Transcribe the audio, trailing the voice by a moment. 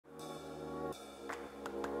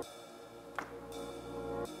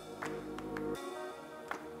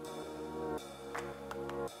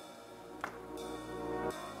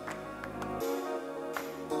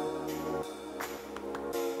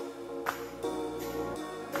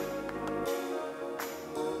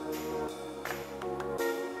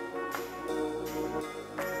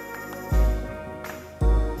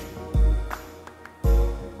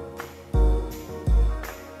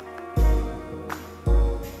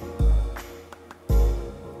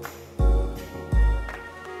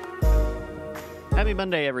Happy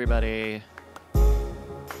Monday, everybody.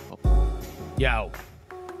 Yo.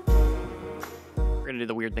 We're going to do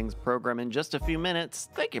the Weird Things program in just a few minutes.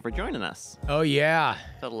 Thank you for joining us. Oh, yeah.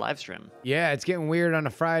 The live stream. Yeah, it's getting weird on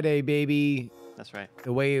a Friday, baby. That's right.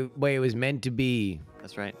 The way it was meant to be.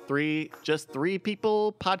 That's right. Just three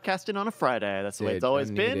people podcasting on a Friday. That's the way it's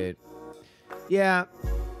always been. It. Yeah.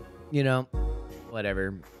 You know,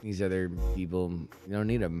 whatever. These other people, you don't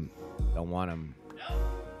need them. Don't want them.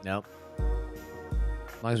 Nope.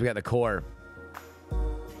 As long as we got the core.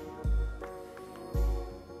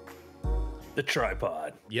 The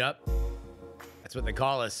tripod. Yep. That's what they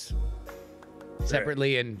call us.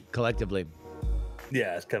 Separately and collectively.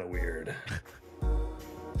 Yeah, it's kind of weird.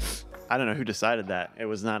 I don't know who decided that. It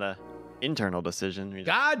was not a internal decision.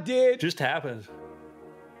 God did. Just happened.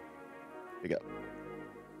 Here we go.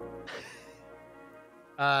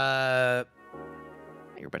 Uh,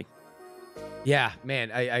 Hey, everybody. yeah,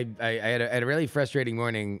 man. I had a really frustrating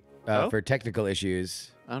morning for technical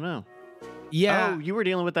issues. Oh, no. Yeah. Oh, you were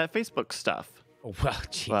dealing with that Facebook stuff. Oh, well,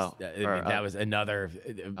 jeez. Well, that was another.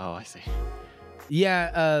 Oh, I see.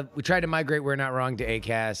 Yeah, we tried to migrate We're Not Wrong to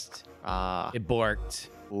Acast. It borked.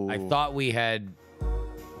 I Ooh. thought we had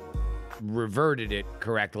reverted it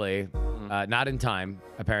correctly. Not in time,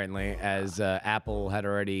 apparently, as Apple had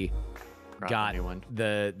already got a new one.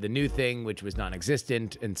 the new thing, which was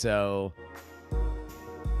non-existent, and so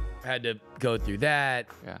I had to go through that.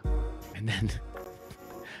 Yeah. And then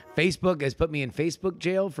Facebook has put me in Facebook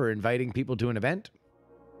jail for inviting people to an event.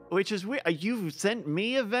 Which is weird. You've sent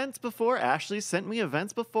me events before? Ashley sent me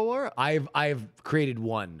events before? I've created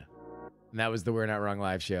one, and that was the We're Not Wrong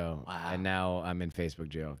live show. Wow. And now I'm in Facebook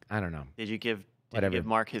jail. I don't know. Did you give Whatever.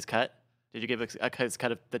 Mark his cut? Did you give his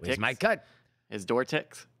cut of the ticks? It's my cut. His door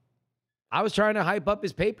ticks? I was trying to hype up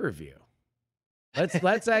his pay-per-view.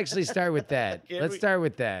 Let's actually start with that. Let's start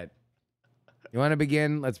with that. You want to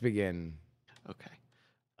begin? Let's begin. Okay.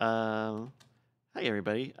 Hi,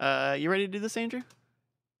 everybody. You ready to do this, Andrew?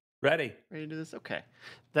 Ready. Ready to do this? Okay.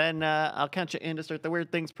 Then I'll count you in to start the Weird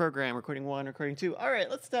Things program. Recording 1, recording 2. All right,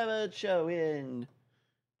 let's have a show in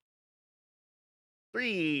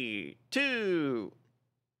 3, 2.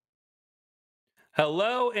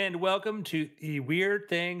 Hello and welcome to the Weird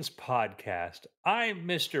Things podcast. I'm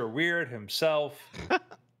Mr. Weird himself,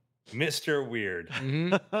 Mr. Weird.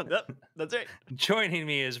 Yep, that's right. Joining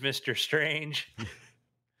me is Mr. Strange.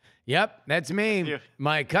 Yep, that's me. Yeah.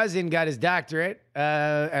 My cousin got his doctorate,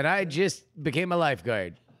 and I just became a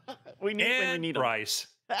lifeguard. We need when we And need 'em. Bryce.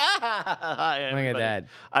 Hi, Look at everybody. that.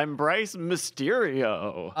 I'm Bryce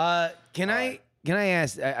Mysterio. Can I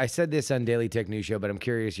ask? I said this on Daily Tech News Show, but I'm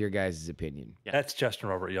curious your guys' opinion. Yeah. That's Justin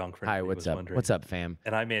Robert Young. For Hi, anybody what's who was up? wondering. What's up, fam?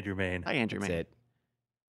 And I'm Andrew Main. Hi, Andrew, That's man. it.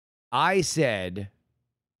 I said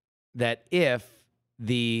that if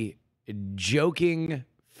the joking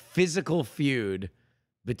physical feud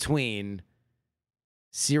between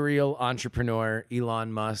serial entrepreneur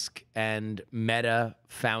Elon Musk and Meta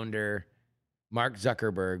founder Mark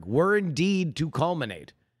Zuckerberg were indeed to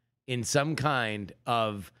culminate in some kind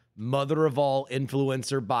of mother of all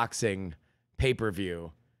influencer boxing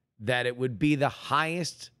pay-per-view, that it would be the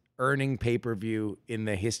highest earning pay-per-view in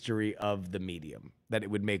the history of the medium, that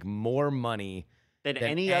it would make more money Than than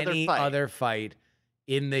any other fight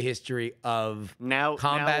in the history of now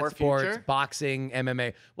combat or sports, future? boxing,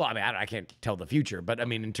 MMA. Well, I mean, I can't tell the future, but I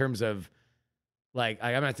mean, in terms of like,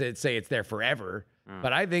 I'm not to say it's there forever,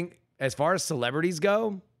 but I think as far as celebrities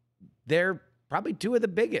go, they're probably two of the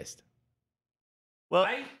biggest. Well,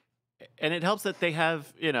 and it helps that they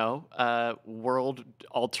have,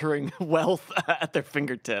 world-altering wealth at their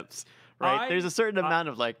fingertips, right? There's a certain amount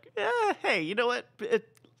of like, hey, you know what?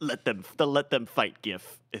 Let them fight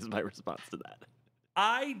gif is my response to that.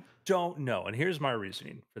 I don't know, and here's my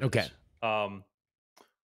reasoning for this. Okay.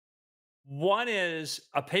 One is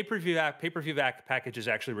a pay-per-view package is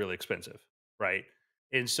actually really expensive, right?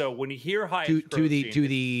 And so when you hear high To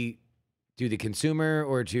the consumer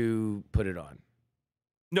or to put it on.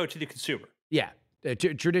 no, to the consumer. Yeah.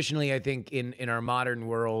 Traditionally, I think in our modern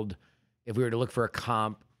world, if we were to look for a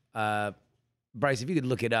comp, Bryce, if you could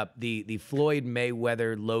look it up, the Floyd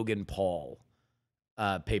Mayweather Logan Paul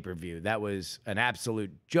pay-per-view, that was an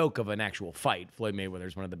absolute joke of an actual fight. Floyd Mayweather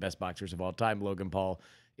is one of the best boxers of all time. Logan Paul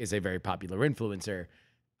is a very popular influencer.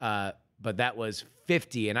 But that was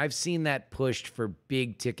 50, and I've seen that pushed for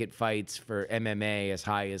big ticket fights for MMA as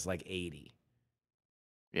high as like 80.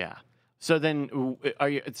 Yeah. So then,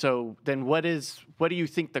 what do you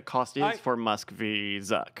think the cost is for Musk v.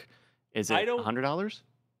 Zuck? Is it $100?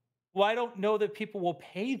 Well, I don't know that people will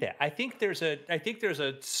pay that. I think there's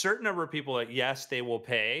a certain number of people that yes, they will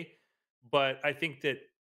pay, but I think that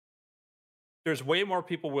there's way more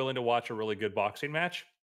people willing to watch a really good boxing match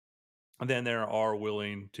than there are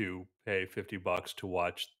willing to pay $50 to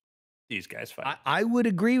watch these guys fight. I would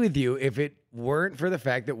agree with you if it weren't for the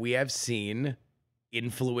fact that we have seen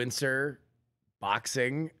influencer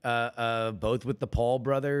boxing, both with the Paul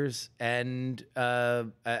brothers and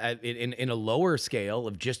in a lower scale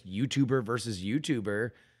of just YouTuber versus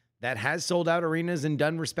YouTuber that has sold out arenas and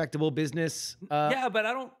done respectable business. Yeah, but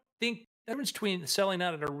I don't think the difference between selling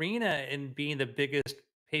out an arena and being the biggest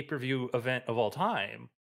pay-per-view event of all time.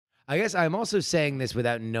 I guess I'm also saying this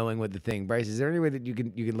without knowing what the thing. Bryce, is there any way that you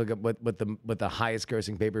can look up what the highest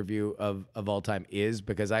grossing pay-per-view of all time is?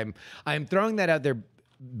 Because I'm throwing that out there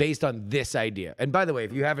based on this idea. And by the way,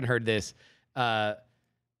 if you haven't heard this, I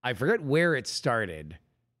forget where it started,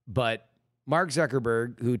 but Mark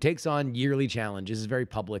Zuckerberg, who takes on yearly challenges, is very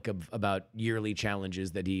public about yearly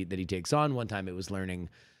challenges that he takes on. One time it was learning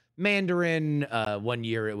Mandarin. 1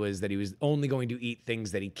 year it was that he was only going to eat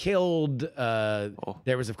things that he killed.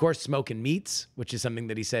 There was, of course, smoking meats, which is something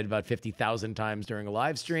that he said about 50,000 times during a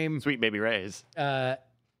live stream. Sweet baby Ray's.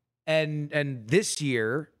 And this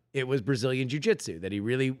year it was Brazilian Jiu-Jitsu that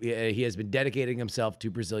he has been dedicating himself to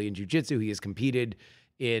Brazilian Jiu-Jitsu. He has competed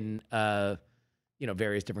in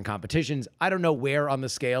various different competitions. I don't know where on the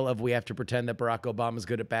scale of we have to pretend that Barack Obama's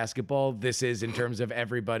good at basketball this is in terms of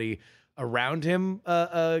everybody around him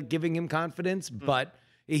giving him confidence, but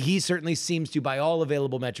he certainly seems to, by all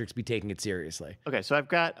available metrics, be taking it seriously. Okay, so I've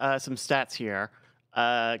got some stats here.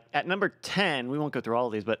 At number 10, we won't go through all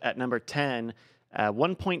of these, but at number 10,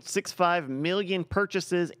 1.65 million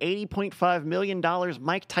purchases, $80.5 million,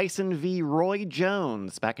 Mike Tyson v. Roy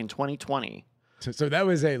Jones back in 2020. So that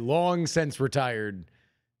was a long since retired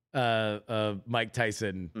Mike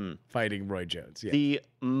Tyson fighting Roy Jones. Yeah. The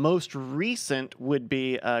most recent would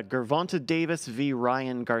be Gervonta Davis v.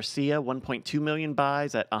 Ryan Garcia, 1.2 million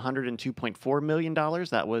buys at $102.4 million.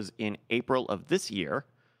 That was in April of this year.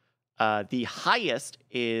 The highest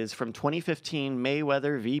is from 2015,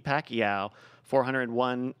 Mayweather v. Pacquiao,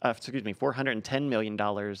 $410 million,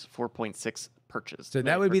 4.6 purchase. So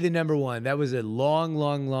that would be the number one. That was a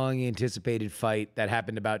long anticipated fight that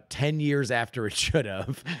happened about 10 years after it should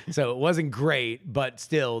have. So it wasn't great, but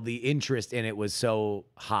still the interest in it was so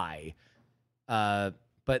high. But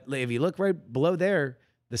if you look right below there,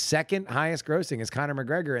 the second highest grossing is Conor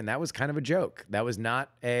McGregor, and that was kind of a joke. That was not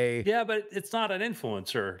a... Yeah, but it's not an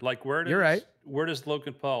influencer. Like, You're right. Where does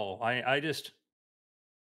Logan Paul? I just...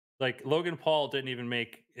 Like, Logan Paul didn't even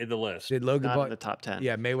make the list. Did Logan Not Paul in the top 10.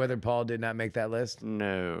 Yeah, Mayweather Paul did not make that list.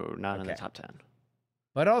 No, not in the top 10.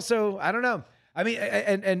 But also, I don't know. I mean,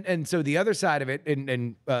 and so the other side of it,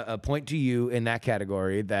 and a point to you in that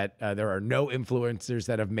category that there are no influencers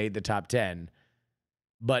that have made the top 10.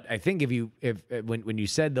 But I think when you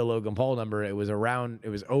said the Logan Paul number, it was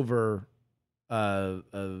over a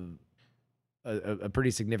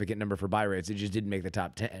pretty significant number for buy rates. It just didn't make the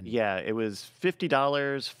top 10. Yeah, it was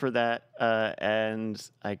 $50 for that,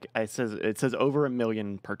 and it says over 1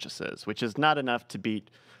 million purchases, which is not enough to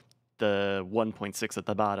beat the 1.6 at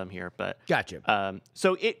the bottom here. But gotcha.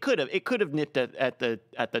 So it could have nipped at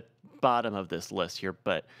the bottom of this list here,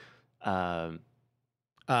 but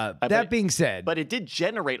that being said, but it did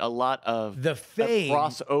generate a lot of the fame,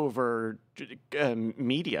 crossover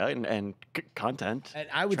media and content. And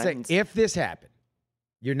I would trends. say if this happened,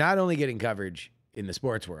 you're not only getting coverage in the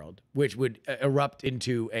sports world, which would erupt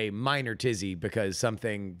into a minor tizzy because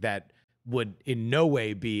something that would in no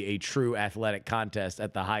way be a true athletic contest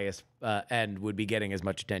at the highest end would be getting as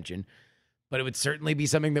much attention, but it would certainly be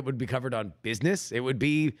something that would be covered on business. It would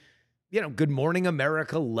be, Good Morning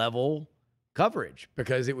America level coverage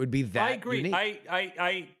because it would be that. I agree. Unique.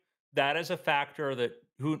 I that is a factor that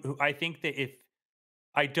who I think that if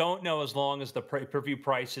I don't know, as long as the per-view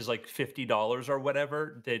price is like $50 or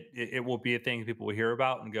whatever, that it will be a thing people will hear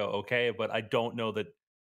about and go, okay. But I don't know that.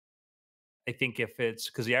 I think if it's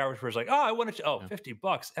because the average person's like, oh, I want to,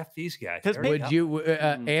 $50, F these guys. Would you,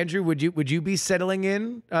 Andrew? Would you be settling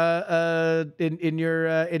in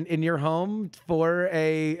your home for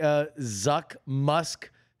a Zuck Musk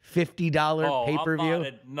 $50 pay-per-view?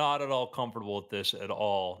 I'm not at all comfortable with this at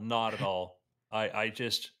all. Not at all. I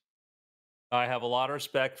have a lot of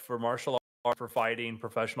respect for martial art, for fighting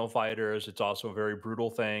professional fighters. It's also a very brutal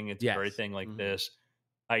thing. It's a very thing like this.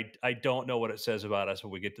 I don't know what it says about us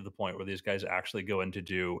when we get to the point where these guys actually go in to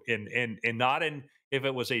do and not in if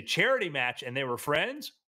it was a charity match and they were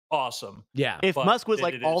friends, awesome. Yeah. If Musk was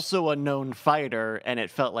like also a known fighter and it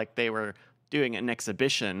felt like they were doing an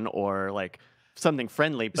exhibition or like something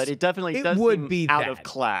friendly, but it definitely does would seem be out that. of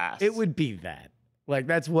class. It would be that. Like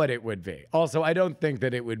that's what it would be. Also, I don't think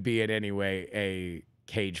that it would be in any way a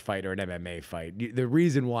cage fight or an MMA fight. The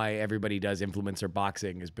reason why everybody does influencer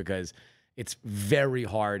boxing is because it's very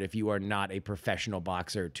hard if you are not a professional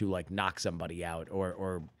boxer to like knock somebody out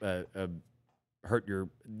or hurt your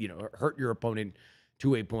opponent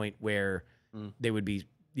to a point where they would be,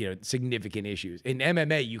 significant issues. In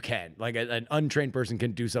MMA, you can, like, an untrained person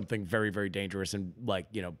can do something very, very dangerous and, like,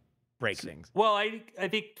 break things. Well, I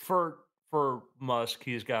think for Musk,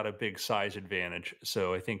 he's got a big size advantage.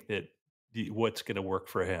 So I think that what's going to work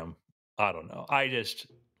for him, I don't know.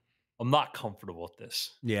 I'm not comfortable with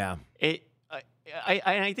this. Yeah. I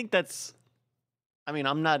think that's, I mean,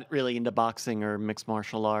 I'm not really into boxing or mixed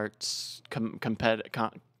martial arts,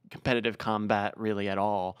 competitive combat really at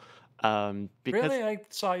all. Because really, I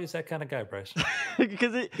saw you as that kind of guy, Bryce.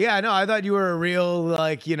 because no, I thought you were a real,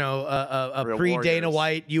 like, a Real pre-Dana warriors.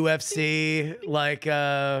 White UFC, like,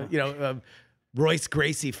 Royce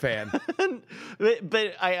Gracie fan.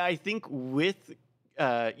 but I think with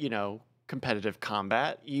competitive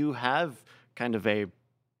combat, you have kind of a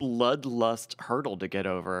bloodlust hurdle to get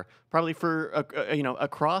over, probably for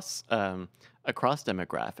across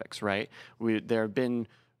demographics, right? There have been,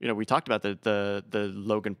 we talked about the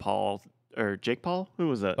Logan Paul or Jake Paul, who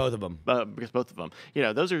was that? Both of them. Because both of them,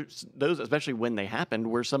 those especially when they happened,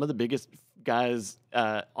 were some of the biggest guys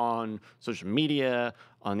on social media,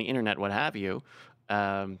 on the internet, what have you.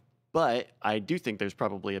 But I do think there's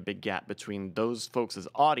probably a big gap between those folks'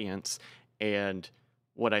 audience and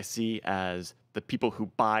what I see as the people who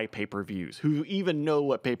buy pay-per-views, who even know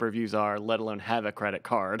what pay-per-views are, let alone have a credit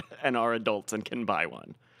card and are adults and can buy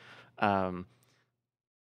one. All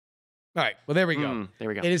right. Well, there we go. There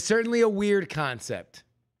we go. It is certainly a weird concept,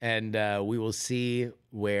 and we will see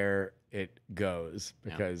where it goes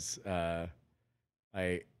because I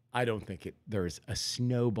don't think there's a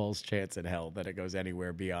snowball's chance in hell that it goes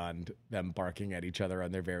anywhere beyond them barking at each other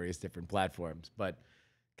on their various different platforms. But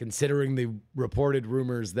considering the reported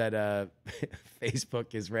rumors that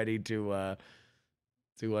Facebook is ready to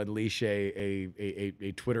unleash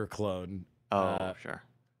a Twitter clone, Sure.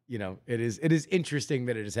 It is interesting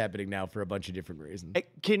that it is happening now for a bunch of different reasons.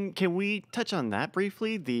 Can we touch on that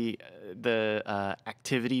briefly? The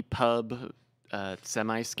Activity Pub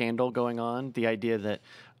semi scandal going on. The idea that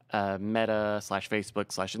Meta / Facebook /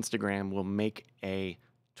 Instagram will make a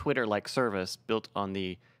Twitter-like service built on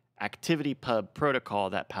the Activity Pub protocol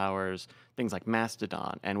that powers things like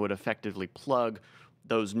Mastodon and would effectively plug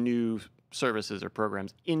those new services or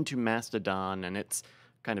programs into Mastodon and its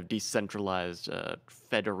kind of decentralized,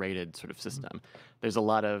 federated sort of system. There's a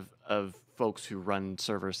lot of folks who run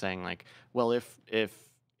servers saying like, well, if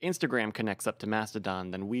Instagram connects up to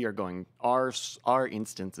Mastodon, then our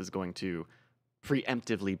instance is going to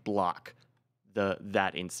preemptively block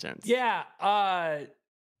that instance. Yeah.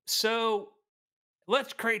 So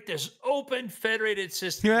let's create this open federated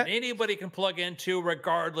system that anybody can plug into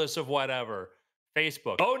regardless of whatever.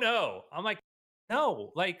 Facebook. Oh no. I'm like,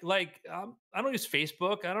 no, I don't use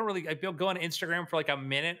Facebook. I go on Instagram for like a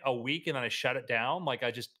minute a week and then I shut it down. Like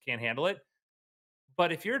I just can't handle it.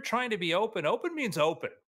 But if you're trying to be open means open.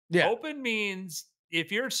 Yeah. Open means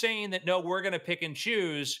if you're saying that, no, we're going to pick and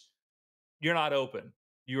choose, you're not open.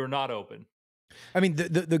 You are not open. I mean,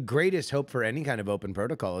 the greatest hope for any kind of open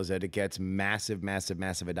protocol is that it gets massive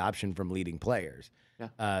adoption from leading players.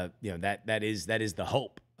 Yeah. That is the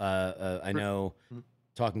hope. I know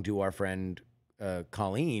talking to our friend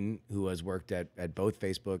Colleen, who has worked at both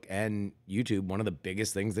Facebook and YouTube, one of the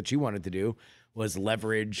biggest things that she wanted to do was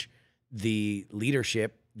leverage the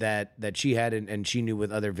leadership that she had and she knew with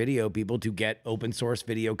other video people to get open source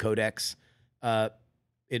video codecs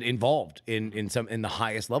involved in the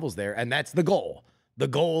highest levels there, and that's the goal. The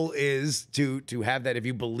goal is to have that. If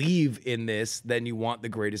you believe in this, then you want the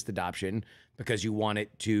greatest adoption because you want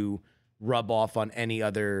it to rub off on any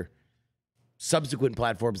other subsequent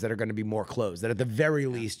platforms that are going to be more closed. That at the very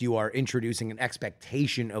least you are introducing an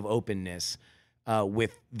expectation of openness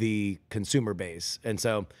with the consumer base. And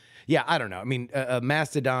so, yeah, I don't know. I mean,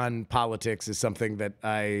 Mastodon politics is something that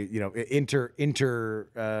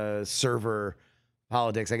inter server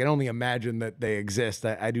politics, I can only imagine that they exist.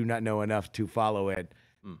 I do not know enough to follow it.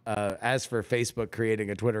 As for Facebook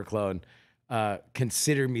creating a Twitter clone,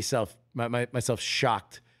 consider myself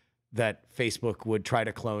shocked that Facebook would try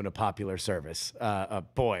to clone a popular service.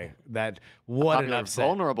 Boy, what an upset.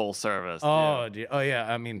 Vulnerable service. Oh, yeah.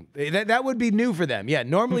 I mean, that would be new for them. Yeah,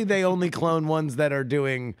 normally they only clone ones that are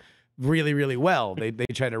doing really, really well. They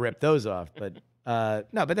try to rip those off, but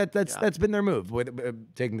no. But that's been their move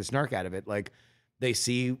with taking the snark out of it. Like they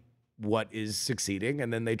see what is succeeding,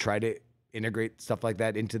 and then they try to integrate stuff like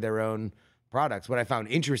that into their own products. What I found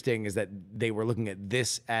interesting is that they were looking at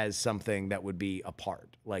this as something that would be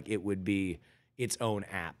apart. Like it would be its own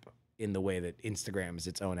app in the way that Instagram is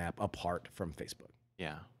its own app apart from Facebook.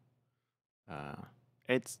 Yeah. I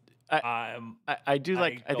do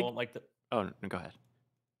like. I think. Like the. Oh, no, go ahead.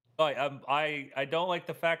 I don't like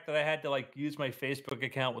the fact that I had to like use my Facebook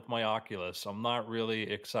account with my Oculus. I'm not really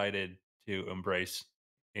excited to embrace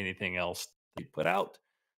anything else they put out,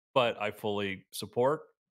 but I fully support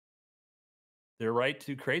their right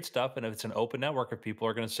to create stuff. And if it's an open network, if people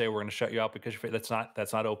are going to say we're going to shut you out because that's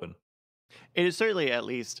not open. It is certainly at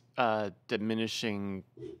least diminishing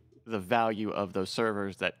the value of those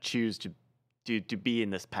servers that choose to be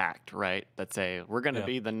in this pact, right? That say we're going to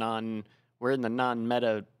be we're in the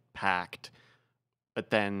non-meta pact, but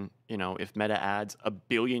then if Meta adds 1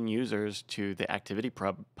 billion users to the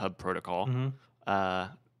ActivityPub protocol,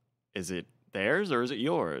 is it theirs or is it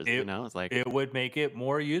yours? It's like it would make it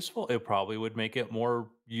more useful. It probably would make it more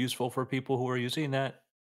useful for people who are using that,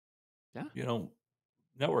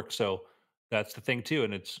 network. So that's the thing too,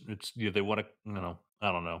 and it's they want to,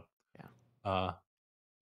 I don't know. Yeah.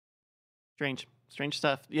 Strange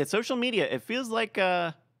stuff. Yeah, social media. It feels like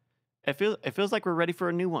it feels like we're ready for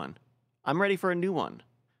a new one. I'm ready for a new one.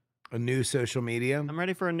 A new social media? I'm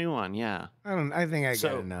ready for a new one. Yeah. I think I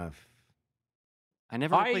got enough. I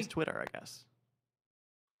never replaced Twitter, I guess.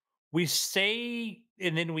 We say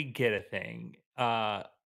and then we get a thing. I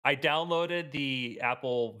downloaded the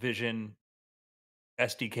Apple Vision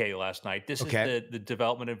SDK last night. This is the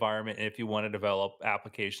development environment if you want to develop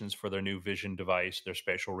applications for their new Vision device, their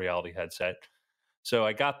spatial reality headset. So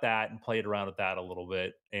I got that and played around with that a little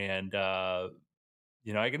bit. And, I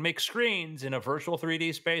can make screens in a virtual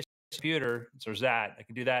 3D space computer. So there's that. I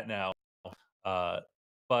can do that now.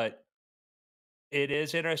 But it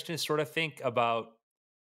is interesting to sort of think about,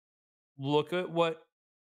 look at what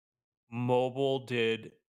mobile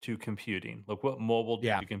did to computing. Look what mobile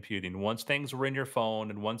did to computing. Once things were in your phone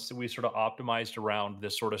and once we sort of optimized around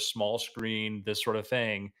this sort of small screen, this sort of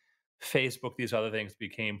thing, Facebook, these other things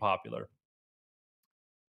became popular.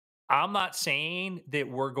 I'm not saying that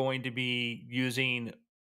we're going to be using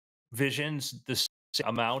Visions the same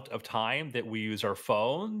amount of time that we use our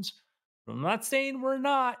phones. I'm not saying we're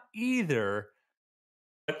not either.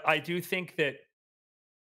 But I do think that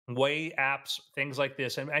way apps, things like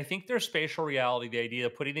this, and I think there's spatial reality, the idea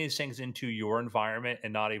of putting these things into your environment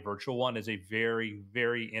and not a virtual one is a very,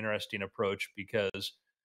 very interesting approach because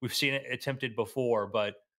we've seen it attempted before,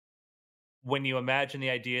 but when you imagine the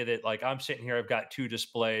idea that like I'm sitting here, I've got 2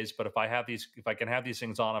 displays, but if I can have these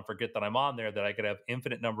things on and forget that I'm on there, that I could have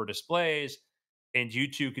infinite number of displays and you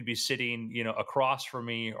two could be sitting, across from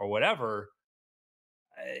me or whatever.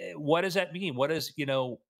 What does that mean? What is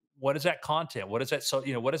that content? What is that? So,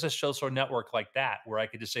 what is a social network like that where I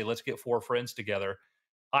could just say, let's get 4 friends together?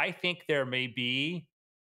 I think there may be,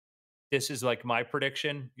 this is like my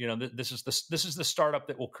prediction. This is the startup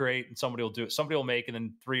that will create and somebody will do it. Somebody will make, and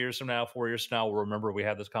then 3 years from now, 4 years from now, we'll remember we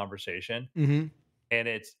had this conversation. Mm-hmm. And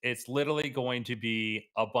it's literally going to be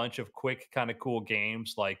a bunch of quick, kind of cool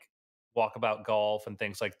games like Walkabout Golf and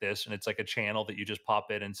things like this. And it's like a channel that you just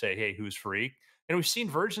pop in and say, hey, who's free? And we've seen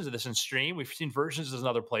versions of this in Stream. We've seen versions of this in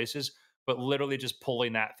other places, but literally just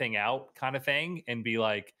pulling that thing out kind of thing and be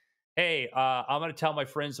like, hey, I'm going to tell my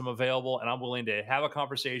friends I'm available and I'm willing to have a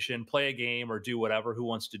conversation, play a game, or do whatever. Who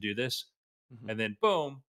wants to do this? Mm-hmm. And then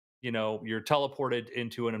boom, you're teleported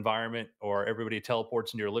into an environment, or everybody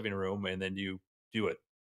teleports into your living room, and then you do it.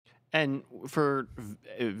 And for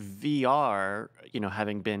VR,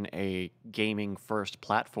 having been a gaming first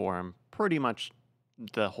platform pretty much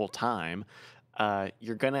the whole time,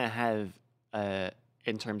 you're going to have,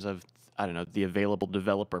 in terms of, I don't know, the available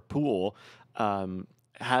developer pool,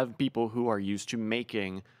 have people who are used to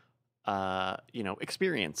making,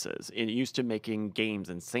 experiences, used to making games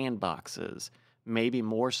and sandboxes, maybe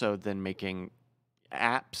more so than making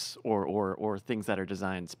apps or things that are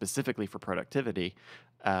designed specifically for productivity.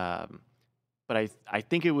 But I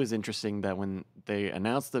think it was interesting that when they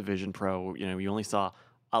announced the Vision Pro, you only saw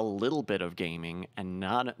a little bit of gaming and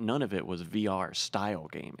none of it was VR style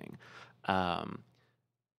gaming.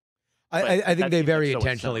 I think they very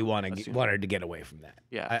intentionally wanted to get away from that.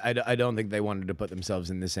 Yeah, I don't think they wanted to put themselves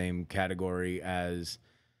in the same category as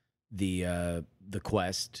the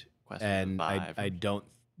Quest and I don't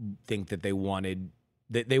think that they wanted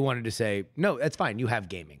to say, no, that's fine. You have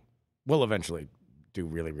gaming. We'll eventually do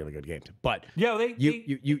really, really good games, but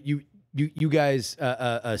you guys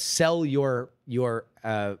sell your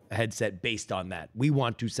headset based on that. We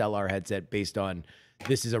want to sell our headset based on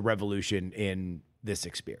this is a revolution in this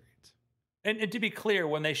experience. And to be clear,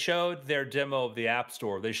 when they showed their demo of the App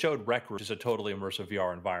Store, they showed Rec Room, which is a totally immersive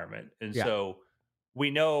VR environment. And Yeah. so we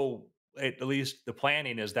know at least the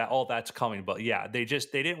planning is that all that's coming. But yeah, they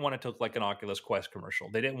didn't want it to look like an Oculus Quest commercial.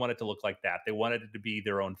 They didn't want it to look like that. They wanted it to be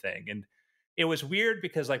their own thing. And it was weird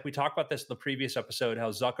because like we talked about this in the previous episode, how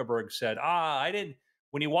Zuckerberg said, I didn't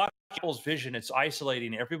when you watch Apple's vision, it's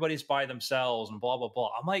isolating, everybody's by themselves and blah, blah, blah.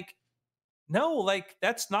 I'm like, no, like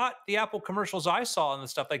that's not the Apple commercials I saw and the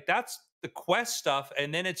stuff. Like that's the Quest stuff.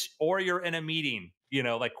 And then it's or you're in a meeting,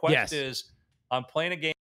 like Quest is I'm playing a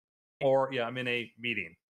game or yeah, I'm in a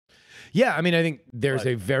meeting. Yeah, I mean, I think there's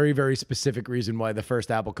a very, very specific reason why the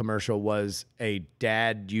first Apple commercial was a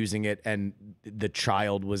dad using it and the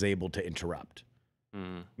child was able to interrupt.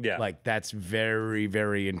 Yeah. Like that's very,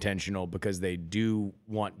 very intentional because they do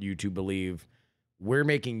want you to believe we're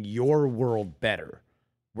making your world better.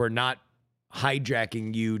 We're not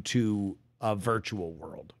hijacking you to a virtual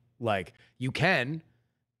world. Like you can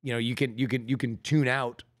tune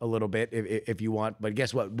out a little bit if you want, but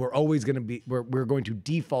guess what? We're always going to be we're going to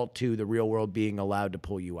default to the real world being allowed to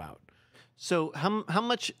pull you out. So how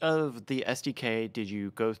much of the SDK did you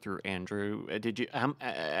go through, Andrew? Did you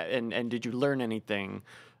and did you learn anything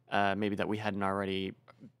maybe that we hadn't already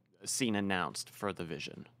seen announced for the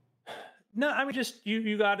Vision? No, I mean just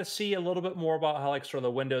you got to see a little bit more about how like sort of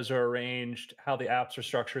the windows are arranged, how the apps are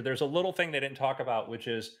structured. There's a little thing they didn't talk about, which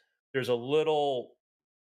is there's a little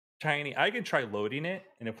tiny. I can try loading it,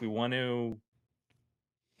 and if we want to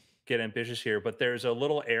get ambitious here, but there's a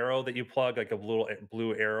little arrow that you plug, like a little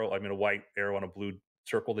blue arrow. I mean, a white arrow on a blue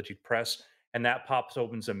circle that you press, and that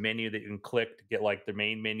opens a menu that you can click to get like the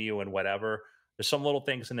main menu and whatever. There's some little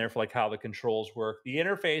things in there for like how the controls work. The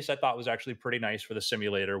interface I thought was actually pretty nice for the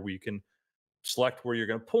simulator, where you can select where you're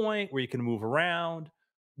going to point, where you can move around.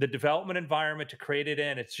 The development environment to create it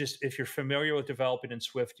in, it's just if you're familiar with developing in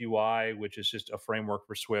Swift UI, which is just a framework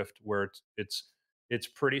for Swift, where it's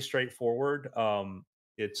pretty straightforward.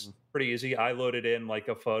 It's pretty easy. I loaded in like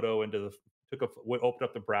a photo into opened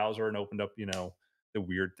up the browser and opened up, the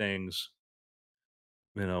weird things,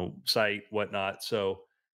 site, whatnot. So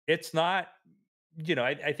it's not,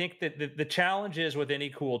 I think that the challenge is with any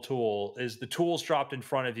cool tool is the tool's dropped in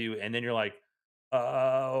front of you and then you're like,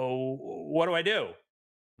 what do I do?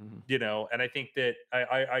 And I think that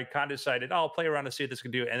I kind of decided, I'll play around to see what this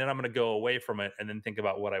can do. And then I'm going to go away from it and then think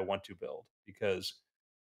about what I want to build. Because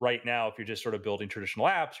right now, if you're just sort of building traditional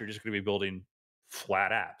apps, you're just going to be building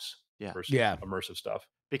flat apps versus immersive stuff.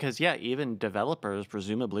 Because even developers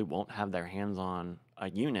presumably won't have their hands on a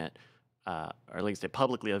unit, or at least a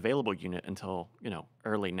publicly available unit until,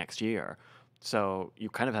 early next year. So you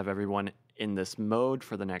kind of have everyone in this mode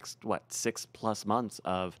for the next, 6+ months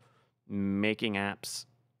of making apps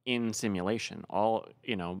in simulation, all,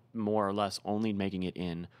 more or less only making it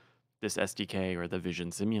in this SDK or the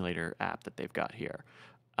Vision Simulator app that they've got here.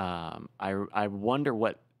 I wonder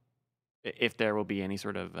if there will be any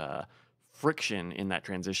sort of friction in that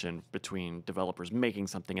transition between developers making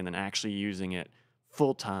something and then actually using it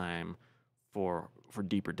full time for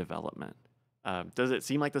deeper development. Does it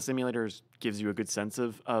seem like the simulators gives you a good sense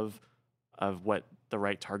of what the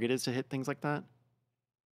right target is to hit things like that?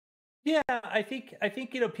 Yeah, I think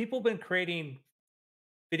people have been creating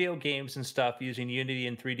video games and stuff using Unity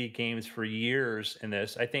and 3D games for years in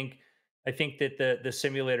this. I think that the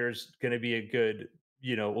simulator is going to be a good,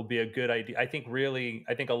 will be a good idea. I think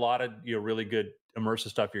a lot of really good immersive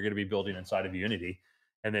stuff you're going to be building inside of Unity,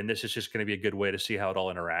 and then this is just going to be a good way to see how it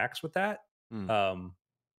all interacts with that.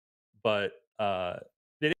 But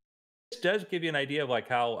it does give you an idea of like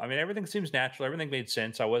how, I mean, everything seems natural, everything made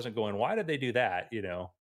sense. I wasn't going, why did they do that? Yeah.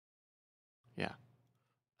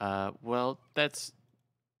 Well, that's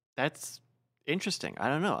interesting. I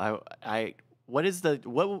don't know.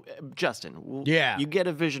 Justin? Yeah. You get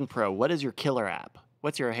a Vision Pro. What is your killer app?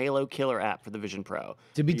 What's your Halo killer app for the Vision Pro?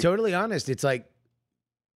 To be totally honest, it's like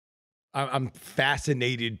I'm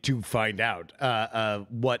fascinated to find out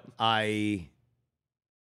what I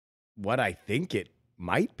think it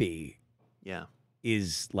might be. Yeah.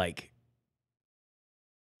 Is like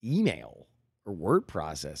email or word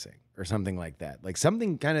processing or something like that. Like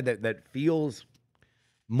something kind of that feels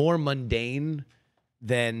more mundane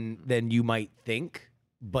than you might think,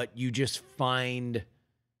 but you just find,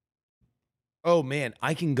 oh man,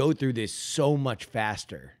 I can go through this so much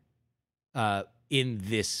faster in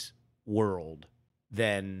this world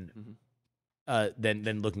than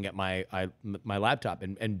looking at my laptop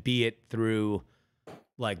and be it through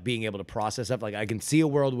like being able to process stuff. Like I can see a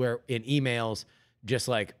world where in emails, just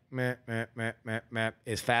like meh,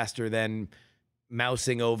 is faster than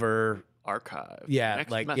mousing over archive. Yeah,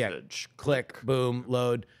 next like message. click, boom,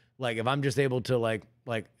 load. Like if I'm just able to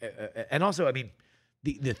and also, I mean,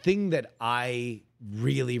 the thing that I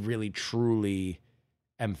really, really, truly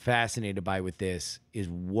am fascinated by with this is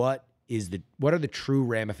what are the true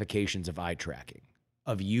ramifications of eye tracking,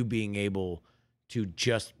 of you being able to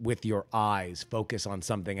just with your eyes focus on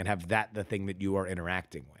something and have that the thing that you are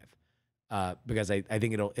interacting with. Because I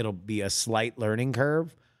think it'll be a slight learning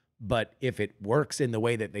curve, but if it works in the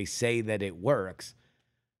way that they say that it works,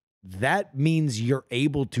 that means you're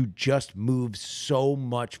able to just move so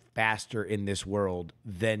much faster in this world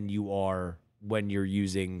than you are when you're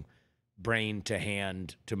using brain to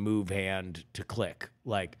hand, to move hand, to click.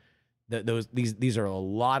 Like these are a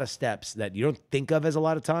lot of steps that you don't think of as a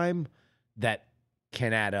lot of time that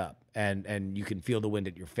can add up, and you can feel the wind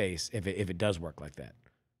at your face if it does work like that.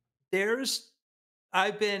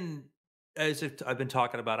 I've been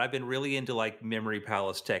talking about, I've been really into like memory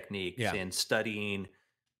palace techniques and studying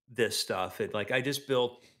this stuff. And like I just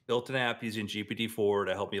built an app using GPT-4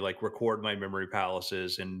 to help me like record my memory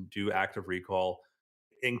palaces and do active recall.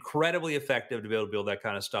 Incredibly effective to be able to build that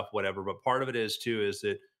kind of stuff, whatever. But part of it is too is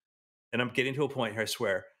that, and I'm getting to a point here, I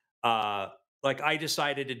swear. Like I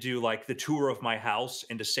decided to do like the tour of my house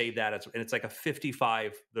and to save that, and it's like a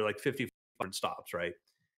 55. They're like 55 stops, right?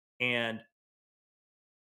 And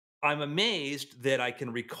I'm amazed that I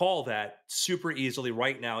can recall that super easily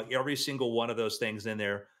right now, every single one of those things in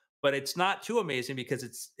there. But it's not too amazing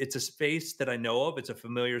because it's a space that I know of. It's a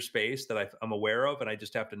familiar space that I'm aware of, and I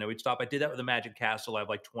just have to know each stop. I did that with the Magic Castle. I have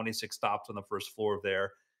like 26 stops on the first floor of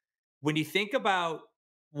there. When you think about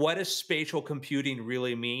what does spatial computing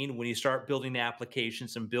really mean when you start building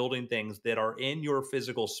applications and building things that are in your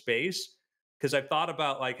physical space, because I've thought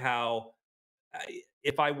about like how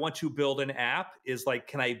if I want to build an app, is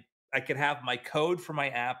like, I can have my code for my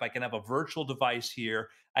app. I can have a virtual device here.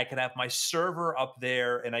 I can have my server up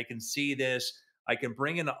there, and I can see this. I can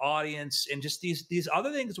bring in an audience and just these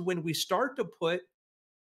other things. When we start to put,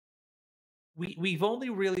 we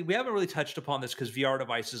haven't really touched upon this because VR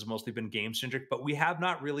devices have mostly been game centric, but we have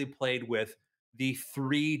not really played with the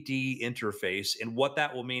 3D interface and what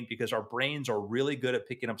that will mean, because our brains are really good at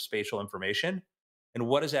picking up spatial information. And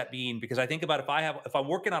what does that mean? Because I think about if I'm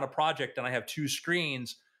working on a project and I have two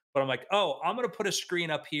screens, but I'm like, oh, I'm going to put a screen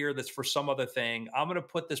up here that's for some other thing. I'm going to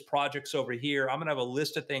put this projects over here. I'm going to have a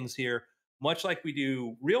list of things here, much like we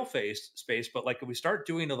do real face space. But like if we start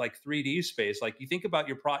doing a like 3D space, like you think about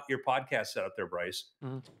your podcast setup there, Bryce.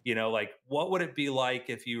 You know, like what would it be like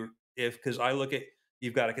if because I look at,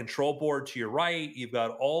 you've got a control board to your right, you've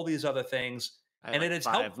got all these other things, and like it is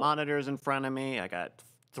 5 helpful. monitors in front of me. I got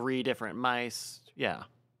 3 different mice. Yeah.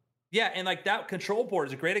 Yeah, and like that control board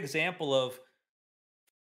is a great example of,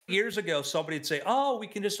 years ago somebody'd say, oh, we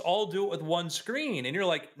can just all do it with one screen, and you're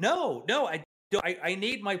like, no, I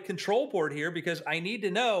need my control board here because I need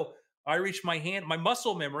to know I reach my hand, my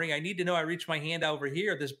muscle memory. I need to know I reach my hand over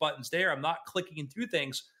here. This button's there. I'm not clicking through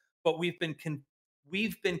things. But we've been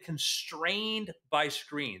constrained by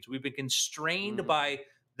screens. We've been constrained by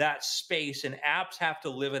that space, and apps have to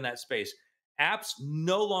live in that space. Apps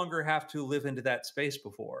no longer have to live into that space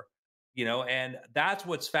before, and that's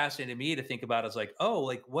what's fascinating to me to think about, is like, oh,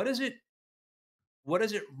 like what does it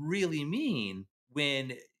really mean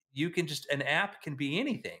when you can just, an app can be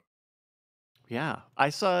anything? Yeah, I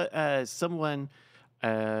saw someone.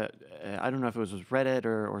 I don't know if it was Reddit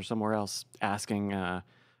or somewhere else asking.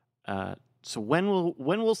 So when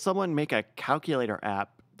will someone make a calculator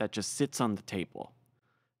app that just sits on the table?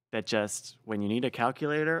 That just when you need a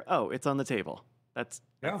calculator, oh, it's on the table. That's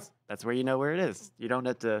where you know where it is. You don't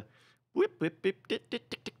have to whip tick, tick, tick, tick,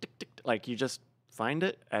 tick, tick. Like you just find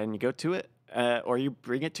it and you go to it, or you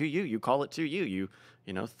bring it to you. You call it to you.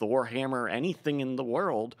 You know, Thor hammer anything in the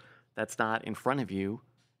world that's not in front of you.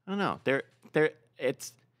 I don't know.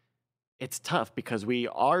 It's tough because we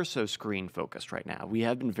are so screen focused right now. We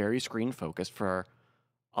have been very screen focused for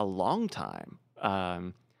a long time,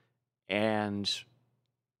 and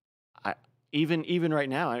even right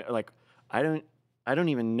now, I don't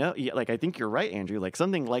even know. Like I think you're right, Andrew. Like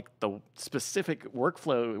something like the specific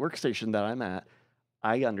workstation that I'm at,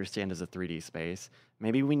 I understand as a 3D space.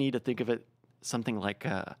 Maybe we need to think of it something like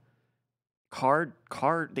a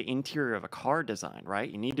the interior of a car design, right?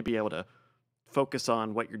 You need to be able to focus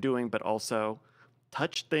on what you're doing, but also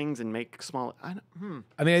touch things and make small. I mean,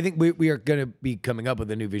 I think we are going to be coming up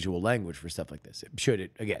with a new visual language for stuff like this.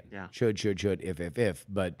 Should, if.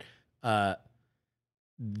 But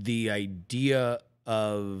the idea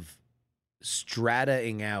of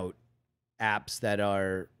strataing out apps that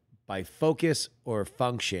are by focus or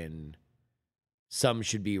function. Some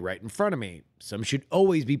should be right in front of me. Some should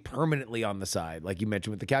always be permanently on the side, like you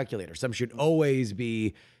mentioned with the calculator. Some should always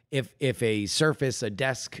be if a surface, a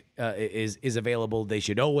desk is available, they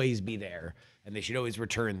should always be there and they should always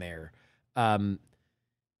return there.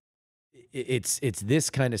 It's this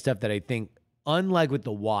kind of stuff that I think, unlike with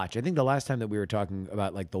the watch, I think the last time that we were talking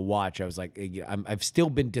about like the watch, I was like, I've still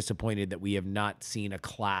been disappointed that we have not seen a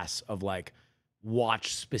class of like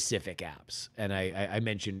watch specific apps. And I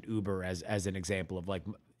mentioned Uber as an example of like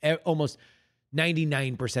almost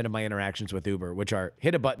 99% of my interactions with Uber, which are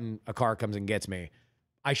hit a button, a car comes and gets me,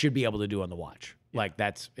 I should be able to do on the watch. Yeah. Like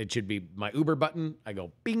it should be my Uber button. I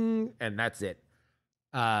go bing, and that's it.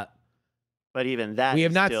 But even that, we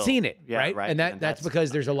have not seen it, yeah, right? And and that's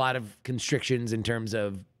because there's a lot of constrictions in terms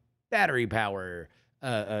of battery power,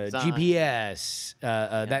 GPS,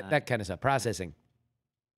 that kind of stuff, processing.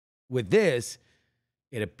 With this,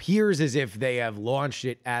 it appears as if they have launched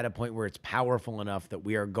it at a point where it's powerful enough that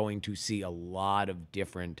we are going to see a lot of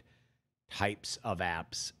different types of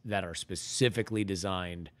apps that are specifically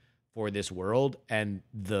designed for this world, and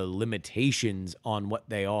the limitations on what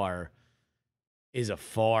they are is a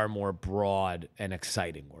far more broad and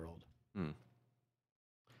exciting world.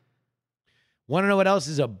 Want to know what else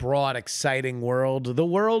is a broad, exciting world? The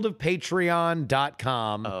world of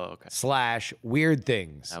patreon.com/weird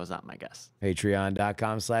things. That was not my guess.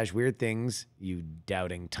 Patreon.com/weird things, you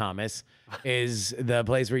doubting Thomas, is the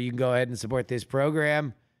place where you can go ahead and support this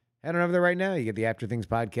program. Head on over there right now. You get the After Things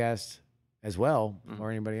podcast as well,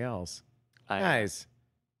 before anybody else. Nice.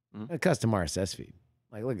 A custom RSS feed.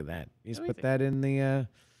 Like, look at that. You just put that in the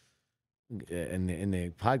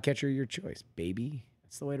podcatcher of your choice, baby.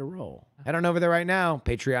 That's the way to roll. Head on over there right now.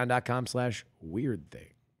 Patreon.com/weird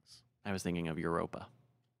things. I was thinking of Europa.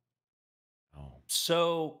 Oh.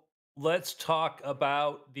 So let's talk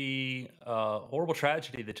about the horrible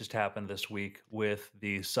tragedy that just happened this week with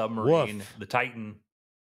the submarine, the Titan.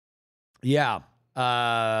 Yeah.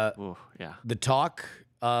 Yeah. The talk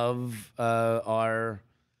of our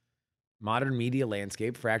modern media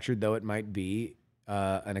landscape, fractured though it might be,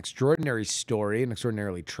 an extraordinary story, an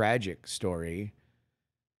extraordinarily tragic story.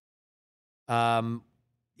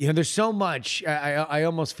 There's so much. I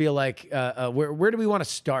almost feel like where do we want to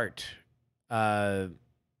start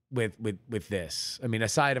with this? I mean,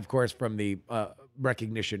 aside of course from the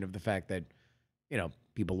recognition of the fact that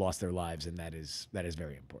people lost their lives, and that is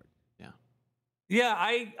very important. Yeah,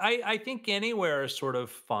 I think anywhere is sort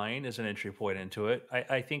of fine as an entry point into it.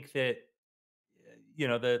 I think that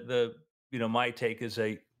my take is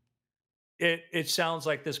it sounds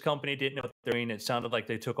like this company didn't know what they're doing. It sounded like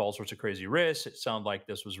they took all sorts of crazy risks. It sounded like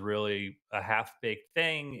this was really a half-baked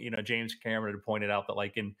thing. James Cameron had pointed out that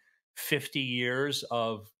like in 50 years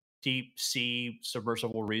of deep sea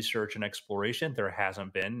submersible research and exploration, there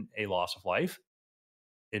hasn't been a loss of life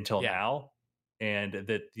until now. And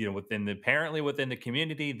that, apparently within the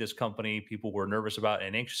community, this company, people were nervous about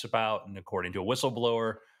and anxious about. And according to a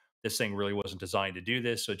whistleblower, this thing really wasn't designed to do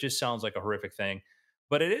this. So it just sounds like a horrific thing.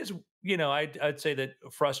 But it is, I'd say that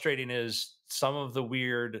frustrating is some of the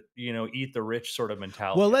weird, eat the rich sort of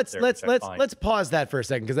mentality. Well, let's pause that for a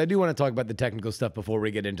second, because I do want to talk about the technical stuff before we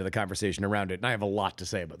get into the conversation around it. And I have a lot to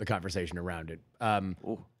say about the conversation around it.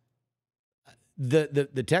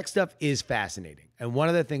 The tech stuff is fascinating. And one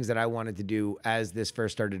of the things that I wanted to do as this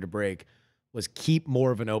first started to break was keep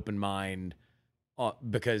more of an open mind,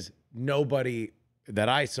 because nobody that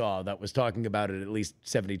I saw that was talking about it at least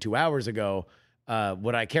 72 hours ago,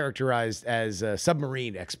 what I characterized as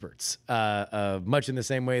submarine experts, much in the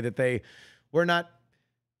same way that they were not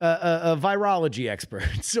virology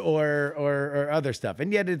experts or other stuff.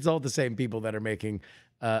 And yet it's all the same people that are making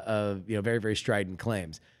very, very strident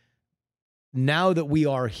claims. Now that we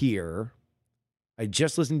are here, I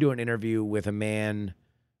just listened to an interview with a man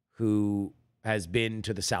who has been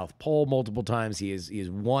to the South Pole multiple times. He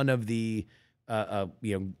is one of the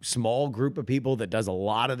small group of people that does a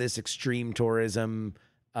lot of this extreme tourism.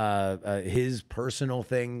 His personal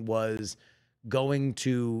thing was going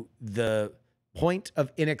to the point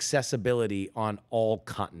of inaccessibility on all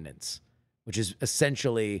continents, which is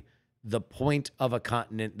essentially the point of a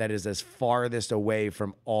continent that is as farthest away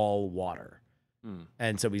from all water.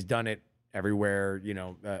 And so he's done it everywhere.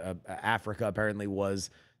 Africa apparently was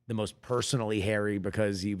the most personally hairy,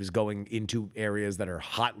 because he was going into areas that are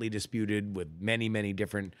hotly disputed with many, many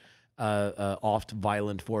different oft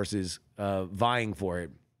violent forces vying for it.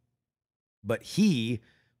 But he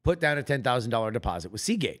put down a $10,000 deposit with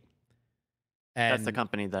Seagate. And that's the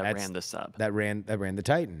company that ran the sub. That ran the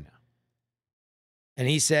Titan. Yeah. And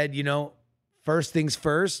he said, first things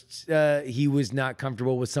first, he was not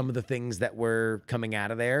comfortable with some of the things that were coming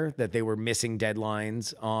out of there, that they were missing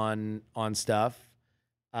deadlines on stuff.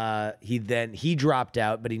 He dropped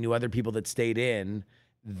out, but he knew other people that stayed in.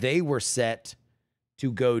 they were set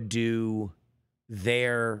to go do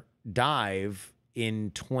their dive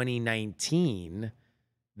in 2019.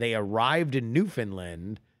 They arrived in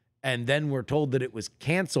Newfoundland and then were told that it was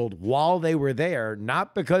canceled while they were there,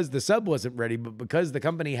 not because the sub wasn't ready, but because the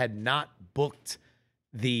company had not booked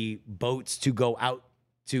the boats to go out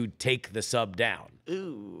to take the sub down.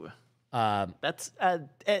 Ooh. That's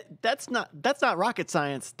not rocket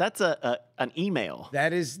science. That's an email.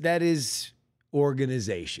 That is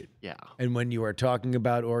organization. Yeah. And when you are talking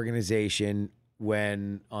about organization,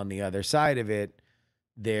 when on the other side of it,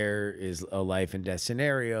 there is a life and death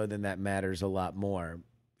scenario, then that matters a lot more.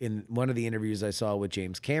 In one of the interviews I saw with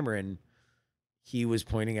James Cameron, he was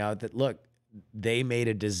pointing out that, look, they made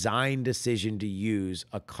a design decision to use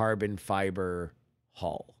a carbon fiber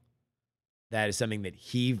hull. That is something that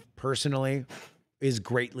he personally is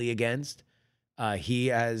greatly against. He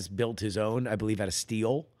has built his own, I believe, out of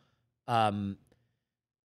steel. And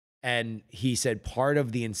he said part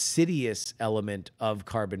of the insidious element of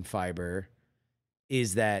carbon fiber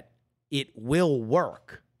is that it will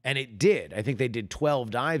work. And it did. I think they did 12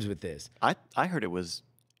 dives with this. I heard it was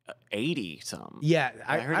 80 some. Yeah,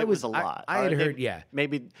 I heard it was a lot. I had heard, yeah.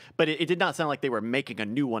 Maybe, but it did not sound like they were making a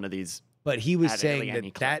new one of these. But he was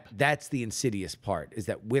saying that's the insidious part, is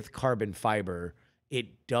that with carbon fiber,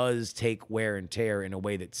 it does take wear and tear in a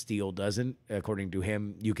way that steel doesn't. According to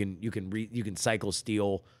him, you can cycle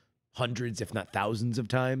steel hundreds, if not thousands of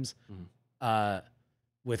times. Mm-hmm.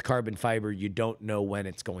 With carbon fiber, you don't know when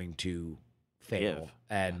it's going to fail.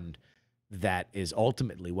 And that is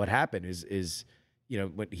ultimately what happened is, you know,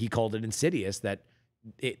 what he called it insidious, that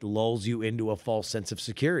it lulls you into a false sense of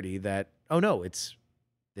security that, oh no,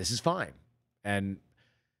 this is fine. And,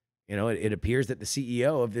 you know, it appears that the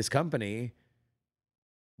CEO of this company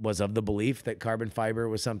was of the belief that carbon fiber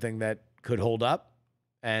was something that could hold up,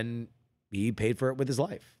 and he paid for it with his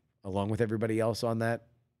life, along with everybody else on that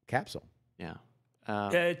capsule. Yeah.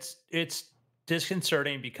 It's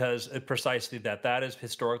disconcerting because precisely that has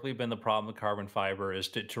historically been the problem with carbon fiber, is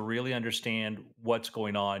to really understand what's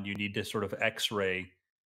going on. You need to sort of X-ray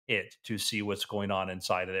it to see what's going on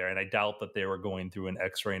inside of there. And I doubt that they were going through an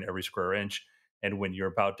X-ray in every square inch. And when you're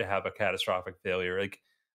about to have a catastrophic failure, like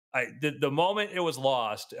the moment it was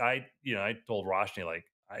lost, I told Roshni, like,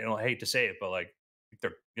 I don't hate to say it, but like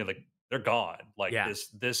they're gone. Like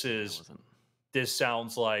this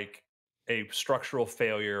sounds like a structural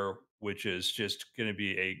failure, which is just going to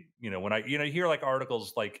be when I hear like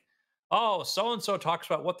articles like, oh, so and so talks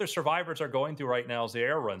about what their survivors are going through right now as the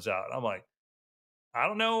air runs out. I'm like, I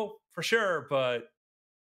don't know for sure, but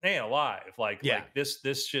they ain't alive. Like this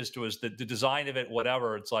just was the design of it,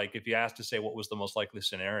 whatever. It's like, if you asked to say what was the most likely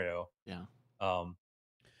scenario. Yeah.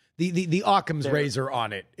 The Occam's razor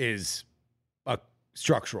on it is a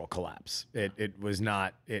structural collapse. It was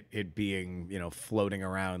not it being, floating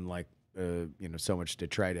around like, so much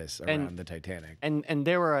detritus around the Titanic. And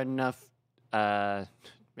there were enough,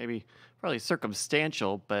 maybe probably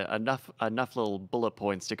circumstantial, but enough little bullet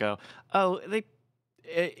points to go, oh,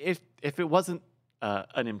 if it wasn't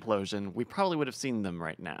an implosion, we probably would have seen them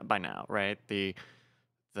by now, right? The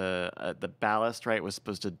ballast, right, was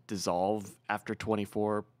supposed to dissolve after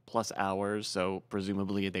 24 plus hours, so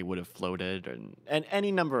presumably they would have floated, and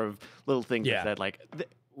any number of little things that said like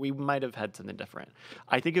we might have had something different.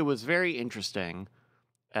 I think it was very interesting,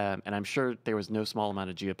 and I'm sure there was no small amount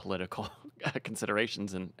of geopolitical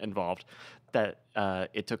considerations involved, that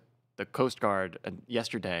it took the Coast Guard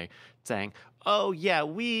yesterday saying, oh yeah,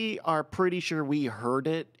 we are pretty sure we heard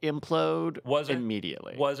it implode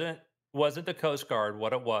immediately. Wasn't the Coast Guard.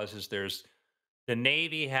 What it was is the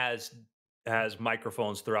Navy has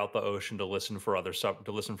microphones throughout the ocean to listen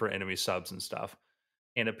for enemy subs and stuff.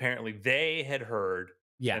 And apparently they had heard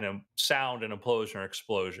an sound, an implosion or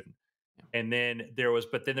explosion. And then there was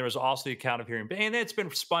also the account of hearing, and it's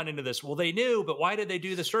been spun into this. Well, they knew, but why did they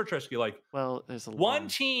do the search rescue? Like, well, there's one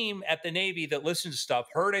team at the Navy that listens to stuff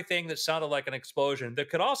heard a thing that sounded like an explosion. That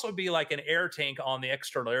could also be like an air tank on the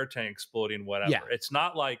external air tank exploding, whatever. Yeah. It's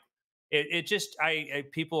not like it just,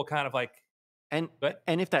 people kind of like, and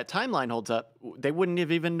if that timeline holds up, they wouldn't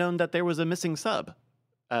have even known that there was a missing sub.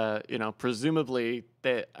 Presumably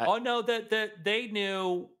they. That they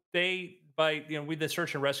knew with the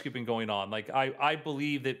search and rescue been going on. Like I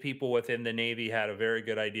believe that people within the Navy had a very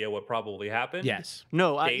good idea what probably happened. Yes.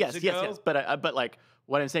 No. Yes. But like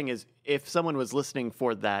what I'm saying is, if someone was listening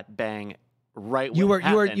for that bang right, you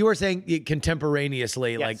were saying it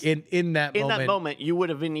contemporaneously, like in that moment, you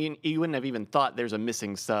wouldn't have even thought there's a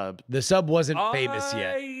missing sub. The sub wasn't famous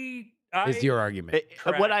yet. Is your argument?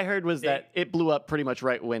 What I heard was that it blew up pretty much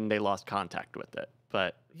right when they lost contact with it.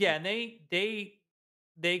 But yeah, and they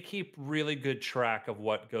they keep really good track of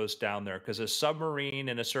what goes down there because a submarine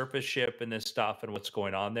and a surface ship and this stuff and what's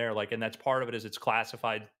going on there, like, and that's part of it is it's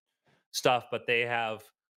classified stuff, but they have,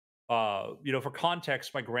 for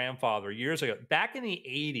context, my grandfather years ago, back in the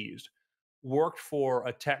 80s, worked for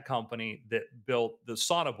a tech company that built the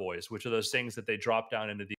sonobuoys, which are those things that they drop down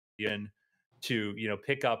into the ocean to,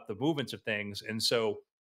 pick up the movements of things. And so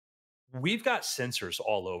we've got sensors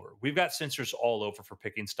all over. We've got sensors all over for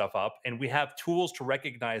picking stuff up, and we have tools to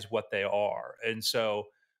recognize what they are. And so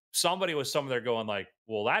somebody was somewhere there going like,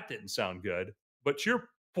 well, that didn't sound good. But to your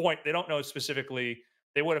point, they don't know specifically.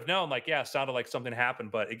 They would have known, like, yeah, it sounded like something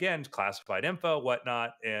happened. But again, classified info,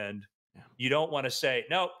 whatnot. And you don't want to say,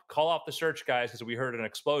 nope, call off the search, guys, because we heard an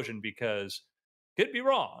explosion because could be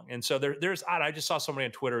wrong. And so I just saw somebody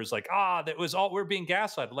on Twitter is like, that was all, we're being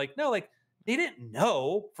gaslighted. Like, no, like, they didn't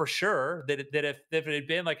know for sure that if it had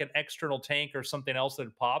been like an external tank or something else that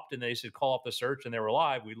had popped and they said call off the search and they were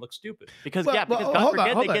live, we'd look stupid. Because God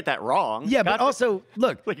forbid they get that wrong. Yeah, but also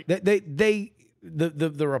look, the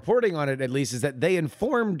reporting on it at least is that they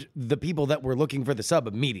informed the people that were looking for the sub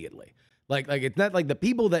immediately. Like it's not like the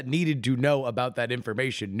people that needed to know about that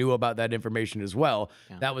information knew about that information as well.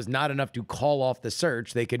 Yeah. That was not enough to call off the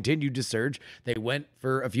search. They continued to search. They went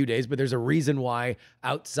for a few days, but there's a reason why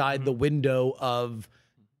outside the window of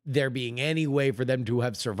there being any way for them to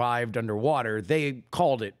have survived underwater, they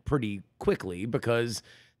called it pretty quickly because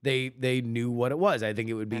they knew what it was. I think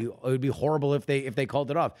it would be horrible if they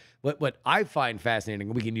called it off. What I find fascinating,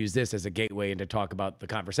 and we can use this as a gateway into talk about the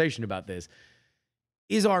conversation about this,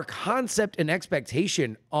 is our concept and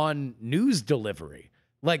expectation on news delivery.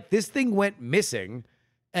 Like, this thing went missing,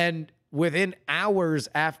 and within hours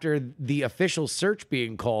after the official search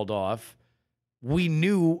being called off, we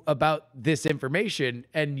knew about this information,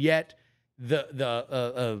 and yet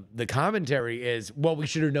the commentary is, well, we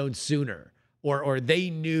should have known sooner, or they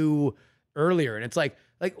knew earlier, and it's like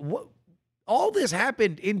what? All this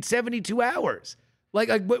happened in 72 hours.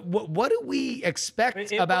 Like what do we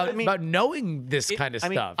expect about knowing this kind of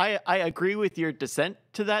stuff? I agree with your dissent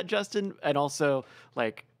to that, Justin, and also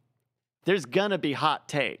like there's gonna be hot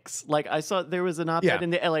takes. Like I saw there was an op-ed in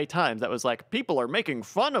the LA Times that was like, people are making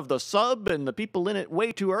fun of the sub and the people in it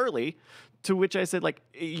way too early. To which I said, like,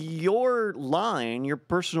 your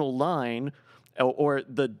personal line, or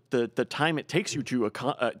the time it takes you to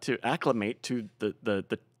acclimate to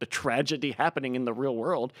the tragedy happening in the real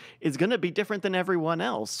world is going to be different than everyone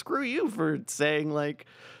else. Screw you for saying like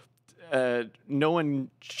no one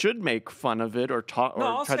should make fun of it or talk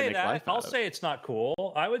or try to make life out of it. I'll say it's not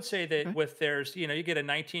cool. I would say that you get a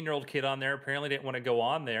 19-year-old kid on there apparently didn't want to go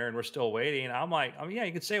on there and we're still waiting. I'm like, yeah,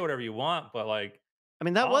 you can say whatever you want, but like, I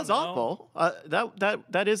mean, that was awful.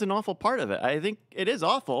 That is an awful part of it. I think it is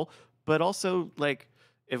awful, but also like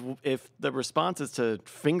if the response is to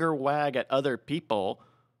finger wag at other people,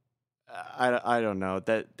 I don't know,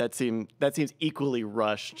 that seems equally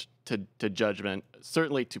rushed to judgment,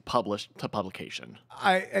 certainly to publication.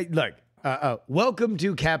 Look. Welcome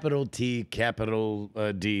to capital T, capital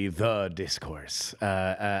D, the discourse.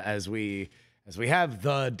 As we have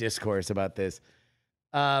the discourse about this,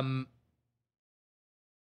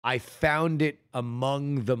 I found it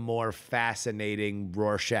among the more fascinating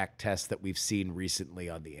Rorschach tests that we've seen recently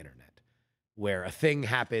on the internet, where a thing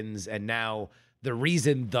happens and now the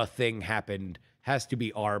reason the thing happened has to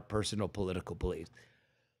be our personal political beliefs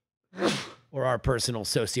or our personal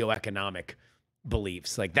socioeconomic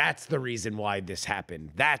beliefs. Like, that's the reason why this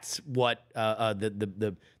happened. That's what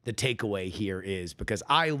the takeaway here is, because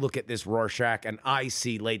I look at this Rorschach and I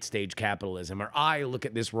see late stage capitalism, or I look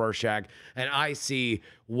at this Rorschach and I see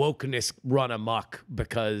wokeness run amok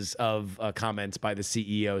because of comments by the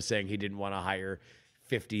CEO saying he didn't want to hire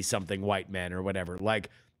 50 something white men or whatever. Like,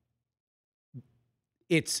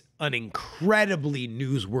 it's an incredibly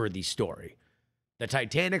newsworthy story. The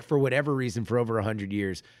Titanic, for whatever reason, for over 100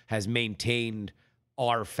 years, has maintained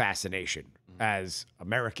our fascination as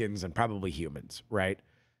Americans and probably humans, right?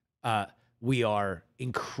 We are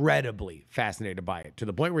incredibly fascinated by it, to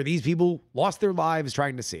the point where these people lost their lives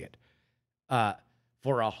trying to see it.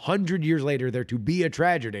 For 100 years later, there to be a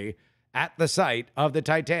tragedy at the site of the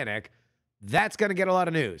Titanic, that's going to get a lot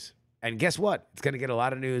of news. And guess what? It's going to get a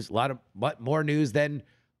lot of news, more news than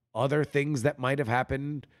other things that might have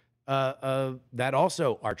happened that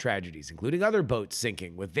also are tragedies, including other boats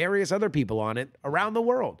sinking with various other people on it around the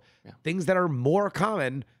world. Yeah. Things that are more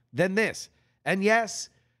common than this. And yes,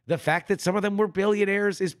 the fact that some of them were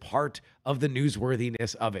billionaires is part of the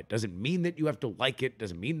newsworthiness of it. Doesn't mean that you have to like it.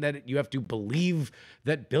 Doesn't mean that you have to believe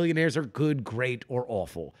that billionaires are good, great, or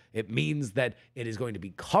awful. It means that it is going to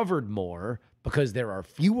be covered more because there are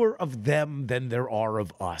fewer of them than there are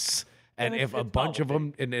of us. And if a bunch of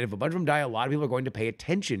them, die, a lot of people are going to pay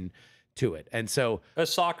attention to it. And so a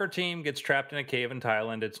soccer team gets trapped in a cave in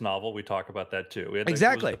Thailand. It's novel. We talk about that too.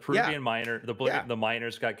 Exactly. The Peruvian miner, the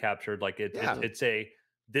miners got captured. Like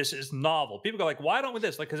this is novel. People go like, why don't we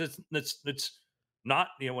this? Like, because it's not,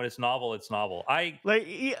 when it's novel, it's novel. I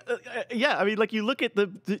mean, like you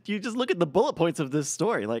just look at the bullet points of this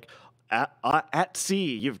story. Like at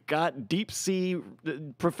sea, you've got deep sea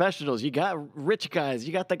professionals. You got rich guys.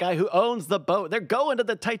 You got the guy who owns the boat. They're going to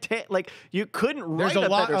the Titanic. Like you couldn't write a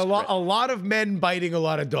lot of men biting a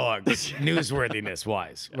lot of dogs, newsworthiness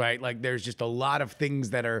wise, right? Like there's just a lot of things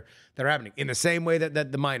that are happening in the same way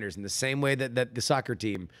that the miners, in the same way that the soccer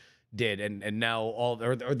team did, and now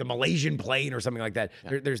or the Malaysian plane or something like that.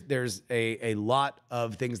 Yeah. There's a lot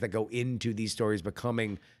of things that go into these stories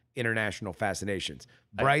becoming international fascinations.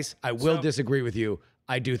 Bryce, I will disagree with you.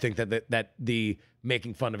 I do think that the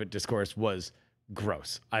making fun of it discourse was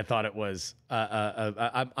gross. I thought it was.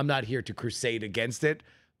 I'm not here to crusade against it,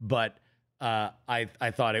 but I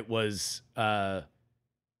thought it was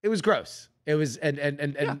gross. It was and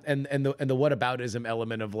the whataboutism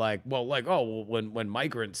element of like, when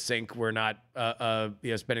migrants sink, we're not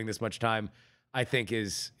spending this much time. I think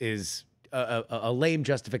is a lame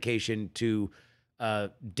justification to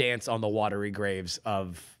dance on the watery graves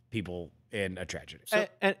of people in a tragedy. So,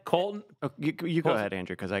 and Colton, you go ahead,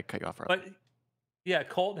 Andrew, because I cut you off. But yeah,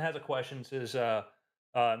 Colton has a question. Says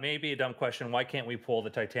maybe a dumb question. Why can't we pull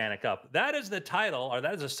the Titanic up? That is the title, or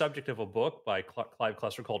that is a subject of a book by Clive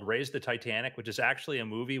Cussler called "Raise the Titanic," which is actually a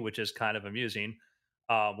movie, which is kind of amusing,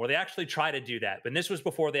 where they actually try to do that. But this was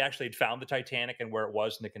before they actually had found the Titanic and where it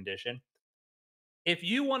was in the condition. If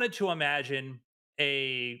you wanted to imagine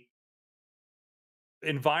a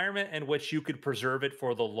environment in which you could preserve it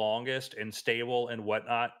for the longest and stable and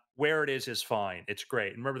whatnot, where it is fine. It's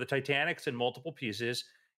great. And remember, the Titanic's in multiple pieces.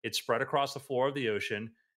 It's spread across the floor of the ocean.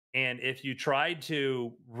 And if you tried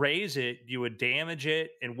to raise it, you would damage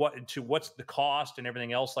it. And what's the cost and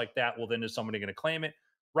everything else like that? Well, then is somebody going to claim it?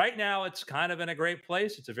 Right now, it's kind of in a great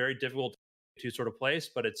place. It's a very difficult to sort of place,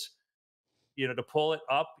 but it's, to pull it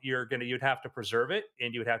up, you'd have to preserve it,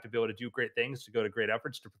 and you would have to be able to do great things, to go to great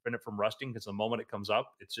efforts to prevent it from rusting, because the moment it comes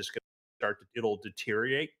up, it's just going to it'll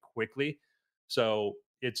deteriorate quickly. So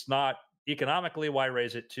it's not economically, why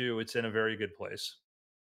raise it? Too, it's in a very good place,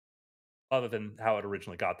 other than how it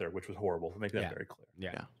originally got there, which was horrible. To make that very clear.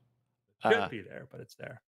 Yeah. It should be there, but it's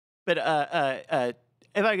there. But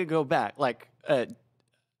if I could go back, like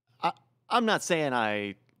I'm not saying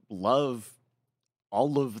I love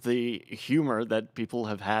all of the humor that people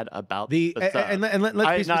have had about the and let's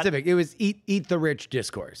be specific. It was eat the rich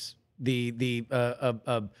discourse. The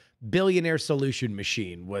billionaire solution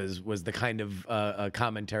machine was the kind of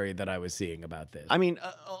commentary that I was seeing about this. I mean,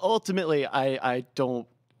 ultimately, I don't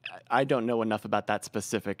know enough about that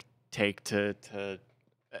specific take to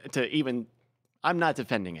even. I'm not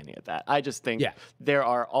defending any of that. I just think there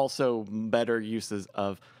are also better uses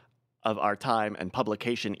of our time and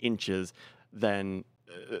publication inches than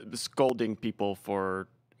scolding people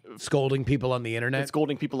on the internet.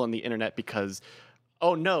 Scolding people on the internet because,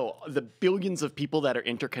 oh no, the billions of people that are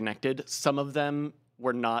interconnected, some of them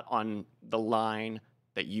were not on the line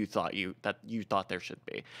that you thought there should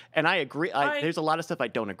be. And I agree. There's a lot of stuff I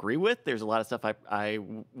don't agree with. There's a lot of stuff I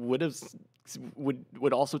would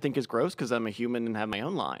also think is gross because I'm a human and have my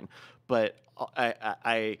own line. But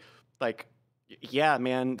I like. Yeah,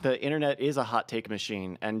 man, the internet is a hot take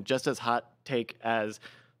machine, and just as hot take as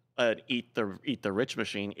an eat the rich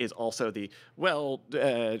machine is also the we're all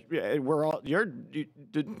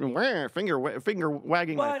finger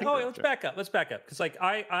wagging. But let's back up because like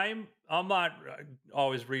I'm not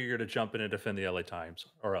always eager to jump in and defend the LA Times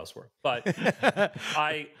or elsewhere, but it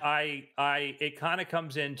kind of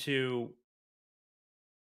comes into,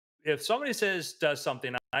 if somebody does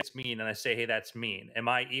something that's mean and I say, hey, that's mean, am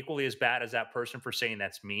I equally as bad as that person for saying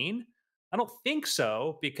that's mean? I don't think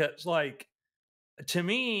so, because like, to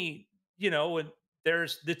me, my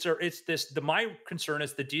concern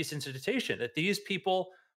is the desensitization that these people,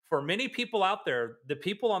 for many people out there, the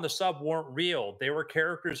people on the sub weren't real. They were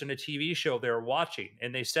characters in a TV show they were watching,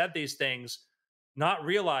 and they said these things not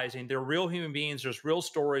realizing they're real human beings. There's real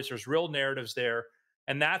stories, there's real narratives there.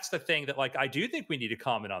 And that's the thing that, like, I do think we need to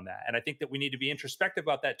comment on that. And I think that we need to be introspective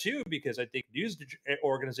about that too, because I think news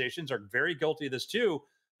organizations are very guilty of this too,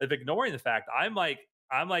 of ignoring the fact. I'm like,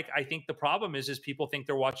 I think the problem is people think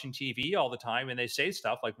they're watching TV all the time and they say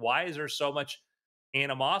stuff like, why is there so much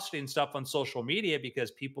animosity and stuff on social media? Because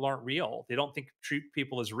people aren't real. They don't treat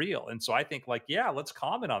people as real. And so I think, like, yeah, let's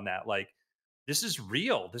comment on that. Like, this is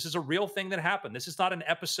real. This is a real thing that happened. This is not an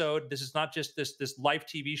episode. This is not just this live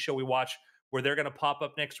TV show we watch where they're going to pop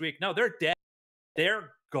up next week. No, they're dead.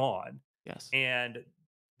 They're gone. Yes. And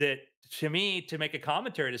that, to me, to make a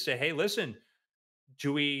commentary to say, hey, listen,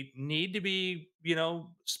 do we need to be,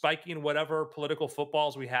 spiking whatever political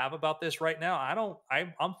footballs we have about this right now?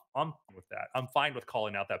 I'm fine with that. I'm fine with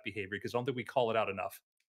calling out that behavior because I don't think we call it out enough.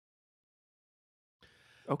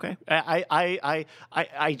 Okay.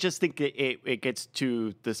 I just think it gets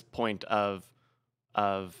to this point of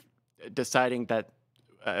deciding that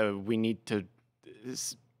we need to,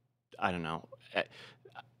 I don't know.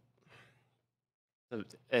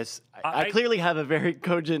 I clearly have a very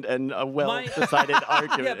cogent and a well-decided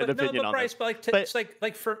argument and opinion on Bryce, this.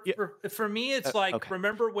 For me, it's like, okay.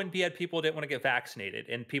 Remember when we had people who didn't want to get vaccinated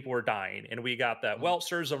and people were dying and we got that, well, it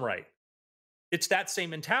serves them right. It's that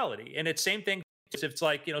same mentality. And it's same thing. It's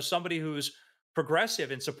like, somebody who's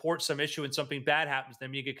progressive and supports some issue and something bad happens,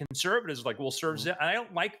 then you get conservatives like, well, serves it. And I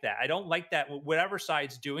don't like that. I don't like that, whatever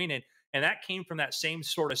side's doing it. And that came from that same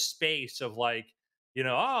sort of space of like,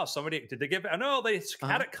 somebody, did they give, I know they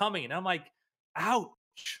had it coming. And I'm like, ouch.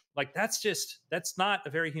 Like, that's not a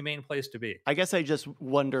very humane place to be. I guess I just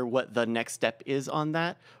wonder what the next step is on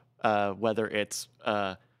that. Whether it's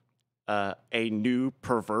a new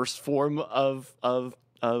perverse form of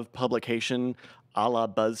publication a la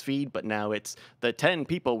BuzzFeed, but now it's the 10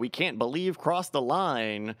 people we can't believe crossed the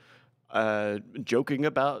line, joking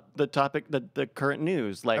about the topic, the current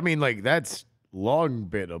news. Like, I mean, like, that's long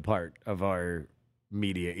been a part of our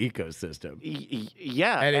media ecosystem.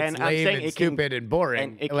 Yeah, and it's lame and stupid and boring.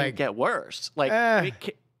 And it can get worse. Like,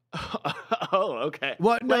 oh, okay.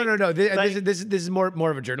 Well, no. This is more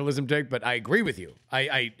of a journalism take, but I agree with you.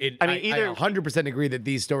 I 100% agree that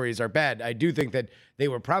these stories are bad. I do think that they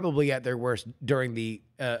were probably at their worst during the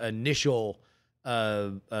initial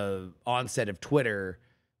onset of Twitter,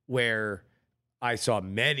 where I saw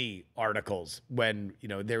many articles when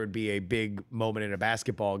there would be a big moment in a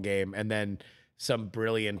basketball game, and then some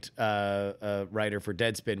brilliant writer for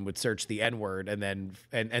Deadspin would search the N-word and then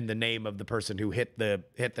and the name of the person who hit the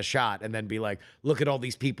shot, and then be like, look at all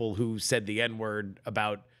these people who said the N-word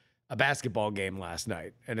about a basketball game last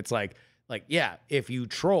night. And it's like, yeah, if you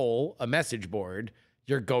troll a message board,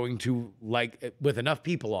 you're going to, like, with enough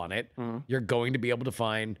people on it, you're going to be able to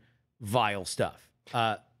find vile stuff.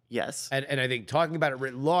 Yes. And I think talking about it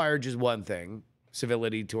writ large is one thing.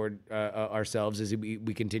 Civility toward ourselves as we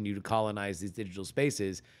continue to colonize these digital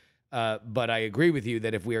spaces. But I agree with you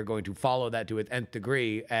that if we are going to follow that to its nth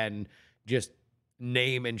degree and just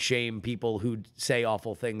name and shame people who say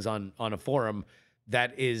awful things on a forum,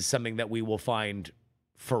 that is something that we will find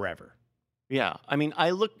forever. Yeah. I mean, I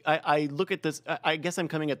look at this, I guess I'm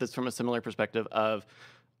coming at this from a similar perspective of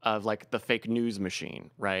like the fake news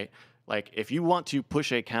machine, right? Like, if you want to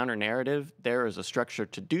push a counter narrative, there is a structure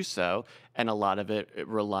to do so, and a lot of it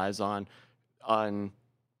relies on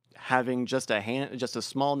having just a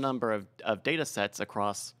small number of data sets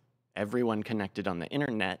across everyone connected on the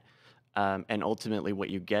internet, and ultimately what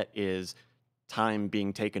you get is time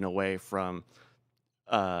being taken away from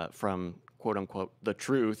quote unquote the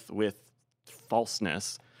truth with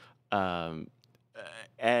falseness, and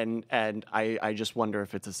I just wonder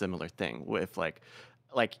if it's a similar thing with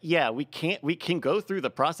yeah, we can go through the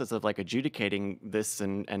process of like adjudicating this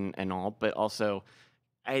and all, but also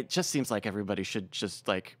it just seems like everybody should just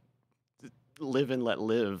like live and let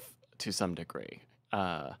live to some degree.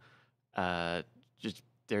 Just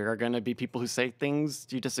there are going to be people who say things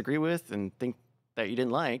you disagree with and think that you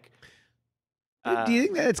didn't like. Do you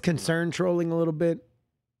think that it's concern trolling a little bit?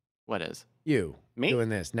 What is? You me doing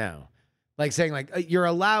this now, like saying like you're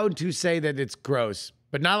allowed to say that it's gross,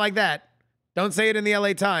 but not like that. Don't say it in the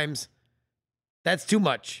LA Times. That's too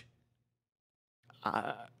much.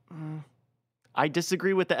 I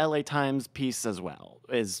disagree with the LA Times piece as well.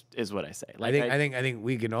 Is what I say. Like, I think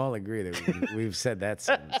we can all agree that we've said that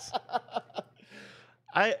sentence.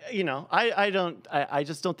 I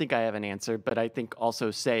just don't think I have an answer, but I think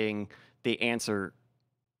also saying the answer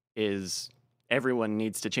is everyone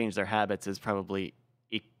needs to change their habits is probably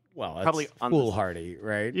probably foolhardy,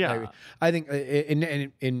 right? Yeah, I think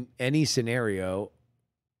in any scenario,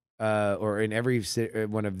 or in every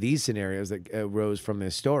one of these scenarios that arose from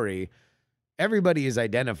this story, everybody is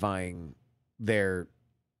identifying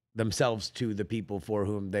themselves to the people for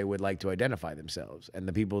whom they would like to identify themselves, and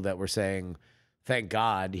the people that were saying, "Thank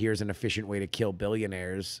God, here's an efficient way to kill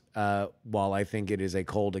billionaires," while I think it is a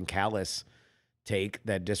cold and callous take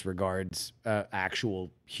that disregards actual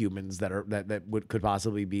humans that could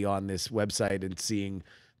possibly be on this website and seeing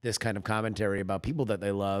this kind of commentary about people that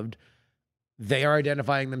they loved. they are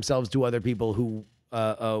identifying themselves to other people who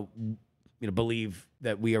believe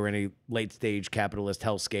that we are in a late stage capitalist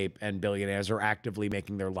hellscape and billionaires are actively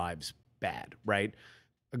making their lives bad, right?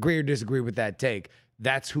 Agree or disagree with that take.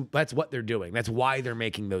 That's what they're doing. That's why they're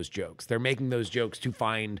making those jokes. They're making those jokes to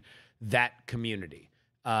find that community.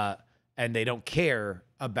 And they don't care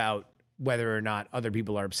about whether or not other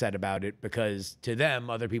people are upset about it, because to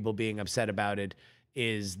them, other people being upset about it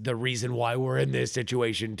is the reason why we're in this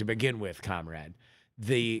situation to begin with, comrade.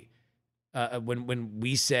 When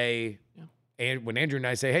we say, and when Andrew and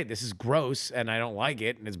I say, hey, this is gross and I don't like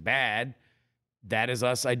it and it's bad, that is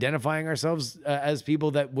us identifying ourselves as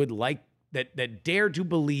people that would like, that dare to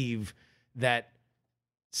believe that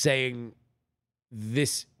saying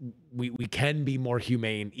this, we can be more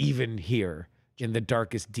humane even here in the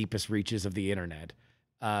darkest, deepest reaches of the internet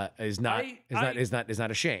is not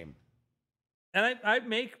a shame. And I've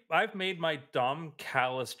made my dumb,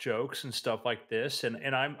 callous jokes and stuff like this,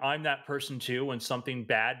 and I'm that person too. When something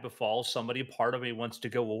bad befalls somebody, part of me wants to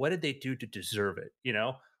go, well, what did they do to deserve it? You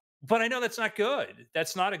know, but I know that's not good.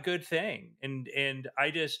 That's not a good thing. And I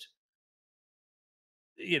just,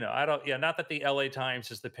 I don't, yeah, not that the LA Times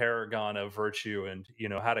is the paragon of virtue and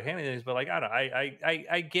how to handle things, but like I don't,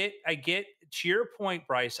 I get to your point,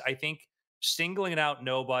 Bryce. I think singling out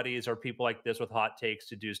nobodies or people like this with hot takes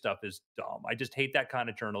to do stuff is dumb. I just hate that kind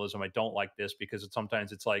of journalism. I don't like this because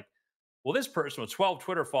sometimes it's like, well, this person with 12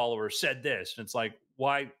 Twitter followers said this, and it's like,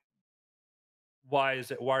 why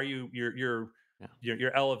is it? Why are you're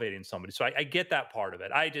elevating somebody? So I get that part of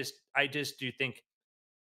it. I just do think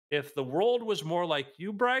if the world was more like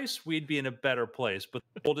you, Bryce, we'd be in a better place. But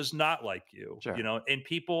the world is not like you, Sure. and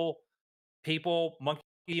people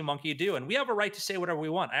monkey do. And we have a right to say whatever we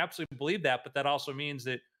want. I absolutely believe that. But that also means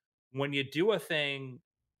that when you do a thing,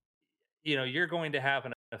 you're going to have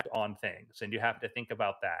an effect on things and you have to think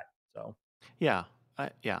about that. So, Yeah.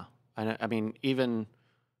 Yeah. I mean, even,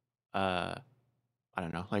 I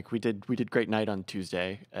don't know, like we did Great Night on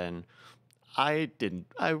Tuesday, and I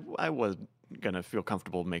was gonna feel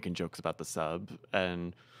comfortable making jokes about the sub,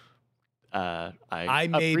 and I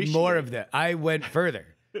made more of that. I went further.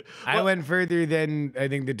 I went further than I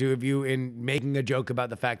think the two of you in making a joke about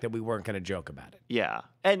the fact that we weren't going to joke about it. Yeah,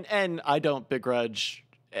 and I don't begrudge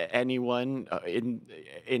anyone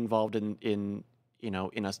involved in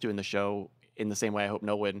us doing the show, in the same way I hope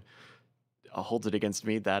no one holds it against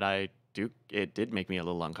me that it did make me a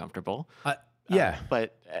little uncomfortable. Yeah,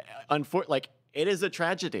 but like, it is a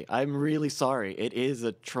tragedy. I'm really sorry. It is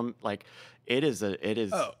a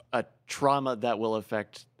a trauma that will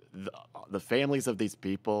affect the families of these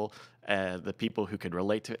people, the people who could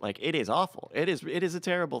relate to it. Like, it is awful. It is a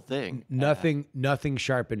terrible thing. Nothing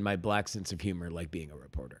sharpened my black sense of humor like being a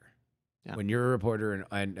reporter. Yeah. When you're a reporter,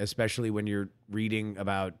 and especially when you're reading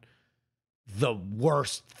about the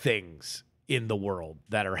worst things in the world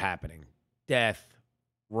that are happening: death,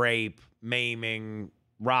 rape, maiming,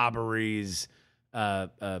 robberies,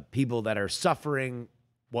 people that are suffering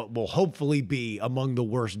what will hopefully be among the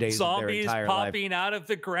worst days of their entire life. Zombies popping out of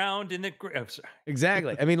the ground in the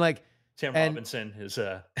exactly. I mean, like, Tim Robinson is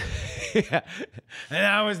yeah. And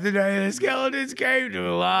that was the day the skeletons came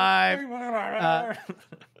to life.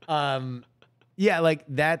 Yeah, like,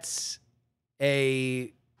 that's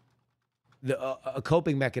a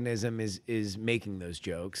coping mechanism is making those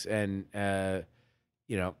jokes, and I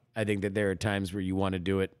think that there are times where you want to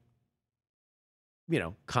do it.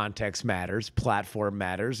 Context matters, platform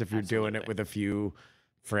matters. If you're doing it with a few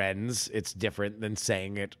friends, it's different than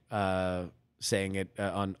saying it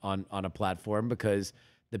on a platform, because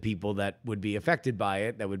the people that would be affected by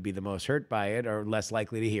it, that would be the most hurt by it, are less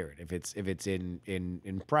likely to hear it if it's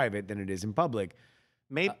in private than it is in public.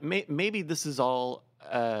 Maybe this is all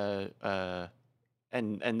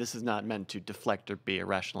and this is not meant to deflect or be a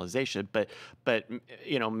rationalization, but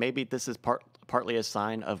maybe this is partly a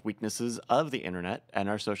sign of weaknesses of the internet and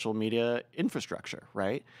our social media infrastructure,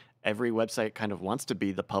 right? Every website kind of wants to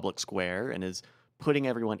be the public square and is putting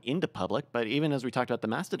everyone into public. But even as we talked about the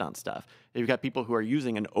Mastodon stuff, you've got people who are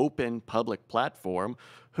using an open public platform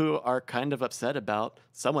who are kind of upset about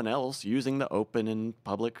someone else using the open and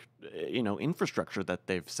public, infrastructure that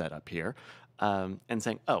they've set up here, and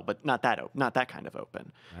saying, "Oh, but not that kind of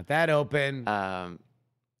open, not that open."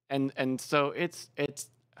 And so it's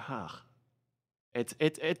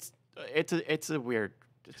a weird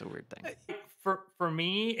thing. For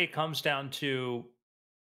me, it comes down to,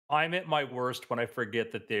 I'm at my worst when I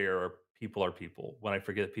forget that people are people. When I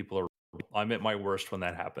forget that people are, I'm at my worst when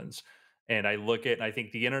that happens. And I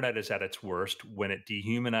think the internet is at its worst when it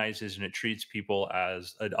dehumanizes and it treats people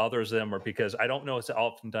as others them, or because I don't know, it's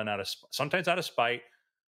often done sometimes out of spite,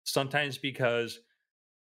 Sometimes because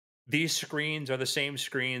these screens are the same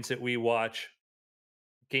screens that we watch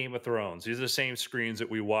Game of Thrones. These are the same screens that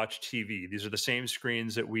we watch TV. These are the same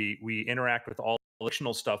screens that we interact with all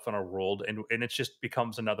fictional stuff in our world, and it just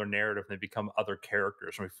becomes another narrative, and they become other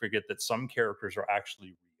characters. And we forget that some characters are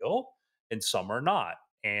actually real and some are not.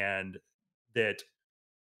 And that,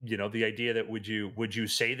 the idea that would you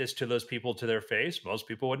say this to those people to their face? Most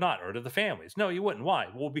people would not, or to the families. No, you wouldn't. Why?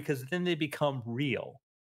 Well, because then they become real.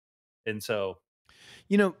 And so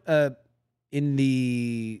You know, in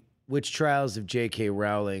the Witch Trials of J.K.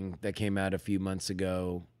 Rowling that came out a few months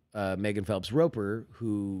ago, Megan Phelps Roper,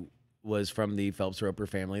 who was from the Phelps Roper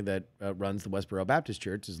family that runs the Westboro Baptist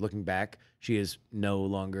Church, is looking back. She is no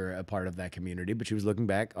longer a part of that community, but she was looking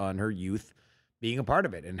back on her youth being a part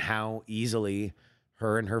of it and how easily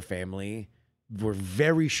her and her family were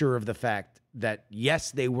very sure of the fact that,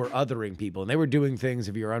 yes, they were othering people. And they were doing things,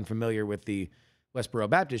 if you're unfamiliar with the Westboro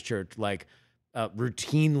Baptist Church, like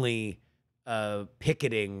routinely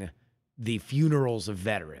picketing the funerals of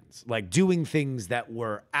veterans, like doing things that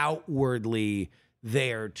were outwardly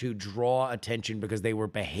there to draw attention because they were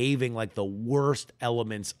behaving like the worst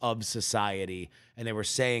elements of society. And they were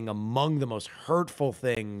saying among the most hurtful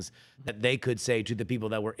things that they could say to the people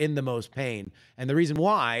that were in the most pain. And the reason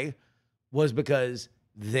why was because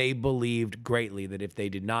they believed greatly that if they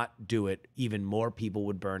did not do it, even more people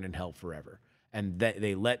would burn in hell forever. And that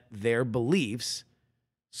they let their beliefs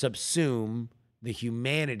subsume the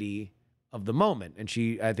humanity of the moment. And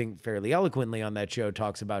she, I think, fairly eloquently on that show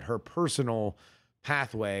talks about her personal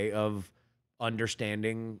pathway of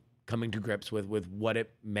understanding, coming to grips with what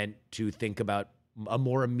it meant to think about a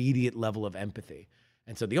more immediate level of empathy.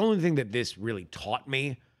 And so the only thing that this really taught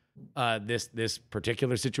me, this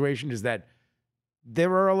particular situation, is that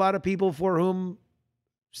there are a lot of people for whom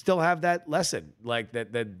still have that lesson, like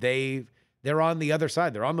that they're on the other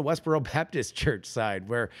side. They're on the Westboro Baptist Church side,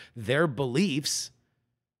 where their beliefs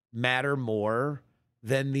matter more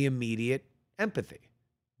than the immediate empathy.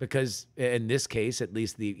 Because in this case, at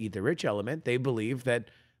least the Eat the Rich element, they believe that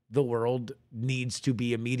the world needs to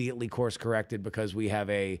be immediately course corrected because we have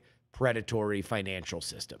a predatory financial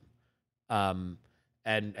system. And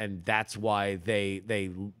that's why they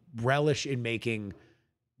relish in making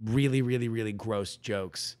really, really, really gross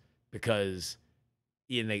jokes, because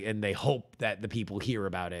and they hope that the people hear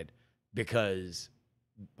about it because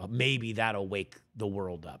maybe that'll wake the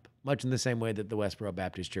world up. Much in the same way that the Westboro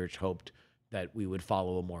Baptist Church hoped that we would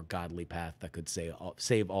follow a more godly path that could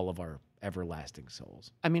save all of our everlasting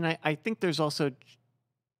souls. I mean, I think there's also,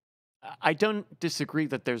 I don't disagree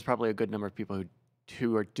that there's probably a good number of people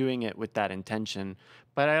who are doing it with that intention,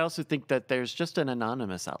 but I also think that there's just an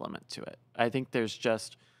anonymous element to it. I think there's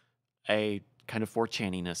just a kind of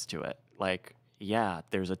 4chaniness to it. Like, yeah,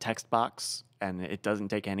 there's a text box, and it doesn't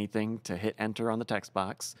take anything to hit enter on the text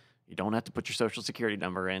box. You don't have to put your social security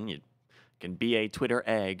number in. You can be a Twitter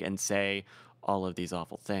egg and say all of these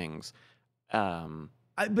awful things.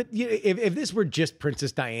 But if this were just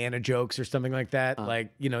Princess Diana jokes or something like that,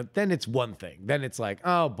 then it's one thing. Then it's like,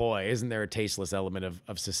 oh boy, isn't there a tasteless element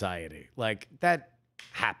of society? Like, that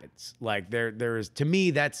happens. Like, there is, to me,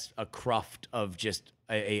 that's a cruft of just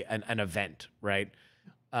an event, right?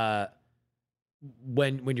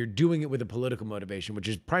 When you're doing it with a political motivation, which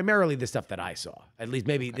is primarily the stuff that I saw. At least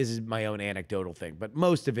maybe this is my own anecdotal thing, but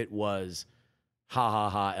most of it was ha ha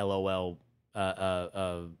ha, LOL.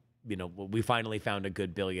 We finally found a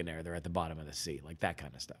good billionaire. They're at the bottom of the sea, like that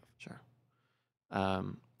kind of stuff. Sure.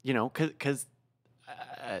 Because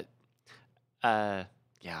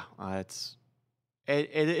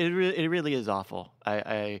it really is awful.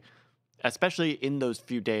 I especially in those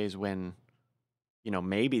few days when,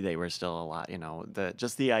 maybe they were still alive.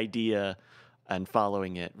 The idea and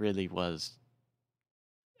following it really was.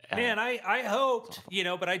 Man, I hoped,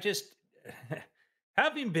 but I just,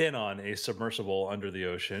 having been on a submersible under the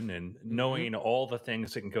ocean and knowing all the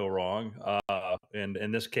things that can go wrong, and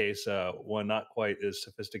in this case, one not quite as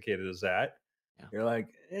sophisticated as that, you're like,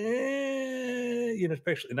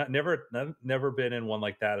 especially never been in one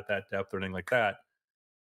like that at that depth or anything like that.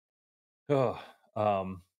 Oh,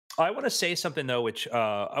 I want to say something though, which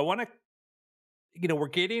I want to, we're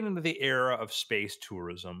getting into the era of space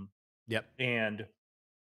tourism. Yep. And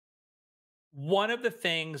one of the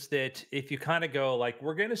things that, if you kind of go like,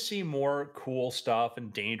 we're going to see more cool stuff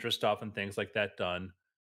and dangerous stuff and things like that done.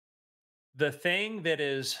 The thing that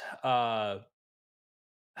is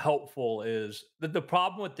helpful is the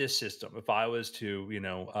problem with this system. If I was to,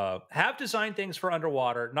 have designed things for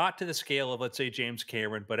underwater, not to the scale of, let's say, James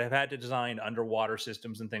Cameron, but have had to design underwater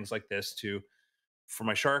systems and things like this to for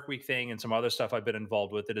my Shark Week thing and some other stuff I've been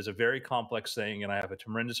involved with. It is a very complex thing, and I have a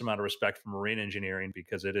tremendous amount of respect for marine engineering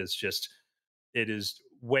because it is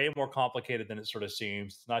way more complicated than it sort of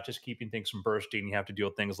seems. It's not just keeping things from bursting. You have to deal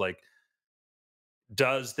with things like,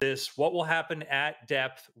 what will happen at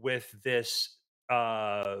depth with this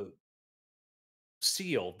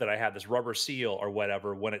seal that I have, this rubber seal or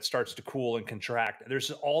whatever, when it starts to cool and contract? There's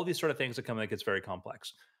all these sort of things that come in. It gets very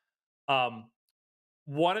complex. Um,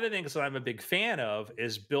 One of the things that I'm a big fan of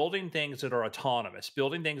is building things that are autonomous,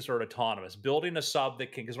 building a sub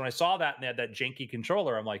that can, because when I saw that and they had that janky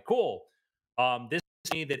controller, I'm like, cool. This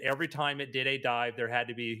means that every time it did a dive, there had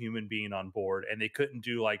to be a human being on board, and they couldn't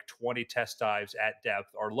do like 20 test dives at depth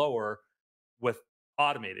or lower with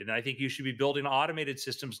automated. And I think you should be building automated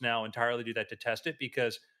systems now entirely do that to test it,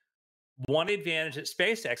 because one advantage that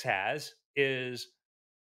SpaceX has is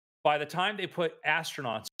by the time they put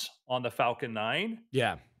astronauts on the Falcon 9,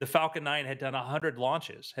 Yeah. the Falcon 9 had done 100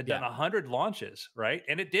 launches, right?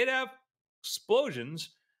 And it did have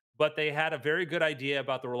explosions, but they had a very good idea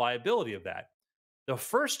about the reliability of that. The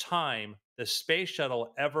first time the space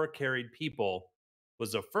shuttle ever carried people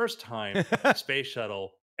was the first time the space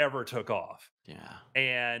shuttle ever took off. Yeah.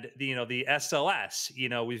 And the SLS,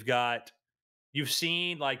 you've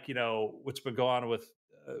seen, like, what's been going on with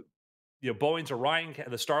Boeing's Orion,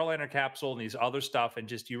 the Starliner capsule, and these other stuff, and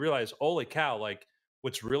just you realize, holy cow! Like,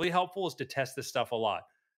 what's really helpful is to test this stuff a lot.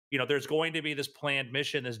 There's going to be this planned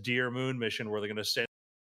mission, this Dear Moon mission, where they're going to send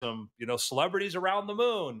some celebrities around the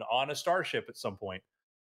moon on a starship at some point.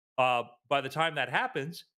 By the time that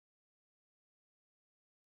happens,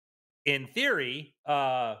 in theory,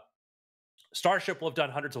 Starship will have done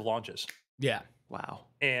hundreds of launches. Yeah. Wow.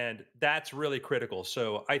 And that's really critical.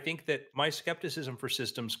 So I think that my skepticism for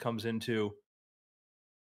systems comes into,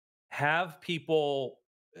 has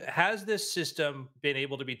this system been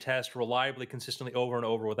able to be tested reliably, consistently over and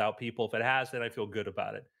over without people? If it has, then I feel good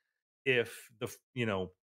about it. If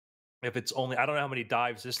if it's only, I don't know how many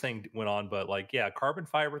dives this thing went on, but like, yeah, carbon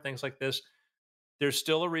fiber, things like this, there's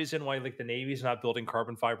still a reason why, like, the Navy's not building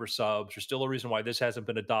carbon fiber subs. There's still a reason why this hasn't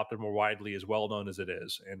been adopted more widely, as well known as it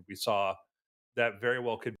is. And we saw that very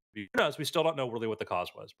well could be, who knows, we still don't know really what the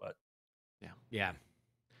cause was, but Yeah.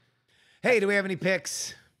 Hey, do we have any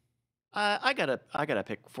picks? I got a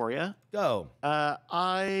pick for you. Go.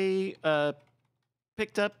 I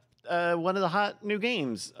picked up one of the hot new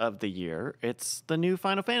games of the year. It's the new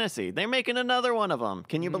Final Fantasy. They're making another one of them.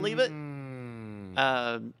 Can you believe it?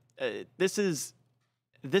 This is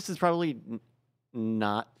probably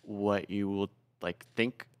not what you would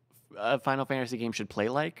think a Final Fantasy game should play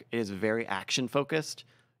like. It is very action focused.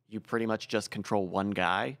 You pretty much just control one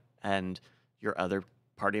guy, and your other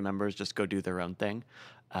party members just go do their own thing.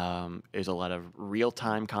 There's a lot of real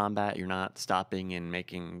time combat. You're not stopping and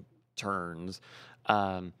making turns.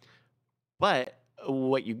 But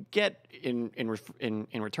what you get in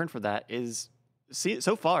return for that is,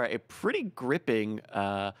 so far, a pretty gripping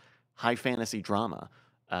high fantasy drama.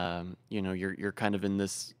 You're kind of in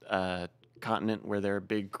this continent where there are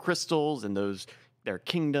big crystals, and there are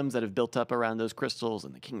kingdoms that have built up around those crystals,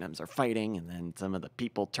 and the kingdoms are fighting, and then some of the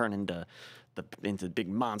people turn into big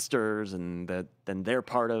monsters, and then they're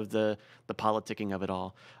part of the politicking of it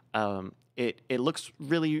all. It looks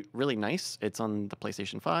really, really nice. It's on the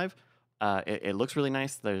PlayStation 5. It looks really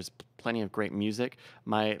nice. There's plenty of great music.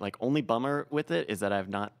 My only bummer with it is that I've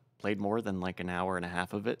not played more than an hour and a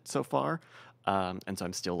half of it so far. And so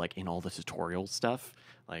I'm still in all the tutorial stuff.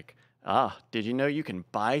 Did you know you can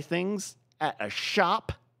buy things at a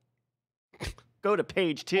shop? Go to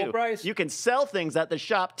page 2. Well, Bryce, you can sell things at the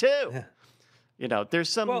shop too. There's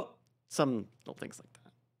some little things like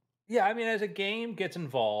that. Yeah, I mean, as a game gets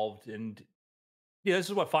involved, and this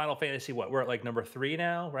is what Final Fantasy, we're at number 3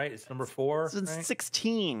 now, right? It's number 4. It's right?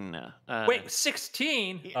 16. Wait,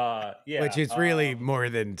 16? Yeah. Which is really more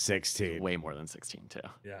than 16. Way more than 16 too.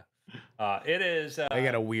 Yeah. It is. I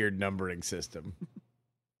got a weird numbering system.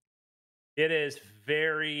 It is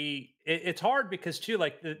very. It's hard because too,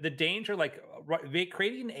 the danger,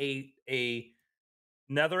 creating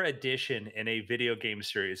another edition in a video game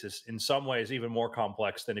series is in some ways even more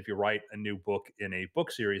complex than if you write a new book in a book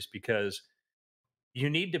series, because you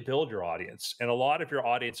need to build your audience, and a lot of your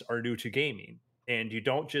audience are new to gaming, and you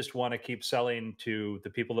don't just want to keep selling to the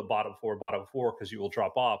people that bought it before, because you will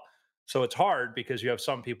drop off. So it's hard because you have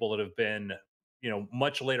some people that have been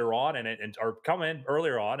much later on in it, and are come in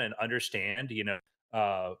earlier on and understand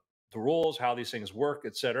the rules, how these things work,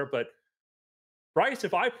 etc. But Bryce,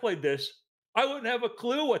 if I played this I wouldn't have a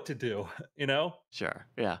clue what to do, you know? Sure.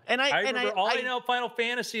 Yeah. And I remember all I know of Final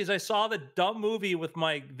Fantasy is I saw the dumb movie with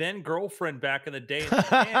my then girlfriend back in the day, and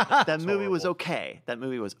man, this that was movie was horrible. okay. That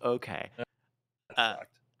movie was okay. That Uh,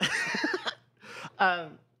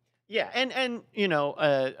 sucked. yeah, and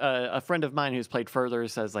a friend of mine who's played further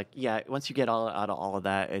says like, yeah, once you get all out of all of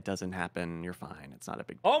that, it doesn't happen. You're fine. It's not a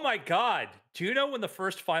big. Oh my god. Do you know when the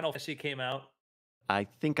first Final Fantasy came out? I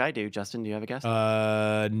think I do. Justin, do you have a guess?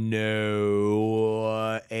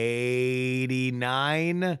 No,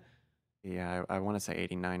 89. Yeah, I want to say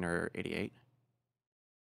 89 or 88.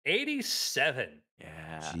 87.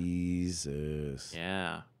 Yeah. Jesus.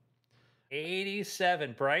 Yeah.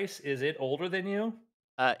 87. Bryce, is it older than you?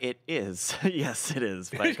 It is. Yes, it is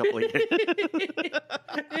by a couple of years.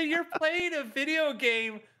 You're playing a video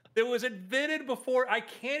game that was invented before. I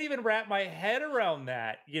can't even wrap my head around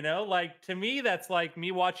that. You know, like to me, that's like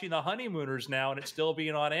me watching The Honeymooners now and it's still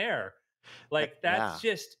being on air. Like Yeah. that's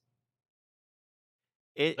just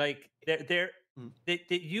It. like there Mm.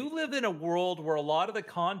 that you live in a world where a lot of the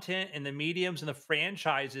content and the mediums and the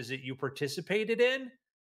franchises that you participated in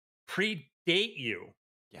predate you.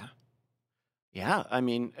 Yeah. Yeah. I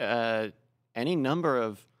mean, any number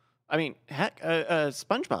of. I mean, heck,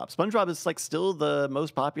 SpongeBob. SpongeBob is like still the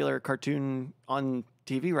most popular cartoon on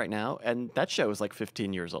TV right now, and that show is like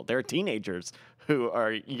 15 years old. There are teenagers who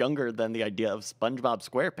are younger than the idea of SpongeBob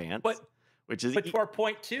SquarePants, But which is But to our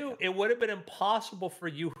point too, it would have been impossible for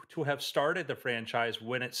you to have started the franchise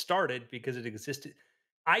when it started because it existed.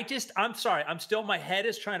 I'm sorry, my head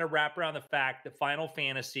is trying to wrap around the fact that Final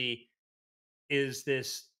Fantasy is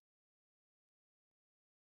this.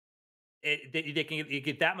 They can you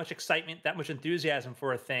get that much excitement, that much enthusiasm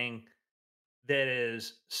for a thing that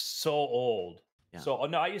is so old. Yeah. So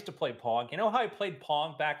no, I used to play Pong. You know how I played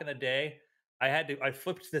Pong back in the day? I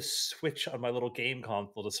flipped this switch on my little game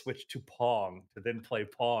console to switch to Pong to then play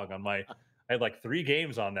Pong on my. I had like 3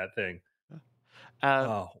 games on that thing. Uh,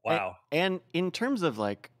 Oh a- wow! and in terms of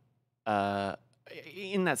like, uh,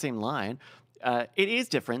 in that same line, it is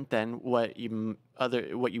different than what you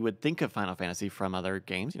would think of Final Fantasy from other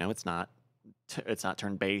games. You know, it's not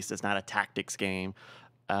turn based. It's not a tactics game.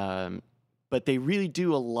 But they really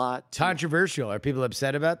do a lot. Controversial. Are people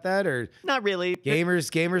upset about that, or Not really.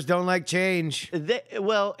 gamers don't like change?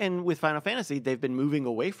 Well, and with Final Fantasy, they've been moving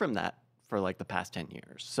away from that for like the past 10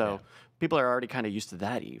 years. So people are already kind of used to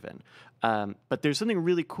that even. But there's something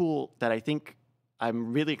really cool that I think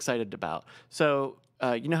I'm really excited about. So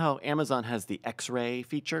you know how Amazon has the X-ray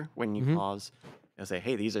feature when you pause, and say,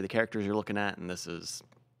 "Hey, these are the characters you're looking at, and this is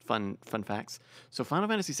fun facts." So Final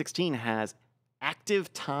Fantasy 16 has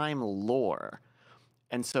active time lore,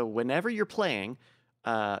 and so whenever you're playing,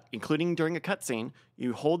 including during a cutscene,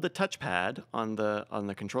 you hold the touchpad on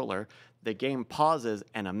the controller. The game pauses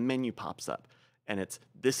and a menu pops up, and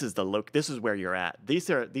this is where you're at. These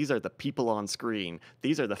are the people on screen.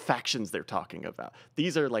 These are the factions they're talking about.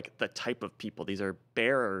 These are like the type of people. These are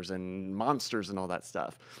bearers and monsters and all that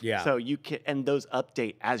stuff. Yeah. So you can, and those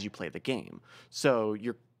update as you play the game. So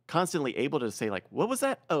you're constantly able to say like, what was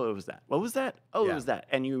that? Oh, it was that. What was that? Oh, it was that.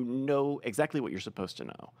 And you know exactly what you're supposed to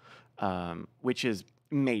know, which is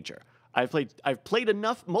major. I've played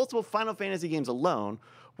enough multiple Final Fantasy games alone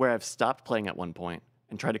where I've stopped playing at one point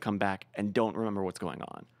and try to come back and don't remember what's going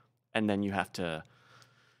on, and then you have to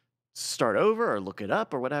start over or look it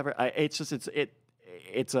up or whatever. It's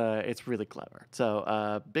really clever.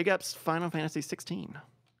 So big ups Final Fantasy 16.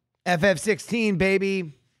 FF16,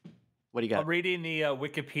 baby. What do you got? I'm reading the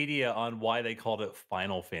Wikipedia on why they called it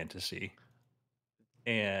Final Fantasy,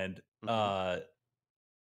 and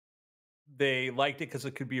they liked it because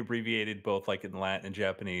it could be abbreviated both like in Latin and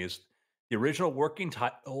Japanese. The original working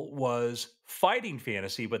title was Fighting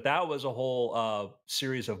Fantasy, but that was a whole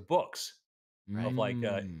series of books of like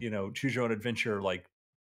choose your own adventure like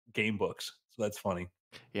game books. So that's funny.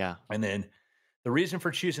 Yeah. And then the reason for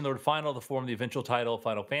choosing the word final to form the eventual title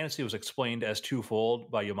Final Fantasy was explained as twofold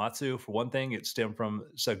by Yomatsu. For one thing, it stemmed from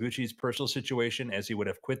Saguchi's personal situation, as he would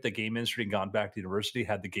have quit the game industry and gone back to university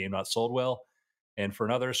had the game not sold well. And for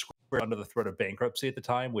another, Square under the threat of bankruptcy at the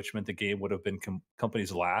time, which meant the game would have been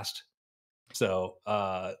company's last. So,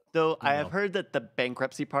 though I have heard that the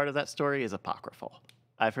bankruptcy part of that story is apocryphal.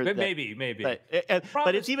 I've heard that, maybe, but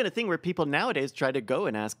it's even a thing where people nowadays try to go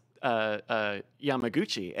and ask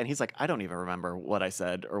Yamaguchi, and he's like, I don't even remember what I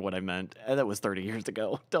said or what I meant. And that was 30 years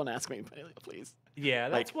ago. Don't ask me, please. Yeah,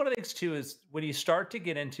 that's one of the things too. Is when you start to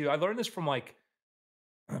get into, I learned this from like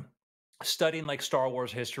studying like Star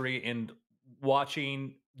Wars history and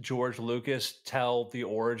watching George Lucas tell the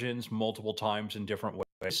origins multiple times in different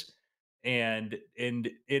ways. and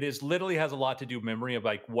it is literally has a lot to do with memory of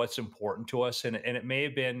like what's important to us, and it may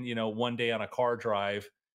have been, you know, one day on a car drive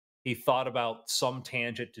he thought about some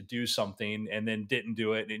tangent to do something and then didn't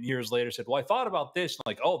do it. And years later said, well, I thought about this. And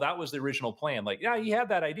like, oh, that was the original plan. Like, yeah, he had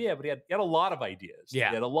that idea, but he had a lot of ideas. Yeah.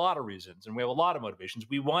 He had a lot of reasons. And we have a lot of motivations.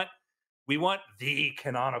 We want the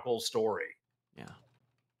canonical story. Yeah.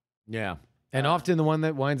 Yeah. And often the one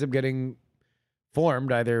that winds up getting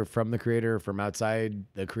formed either from the creator or from outside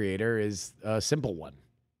the creator is a simple one,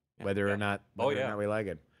 whether or not we like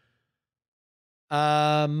it.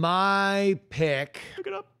 My pick. Look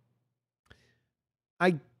it up.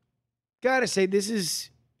 I gotta say,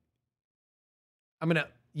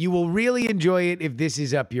 you will really enjoy it if this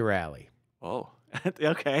is up your alley. Oh,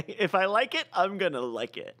 okay. If I like it, I'm gonna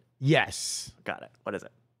like it. Yes. Got it. What is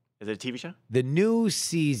it? Is it a TV show? The new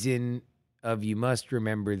season of You Must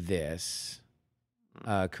Remember This.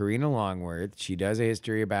 Karina Longworth. She does a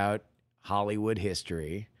history about Hollywood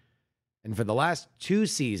history. And for the last 2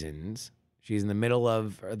 seasons, she's in the middle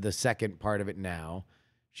of the second part of it now.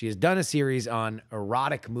 She has done a series on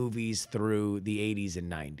erotic movies through the 80s and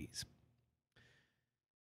 90s.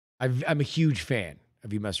 I'm a huge fan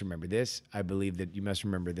of You Must Remember This. I believe that You Must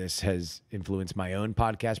Remember This has influenced my own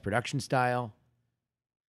podcast production style.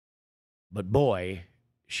 But boy,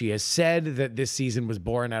 she has said that this season was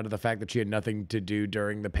born out of the fact that she had nothing to do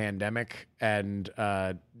during the pandemic and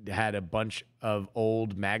had a bunch of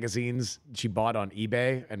old magazines she bought on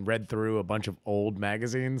eBay and read through a bunch of old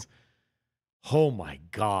magazines. Oh my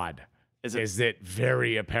God. Is it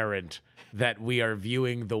very apparent that we are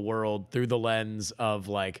viewing the world through the lens of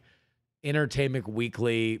like Entertainment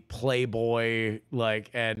Weekly, Playboy,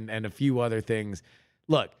 like, and a few other things.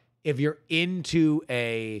 Look, if you're into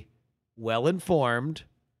a well-informed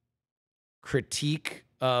critique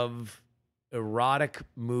of erotic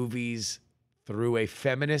movies through a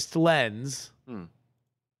feminist lens,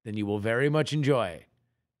 then you will very much enjoy.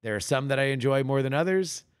 There are some that I enjoy more than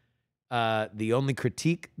others. The only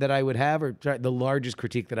critique that I would have, or the largest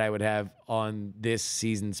critique that I would have on this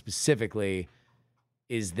season specifically,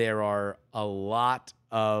 is there are a lot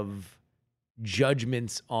of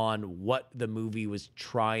judgments on what the movie was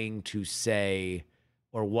trying to say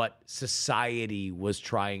or what society was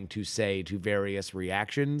trying to say to various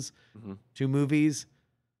reactions to movies.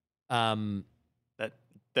 That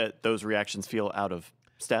those reactions feel out of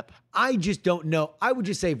step. I just don't know. I would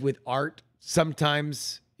just say with art,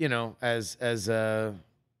 sometimes, you know, as a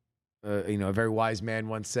very wise man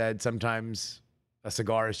once said, sometimes a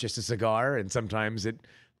cigar is just a cigar, and sometimes it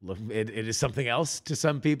is something else to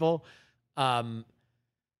some people.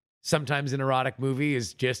 Sometimes an erotic movie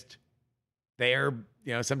is just there.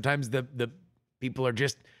 You know, sometimes the people are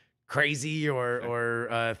just crazy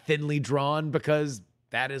or thinly drawn because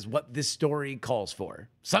that is what this story calls for.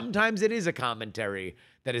 Sometimes it is a commentary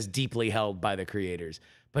that is deeply held by the creators.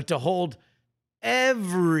 But to hold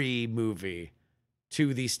every movie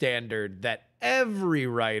to the standard that every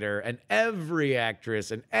writer and every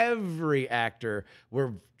actress and every actor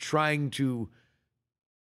were trying to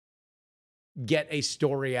get a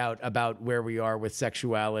story out about where we are with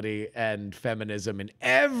sexuality and feminism in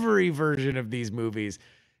every version of these movies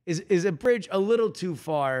is a bridge a little too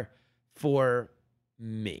far for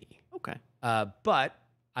me. Okay. But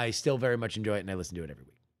I still very much enjoy it, and I listen to it every week.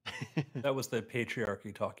 That was the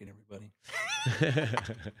patriarchy talking, everybody.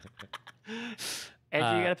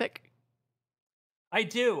 Andrew, you got a pick? I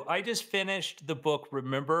do. I just finished the book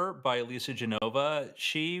Remember by Lisa Genova.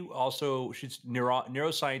 She's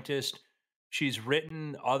neuroscientist. She's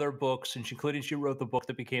written other books, and she wrote the book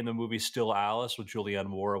that became the movie Still Alice with Julianne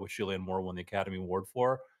Moore, which Julianne Moore won the Academy Award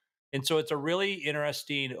for. And so it's a really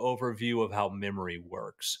interesting overview of how memory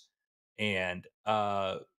works. And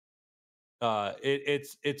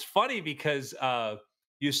it's funny because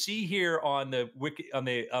you see here on the wiki on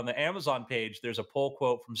the Amazon page, there's a pull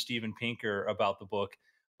quote from Steven Pinker about the book,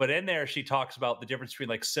 but in there she talks about the difference between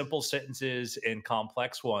like simple sentences and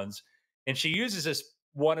complex ones, and she uses this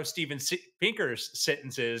one of Steven Pinker's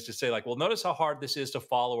sentences to say like, well, notice how hard this is to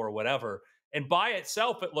follow or whatever, and by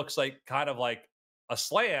itself it looks like kind of like a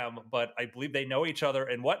slam, but I believe they know each other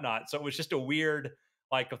and whatnot, so it was just a weird,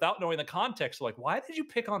 like, without knowing the context, like, why did you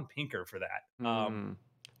pick on Pinker for that?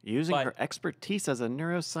 Using her expertise as a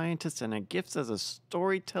neuroscientist and her gifts as a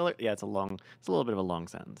storyteller. Yeah, it's a little bit of a long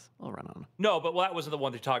sentence. I'll run on. No, but that wasn't the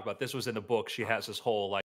one to talk about. This was in the book. She has this whole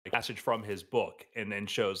like passage from his book, and then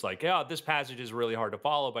shows like, yeah, this passage is really hard to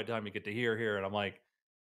follow by the time you get to here. And I'm like,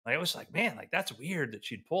 I was like, man, like that's weird that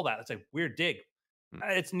she'd pull that. It's a weird dig.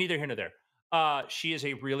 It's neither here nor there. She is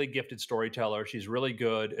a really gifted storyteller. She's really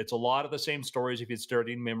good. It's a lot of the same stories if you'd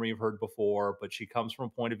studied memory you've heard before, but she comes from a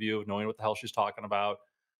point of view of knowing what the hell she's talking about.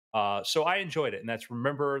 So I enjoyed it, and that's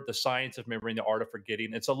Remember the Science of Memory and the Art of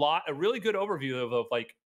Forgetting. It's a really good overview of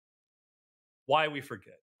like why we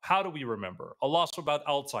forget, how do we remember. Also about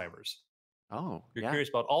Alzheimer's. Oh, If you're yeah. curious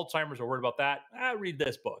about Alzheimer's or worried about that, read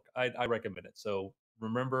this book. I recommend it. So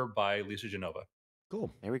Remember by Lisa Genova.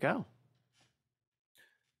 Cool. There we go.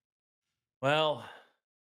 Well,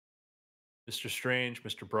 Mr. Strange,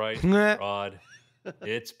 Mr. Bright, Mr. Odd,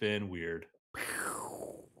 it's been weird.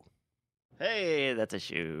 Hey, that's a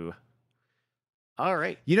shoe. All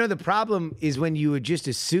right. You know, the problem is when you would just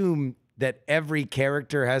assume that every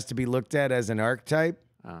character has to be looked at as an archetype,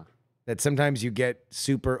 that sometimes you get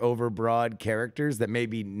super overbroad characters that may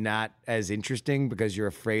be not as interesting because you're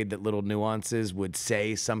afraid that little nuances would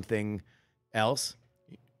say something else.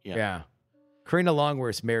 Yeah. Karina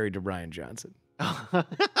Longworth's married to Rian Johnson.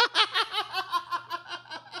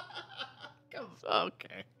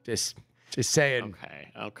 Okay. Just saying.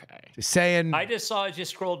 Okay. Just saying. I just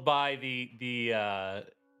scrolled by the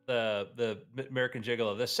American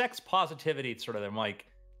Gigolo, the sex positivity sort of. I'm like,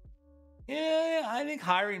 yeah, I think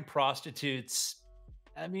hiring prostitutes.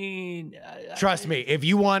 I mean, trust me, if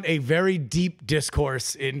you want a very deep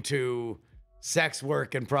discourse into sex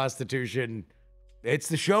work and prostitution, it's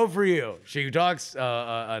the show for you. She talks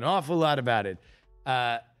an awful lot about it.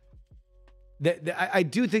 I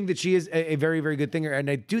do think that she is a very, very good thinker, and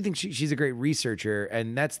I do think she's a great researcher,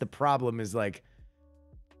 and that's the problem is like,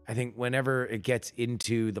 I think whenever it gets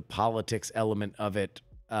into the politics element of it,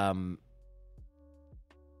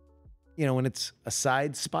 you know, when it's a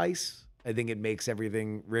side spice, I think it makes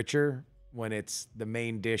everything richer. When it's the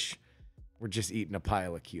main dish, we're just eating a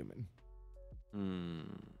pile of cumin.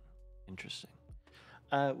 Interesting.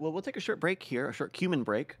 Well, we'll take a short break here, a short cumin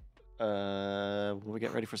break. When we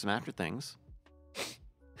get ready for some after things.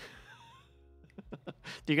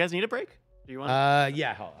 Do you guys need a break? Do you want?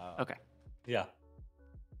 Yeah. Okay. Yeah.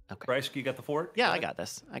 Okay. Bryce, you got the fort? Yeah, I got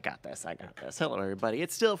this. Hello, everybody.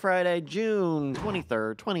 It's still Friday, June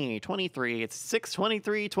 23rd, 2023. It's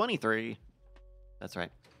 6/23/23. That's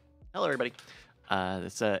right. Hello, everybody.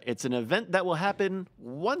 It's an event that will happen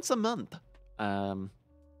once a month.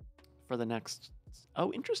 For the next.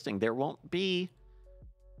 Oh, interesting. There won't be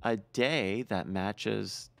a day that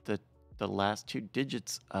matches the last two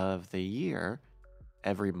digits of the year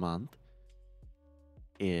every month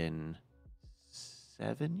in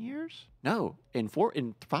 7 years? No, in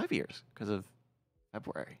 5 years because of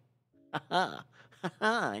February.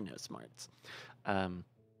 I know smarts. Hi,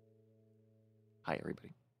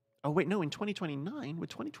 everybody. Oh, wait, no, in 2029, would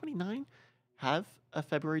 2029 have a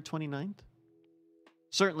February 29th?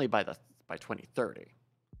 Certainly by 2030.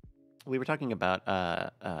 We were talking about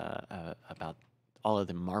all of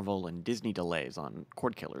the Marvel and Disney delays on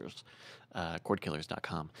Cord Killers,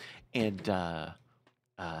 cordkillers.com. And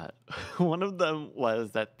one of them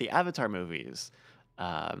was that the Avatar movies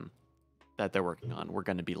that they're working on were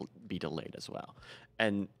going to be delayed as well.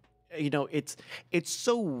 And, you know, it's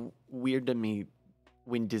so weird to me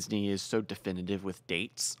when Disney is so definitive with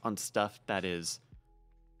dates on stuff that is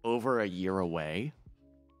over a year away.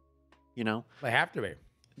 You know? They have to be.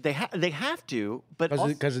 They have to, but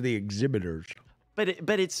because of the exhibitors.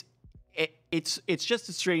 But it's just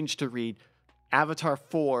as strange to read Avatar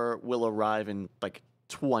 4 will arrive in like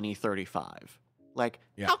 2035. Like,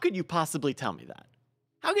 how could you possibly tell me that?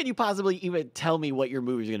 How could you possibly even tell me what your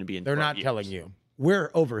movie is going to be in 12 They're not years? telling you.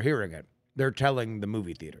 We're overhearing it. They're telling the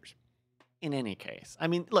movie theaters. In any case. I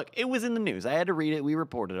mean, look, it was in the news. I had to read it. We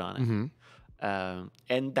reported on it. Mm-hmm.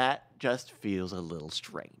 And that just feels a little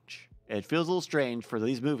strange. It feels a little strange for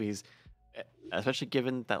these movies, especially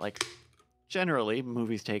given that, like, generally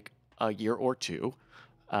movies take a year or two.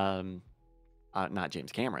 Not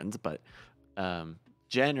James Cameron's, but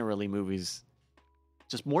generally movies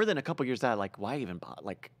just more than a couple years out. Like, why even bother?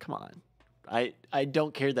 Like, come on. I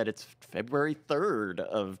don't care that it's February 3rd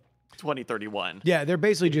of 2031. Yeah, they're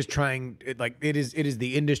basically just trying. It is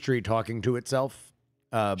the industry talking to itself,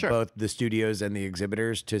 both the studios and the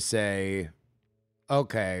exhibitors, to say,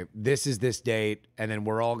 okay, this is this date, and then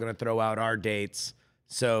we're all going to throw out our dates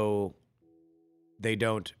so they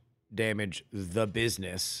don't damage the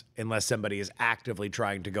business unless somebody is actively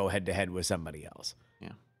trying to go head to head with somebody else.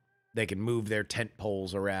 Yeah. They can move their tent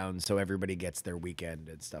poles around so everybody gets their weekend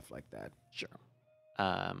and stuff like that. Sure.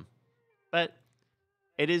 But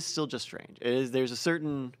it is still just strange. There's a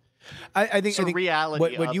certain I think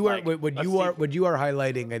reality what of you are like what you are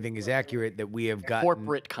highlighting, I think, is accurate, that we have gotten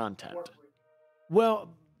corporate content. Well,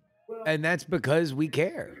 and that's because we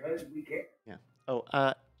care. Yeah. Oh,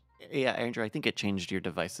 Yeah, Andrew, I think it changed your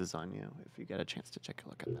devices on you. If you get a chance to check a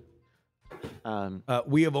look at that.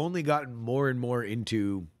 We have only gotten more and more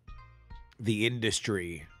into the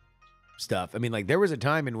industry stuff. I mean, like there was a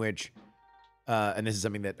time in which, and this is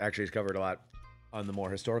something that actually is covered a lot on the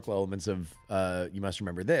more historical elements of You Must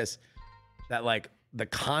Remember This, that like the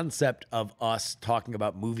concept of us talking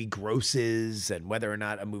about movie grosses and whether or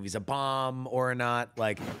not a movie's a bomb or not,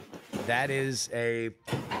 like that is a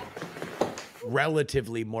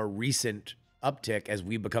relatively more recent uptick as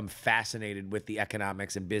we become fascinated with the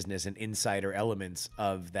economics and business and insider elements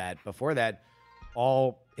of that. Before that,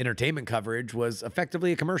 all entertainment coverage was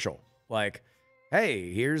effectively a commercial. Like,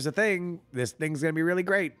 hey, here's the thing. This thing's going to be really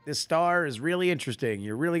great. This star is really interesting.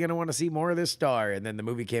 You're really going to want to see more of this star. And then the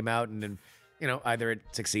movie came out and then, you know, either it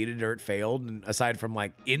succeeded or it failed. And aside from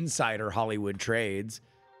like insider Hollywood trades,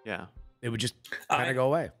 Yeah. it would just kind of go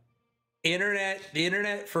away. The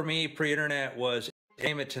internet for me, pre-internet was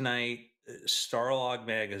Entertainment Tonight, Starlog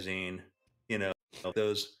Magazine, you know,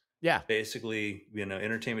 those basically, you know,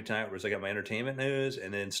 Entertainment Tonight where I got my entertainment news,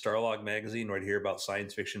 and then Starlog Magazine where I'd hear about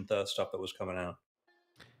science fiction stuff that was coming out.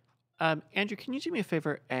 Andrew, can you do me a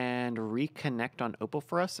favor and reconnect on Opal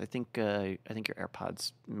for us? I think your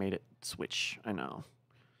AirPods made it switch. I know.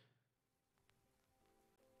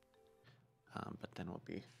 But then we'll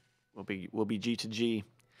be G to G.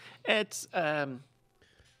 It's but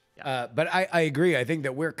I agree. I think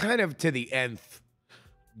that we're kind of to the nth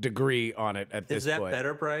degree on it at this point. Is that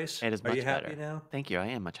better, Bryce? It is much Are you better. happy now? Thank you. I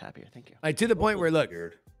am much happier. Thank you. Like to the point where, look,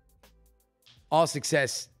 all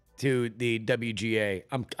success to the WGA.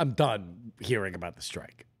 I'm done hearing about the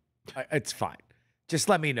strike. It's fine. Just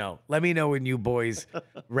let me know. Let me know when you boys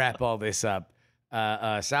wrap all this up.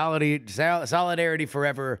 Solidarity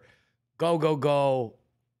forever. Go, go, go.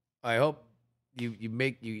 I hope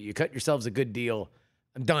you cut yourselves a good deal.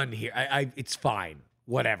 I'm done here. It's fine.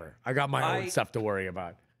 Whatever. I got my own stuff to worry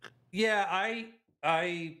about. Yeah, I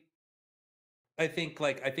think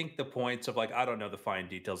the points of like, I don't know the fine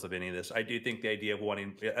details of any of this. I do think the idea of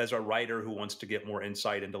wanting, as a writer who wants to get more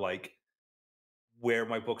insight into like where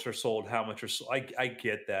my books are sold, how much are sold, I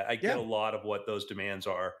get that. I get a lot of what those demands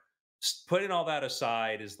are. Putting all that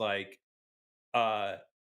aside is like,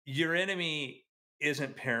 your enemy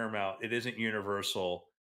isn't Paramount. It isn't Universal.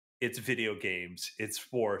 It's video games. It's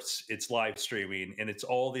sports. It's live streaming, and it's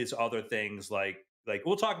all these other things. Like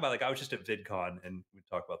we'll talk about. Like I was just at VidCon, and we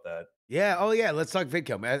talk about that. Yeah. Oh yeah. Let's talk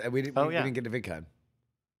VidCon. We didn't get to VidCon.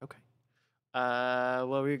 Okay.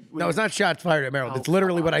 Well, no, it's not shots fired at Merrill. It's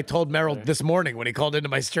literally what I told Merrill this morning when he called into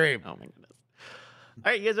my stream. Oh my goodness.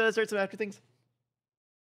 All right, you guys want to start some after things?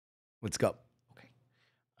 Let's go.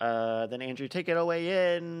 Then Andrew, take it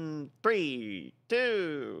away in 3,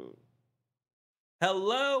 2.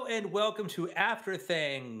 Hello and welcome to After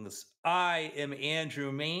Things. I am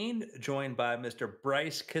Andrew Main, joined by Mr.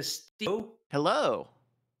 Bryce Castillo. Hello.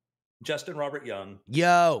 Justin Robert Young.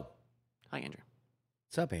 Yo. Hi, Andrew.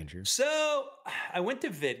 What's up, Andrew? So I went to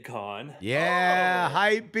VidCon. Yeah,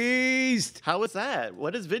 hype beast. How was that?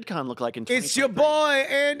 What does VidCon look like in 2023? It's your boy,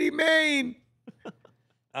 Andy Main.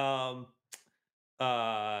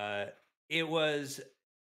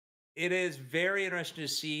 It is very interesting to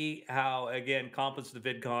see how, again, compliments to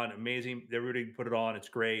the VidCon, amazing. Everybody put it on. It's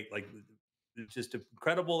great. Like, it's just an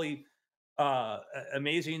incredibly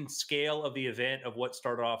amazing scale of the event of what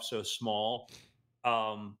started off so small.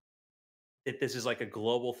 That this is like a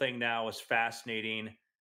global thing now is fascinating.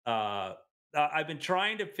 I've been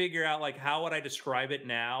trying to figure out like how would I describe it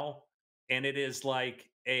now, and it is like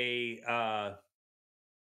a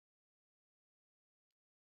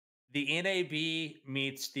the NAB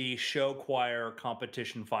meets the show choir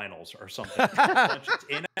competition finals or something. A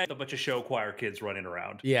bunch of show choir kids running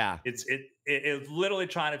around. Yeah. It's literally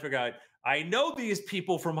trying to figure out, I know these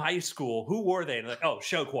people from high school. Who were they? And like, oh,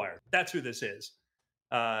 show choir. That's who this is.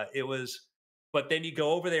 But then you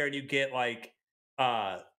go over there and you get like,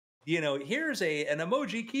 here's an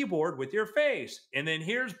emoji keyboard with your face. And then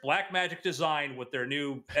here's Blackmagic Design with their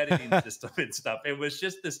new editing system and stuff. It was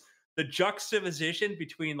just the juxtaposition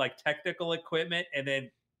between like technical equipment and then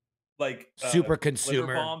like super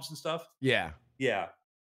consumer bombs and stuff. Yeah. It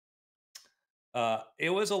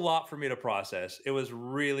was a lot for me to process. It was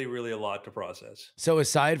really, really a lot to process. So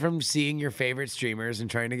aside from seeing your favorite streamers and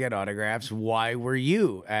trying to get autographs, why were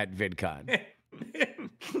you at VidCon?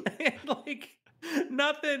 Like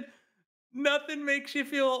nothing makes you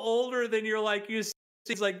feel older than you see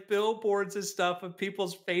like billboards and stuff of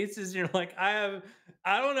people's faces. And you're like, I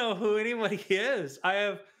don't know who anybody is.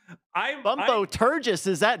 Bumbo Turgis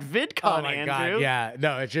is at VidCon, oh my Andrew. God, yeah.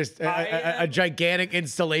 No, it's just a gigantic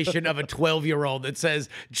installation of a 12-year-old that says,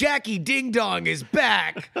 Jackie Ding Dong is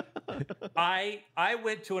back. I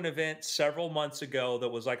went to an event several months ago that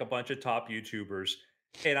was like a bunch of top YouTubers.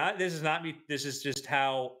 And this is not me, this is just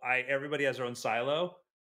how everybody has their own silo.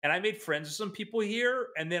 And I made friends with some people here,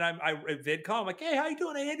 and then I at VidCon, I'm like, hey, how you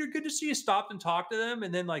doing? Hey, Andrew, good to see you. Stopped and talked to them,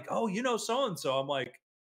 and then like, oh, you know, so and so. I'm like,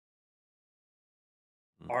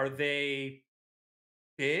 are they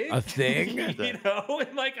big? A thing? You know,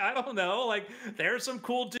 and like, I don't know. Like, there's some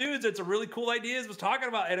cool dudes. It's a really cool ideas was talking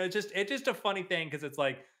about, and it's just a funny thing because it's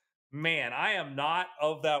like, man, I am not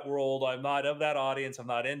of that world. I'm not of that audience. I'm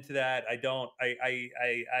not into that. I don't.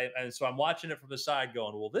 And so I'm watching it from the side,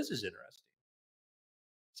 going, well, this is interesting.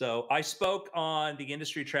 So I spoke on the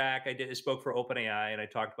industry track. I spoke for OpenAI, and I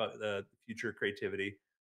talked about the future of creativity.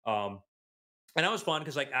 Um, and that was fun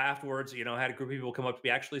because like afterwards, you know, I had a group of people come up to me.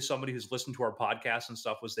 Actually, somebody who's listened to our podcast and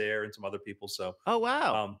stuff was there, and some other people. So, Oh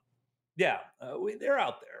wow. yeah, they're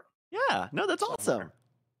out there Yeah. No, that's somewhere. awesome.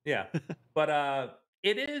 Yeah, but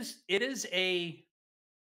it is a.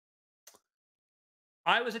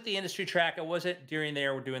 I was at the industry track. I wasn't during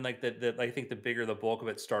there. We're doing like the I think the bigger the bulk of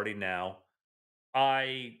it starting now.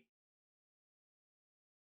 I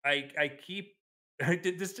I keep I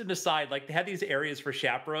did this to the side. Like they had these areas for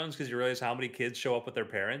chaperones because you realize how many kids show up with their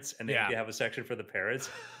parents, and Yeah. they have a section for the parents.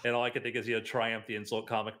 And all I can think is, Triumph the insult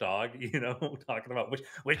comic dog. Talking about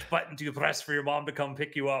which button do you press for your mom to come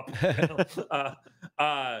pick you up. uh,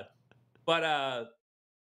 uh, but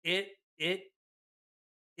it it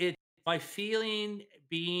it my feeling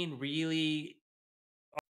being really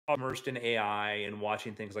immersed in AI and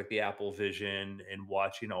watching things like the Apple Vision and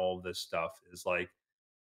watching all of this stuff is like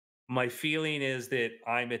my feeling is that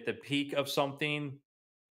I'm at the peak of something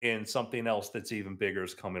and something else that's even bigger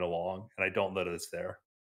is coming along, and I don't know that it's there.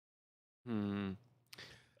 Hmm.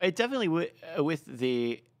 It definitely with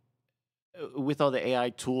all the AI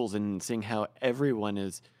tools and seeing how everyone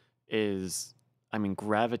is I mean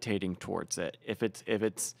gravitating towards it. If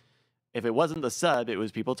it wasn't the sub, it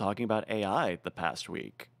was people talking about AI the past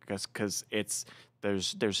week because it's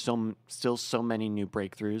there's still so many new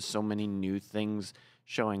breakthroughs, so many new things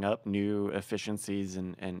showing up, new efficiencies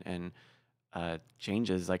and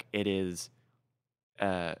changes. Like it is,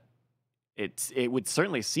 uh, it would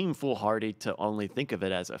certainly seem foolhardy to only think of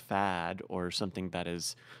it as a fad or something that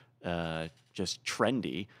is just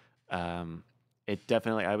trendy. It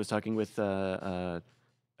definitely. I was talking with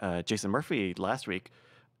Jason Murphy last week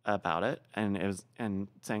about it, and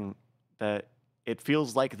saying that it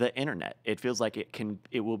feels like the internet. It feels like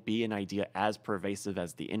it will be an idea as pervasive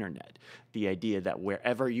as the internet. The idea that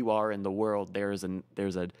wherever you are in the world, there's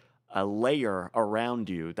a layer around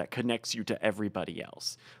you that connects you to everybody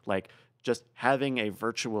else. Like just having a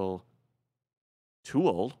virtual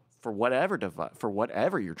tool for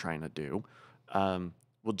whatever you're trying to do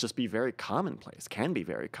will just be very commonplace. Can be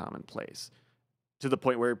very commonplace to the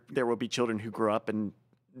point where there will be children who grow up and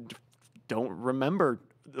don't remember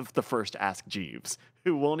the first Ask Jeeves,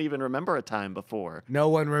 who won't even remember a time before. No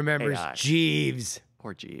one remembers AI. Jeeves.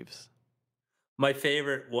 Poor Jeeves. My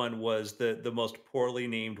favorite one was the most poorly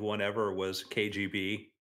named one ever was KGB.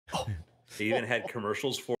 They even had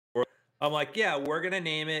commercials for it. I'm like, yeah, we're gonna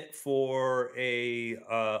name it for a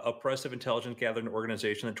oppressive intelligence gathering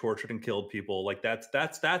organization that tortured and killed people. Like that's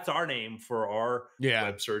our name for our Yeah.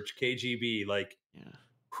 web search, KGB. Like Yeah.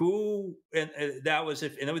 who and that was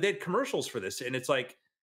if and then they had commercials for this, and it's like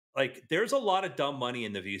there's a lot of dumb money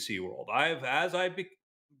in the VC world. I've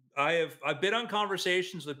been on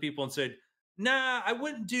conversations with people and said, nah, I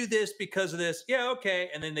wouldn't do this because of this. Yeah, okay.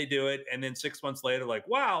 And then they do it. And then 6 months later, like,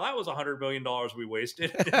 wow, that was $100 million we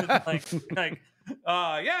wasted. Yeah,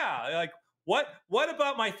 like what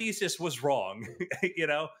about my thesis was wrong? you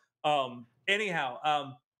know? Anyhow,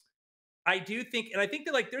 I do think, and I think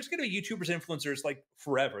that like there's going to be YouTubers, influencers like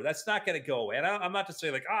forever. That's not going to go away. And I'm not to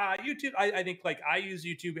say like YouTube. I think like I use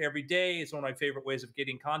YouTube every day. It's one of my favorite ways of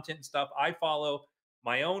getting content and stuff. I follow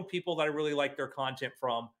my own people that I really like their content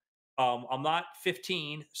from. I'm not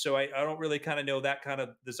 15, so I don't really kind of know that kind of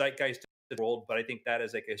the zeitgeist of the world, but I think that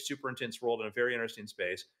is like a super intense world and a very interesting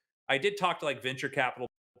space. I did talk to like venture capital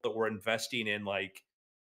that were investing in like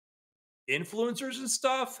influencers and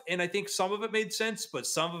stuff. And I think some of it made sense, but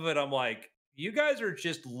some of it I'm like, you guys are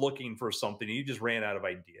just looking for something. You just ran out of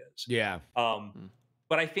ideas. Yeah. Hmm.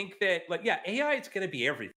 But I think that like, yeah, AI is going to be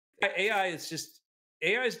everything. AI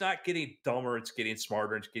is not getting dumber. It's getting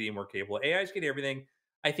smarter. It's getting more capable. AI is getting everything.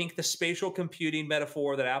 I think the spatial computing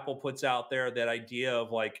metaphor that Apple puts out there, that idea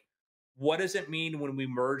of like, what does it mean when we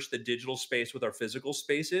merge the digital space with our physical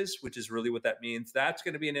spaces, which is really what that means. That's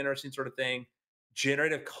going to be an interesting sort of thing.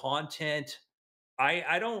 Generative content.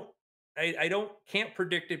 I don't can't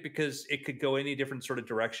predict it because it could go any different sort of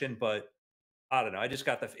direction, but I don't know. I just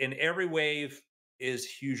got in every wave is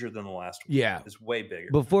huger than the last one. Yeah. It's way bigger.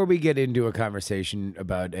 Before we get into a conversation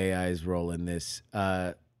about AI's role in this,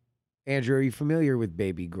 Andrew, are you familiar with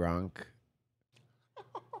Baby Gronk?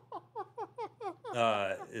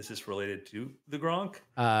 Is this related to the Gronk?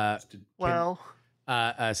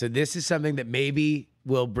 So this is something that maybe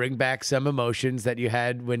will bring back some emotions that you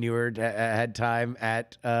had when you were had time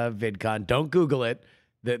at VidCon. Don't Google it.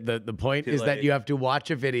 The point is that you have to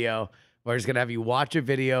watch a video. We're just gonna have you watch a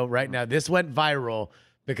video right now. This went viral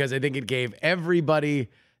because I think it gave everybody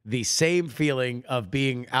the same feeling of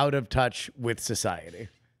being out of touch with society.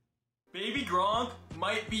 Baby Gronk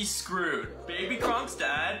might be screwed. Baby Gronk's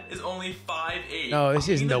dad is only 5'8". No, this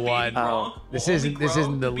isn't the one. This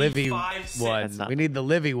isn't the Livy one. We need the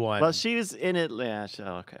Livy one. Well, she was in it. Yeah.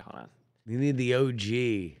 Okay, hold on. We need the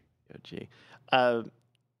OG. Let's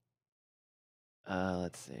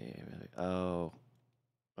see. Oh.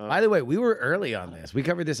 By the way, we were early on this. We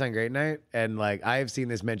covered this on Great Night, and like I have seen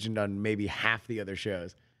this mentioned on maybe half the other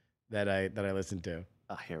shows that I listened to.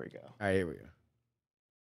 Oh, here we go. All right, here we go.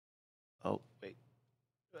 Oh, wait.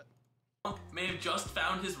 May have just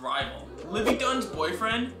found his rival. Livy Dunn's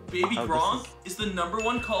boyfriend, Baby Gronk, is the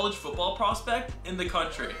 #1 college football prospect in the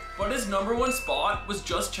country. But his #1 spot was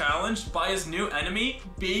just challenged by his new enemy,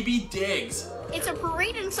 Baby Diggs. It's a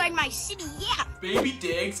parade inside my city, yeah. Baby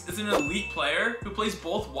Diggs is an elite player who plays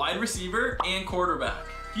both wide receiver and quarterback.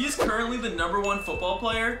 He is currently the #1 football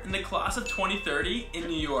player in the class of 2030 in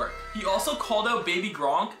New York. He also called out Baby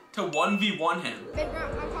Gronk to 1v1 him. Baby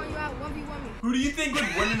Gronk, I'm calling you out, 1v1 me. Who do you think would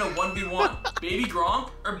win in a 1v1? Baby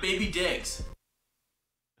Gronk or Baby Diggs?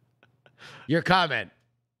 Your comment.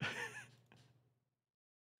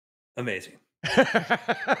 Amazing.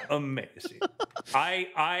 Amazing.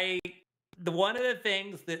 One of the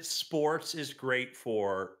things that sports is great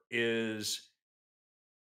for is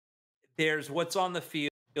there's what's on the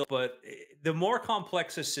field, but the more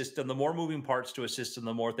complex a system, the more moving parts to a system,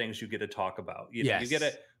 the more things you get to talk about. You know,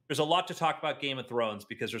 there's a lot to talk about Game of Thrones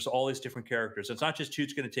because there's all these different characters. It's not just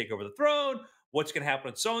who's going to take over the throne, what's going to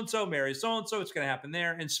happen with so-and-so, marry so-and-so, what's going to happen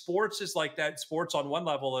there. And sports is like that. Sports on one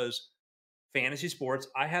level is fantasy sports.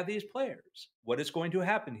 I have these players. What is going to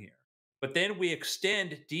happen here? But then we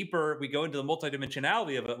extend deeper. We go into the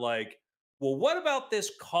multidimensionality of it. Like, well, what about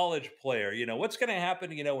this college player? You know, what's going to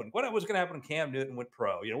happen? You know, and what was going to happen when Cam Newton went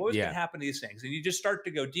pro? You know, what was going to happen to these things? And you just start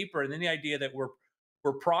to go deeper. And then the idea that we're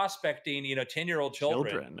prospecting, 10-year-old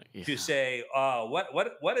children to say,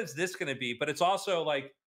 what is this going to be? But it's also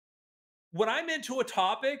like when I'm into a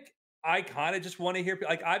topic, I kind of just want to hear,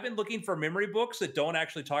 like, I've been looking for memory books that don't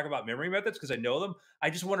actually talk about memory methods because I know them. I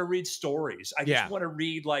just want to read stories. I just want to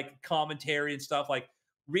read like commentary and stuff, like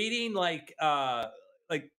reading like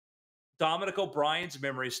Dominic O'Brien's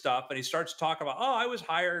memory stuff. And he starts talking about, I was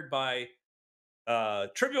hired by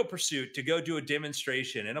Trivial Pursuit to go do a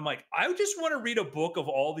demonstration. And I'm like, I just want to read a book of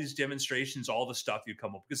all these demonstrations, all the stuff you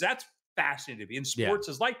come up, because that's fascinating to me. And sports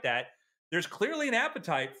is like that. There's clearly an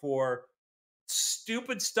appetite for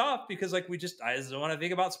stupid stuff because I just want to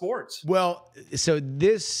think about sports. Well, so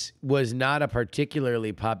this was not a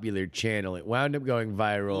particularly popular channel. It wound up going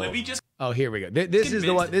viral. Here we go. This is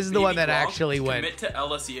the one. This is the one that actually went. Commit to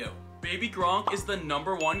LSU. Baby Gronk is the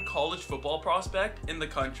 #1 college football prospect in the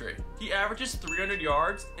country. He averages 300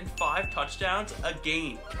 yards and 5 touchdowns a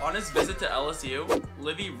game. On his visit to LSU,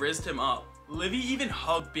 Livy rizzed him up. Livy even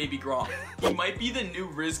hugged Baby Gronk. He might be the new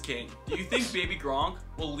Riz King. Do you think Baby Gronk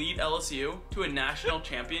will lead LSU to a national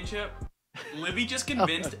championship? Livy just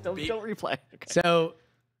convinced. Don't replay. Okay. So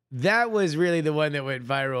that was really the one that went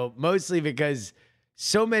viral, mostly because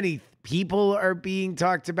so many people are being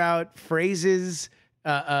talked about, phrases,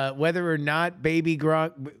 whether or not Baby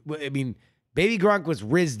Gronk. I mean, Baby Gronk was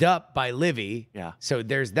rizzed up by Livy. Yeah. So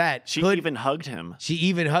there's that. She even hugged him.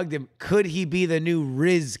 Could he be the new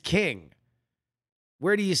Riz King?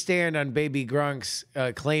 Where do you stand on Baby Gronk's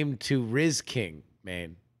claim to Riz King,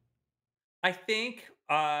 man? I think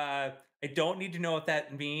I don't need to know what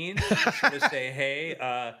that means. Just say,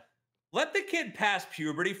 hey, let the kid pass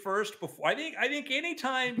puberty first. Before I think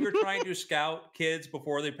anytime you're trying to scout kids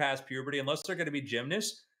before they pass puberty, unless they're going to be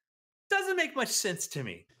gymnasts, doesn't make much sense to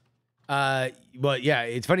me. Well, yeah,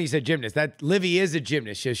 it's funny you said gymnast. That Livy is a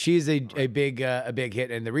gymnast, so she's a big hit,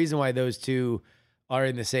 and the reason why those two are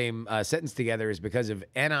in the same sentence together is because of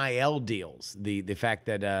NIL deals. The fact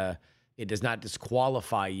that it does not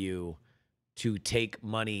disqualify you to take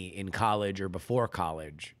money in college or before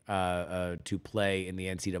college to play in the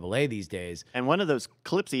NCAA these days. And one of those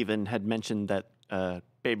clips even had mentioned that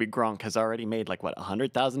Baby Gronk has already made like what,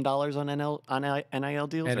 $100,000 on NIL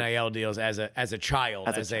deals. NIL deals as a child,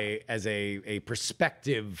 as a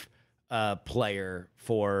prospective player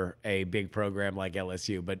for a big program like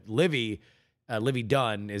LSU. But Livy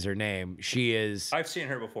Dunn is her name. She is. I've seen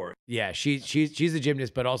her before. Yeah, she's a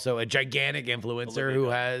gymnast, but also a gigantic influencer who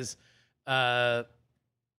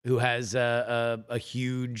has a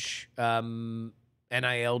huge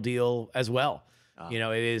NIL deal as well. You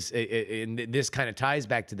know, and this kind of ties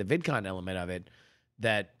back to the VidCon element of it,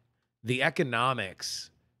 that the economics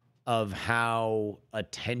of how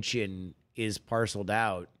attention is parceled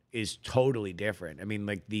out is totally different. I mean,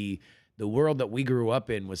 like the world that we grew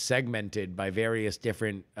up in was segmented by various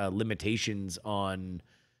different limitations on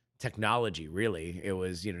technology. Really, it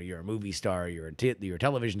was, you know, you're a movie star, you're a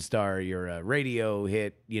television star, you're a radio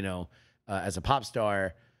hit, you know, as a pop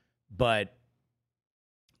star, but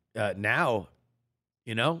now,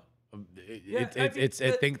 you know,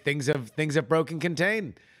 things have broken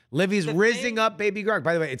contain. Livy's rizzing up Baby Gronk.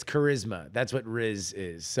 By the way, it's charisma. That's what Riz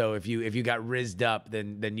is. So if you got rizzed up,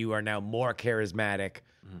 then you are now more charismatic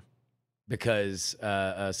because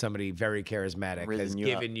somebody very charismatic has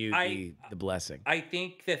given you the blessing. I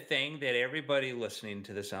think the thing that everybody listening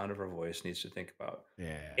to the sound of her voice needs to think about.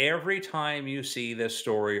 Yeah. Every time you see this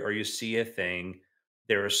story or you see a thing,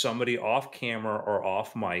 there is somebody off camera or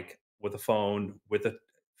off mic with a phone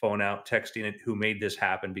out texting it who made this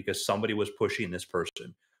happen because somebody was pushing this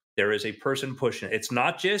person. There is a person pushing it. It's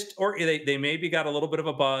not just, or they maybe got a little bit of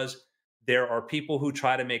a buzz. There are people who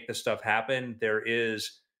try to make this stuff happen. It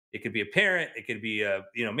could be a parent, it could be a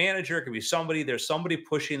manager, it could be somebody. There's somebody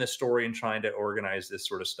pushing the story and trying to organize this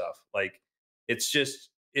sort of stuff. Like it's just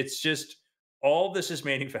all this is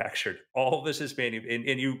manufactured. All this is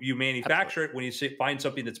and you manufacture it when you find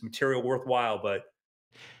something that's material worthwhile, but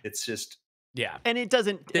it's just. Yeah. And it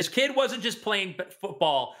doesn't. This kid wasn't just playing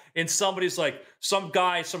football and somebody's like, some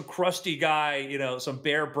crusty guy, you know, some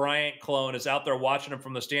Bear Bryant clone is out there watching him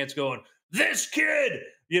from the stands going, this kid,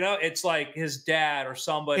 you know, it's like his dad or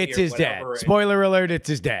somebody. It's his dad. Spoiler alert, it's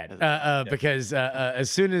his dad. Because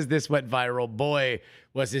as soon as this went viral, boy,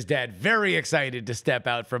 was his dad very excited to step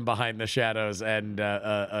out from behind the shadows and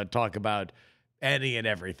talk about any and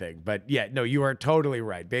everything. But yeah, no, you are totally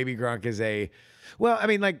right. Baby Gronk is well, I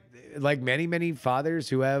mean, like many fathers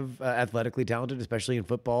who have athletically talented, especially in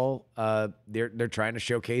football, they're trying to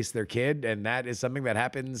showcase their kid, and that is something that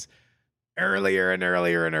happens earlier and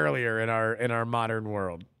earlier and earlier in our modern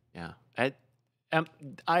world. Yeah, it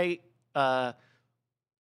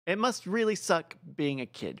must really suck being a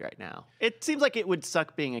kid right now. It seems like it would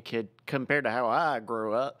suck being a kid compared to how I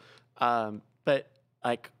grew up. But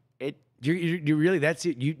like it, you really that's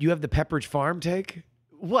it. You have the Pepperidge Farm take.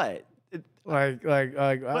 What?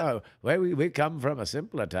 Oh, well, we come from a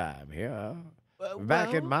simpler time here.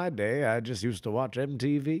 Back in my day, I just used to watch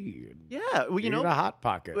MTV. Yeah, well, you know, a Hot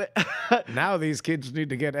Pocket. Now these kids need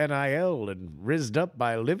to get NIL and rizzed up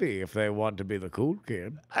by Livy if they want to be the cool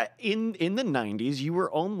kid. In the 90s, you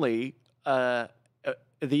were only the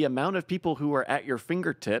amount of people who were at your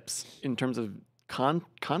fingertips in terms of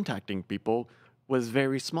contacting people was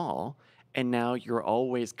very small, and now you're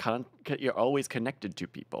always connected to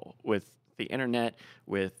people with the internet,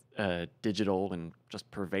 with digital and just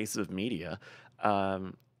pervasive media.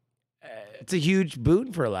 It's a huge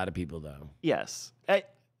boon for a lot of people, though. Yes.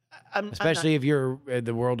 Especially if you're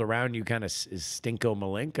the world around you kind of is stinko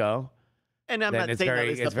malenko. And I'm not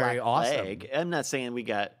saying it's very awesome. Plague. I'm not saying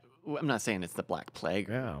it's the Black Plague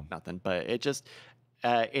or nothing, but it just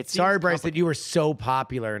sorry, Bryce, that you were so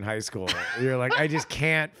popular in high school. You're like, I just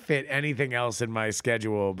can't fit anything else in my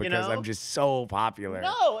schedule because I'm just so popular.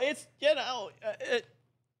 No, it's I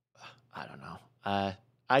don't know. I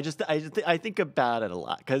think about it a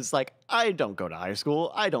lot because, like, I don't go to high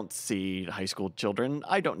school. I don't see high school children.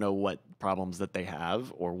 I don't know what problems that they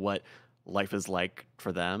have or what life is like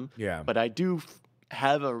for them. Yeah. But I do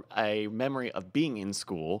have a memory of being in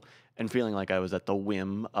school and feeling like I was at the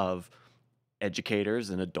whim of educators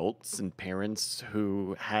and adults and parents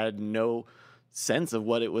who had no sense of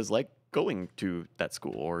what it was like going to that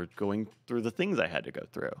school or going through the things I had to go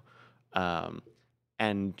through.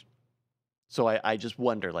 And so I just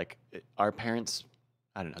wonder, like, our parents,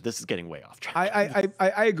 I don't know, this is getting way off track.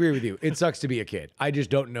 I agree with you. It sucks to be a kid. I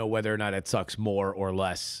just don't know whether or not it sucks more or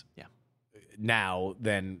less now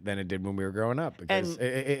than it did when we were growing up, because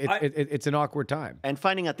it's an awkward time. And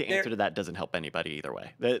finding out the answer to that doesn't help anybody either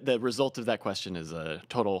way. The result of that question is a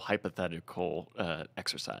total hypothetical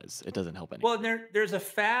exercise. It doesn't help anybody. Well, there's a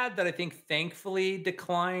fad that I think thankfully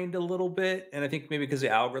declined a little bit, and I think maybe because the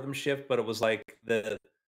algorithm shift, but it was like the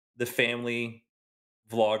family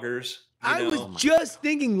vloggers. I was just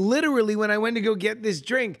thinking, literally, when I went to go get this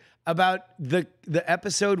drink, about the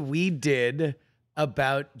episode we did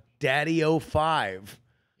about Daddy 05.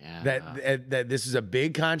 Yeah. that this was a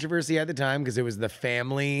big controversy at the time because it was the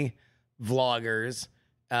family vloggers,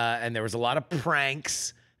 and there was a lot of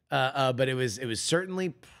pranks. But it was certainly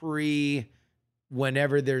pre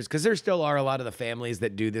whenever because there still are a lot of the families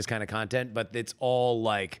that do this kind of content, but it's all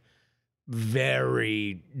like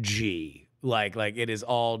very G. Like it is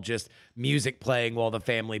all just music playing while the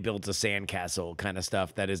family builds a sandcastle kind of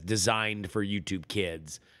stuff that is designed for YouTube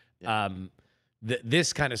kids. Yeah.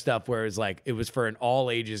 This kind of stuff where it's like it was for an all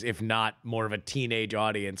ages, if not more of a teenage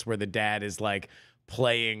audience, where the dad is like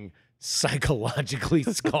playing psychologically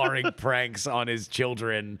scarring pranks on his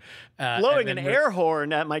children. Blowing an air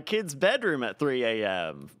horn at my kid's bedroom at 3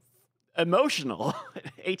 a.m. Emotional.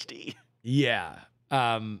 HD. Yeah.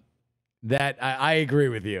 That I agree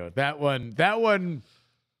with you. That one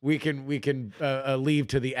we can leave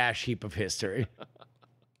to the ash heap of history.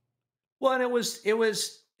 Well, and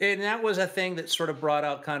and that was a thing that sort of brought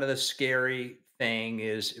out kind of the scary thing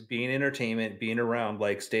is being entertainment, being around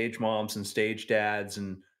like stage moms and stage dads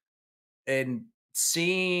and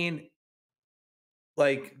seeing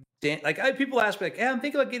like people ask me like, hey, I'm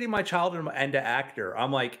thinking about getting my child into actor.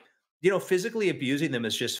 I'm like, physically abusing them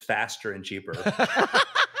is just faster and cheaper.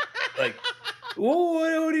 Like,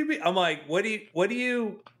 what do you mean? I'm like,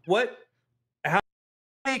 how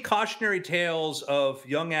many cautionary tales of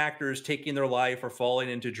young actors taking their life or falling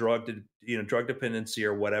into drug dependency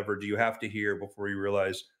or whatever do you have to hear before you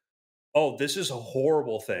realize, oh, this is a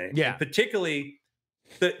horrible thing? Yeah. And particularly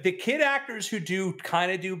the kid actors who do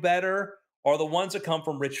better are the ones that come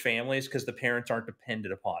from rich families because the parents aren't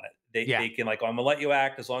dependent upon it. They can like, oh, I'm gonna let you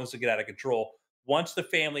act as long as you get out of control. Once the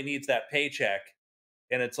family needs that paycheck,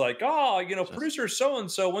 and it's like, oh, producer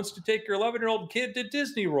so-and-so wants to take your 11-year-old kid to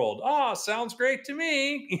Disney World. Oh, sounds great to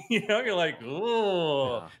me. You're like,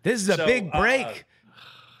 oh. This is a big break.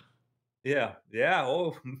 Yeah.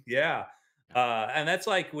 Oh, yeah. And that's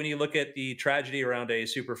like when you look at the tragedy around a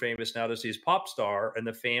super famous now deceased pop star and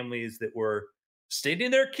the families that were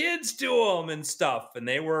sending their kids to them and stuff, and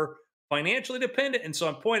they were financially dependent. And so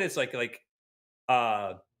on point, it's like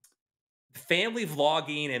family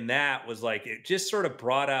vlogging, and that was like it just sort of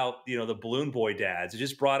brought out the balloon boy dads. It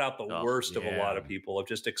just brought out the worst of a lot of people of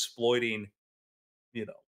just exploiting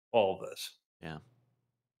all of this. Yeah.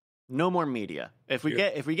 No more media. If we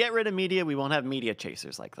get rid of media, we won't have media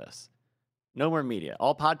chasers like this. No more media.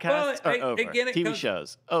 All podcasts are over. Again, TV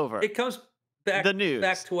shows over. It comes back the news.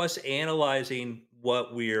 Back to us analyzing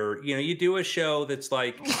what we're you do a show that's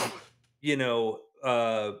like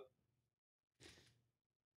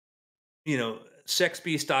Sex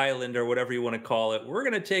Beast Island or whatever you want to call it. We're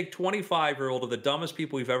going to take 25-year-old of the dumbest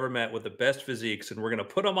people we've ever met with the best physiques, and we're going to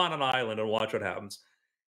put them on an island and watch what happens.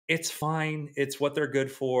 It's fine. It's what they're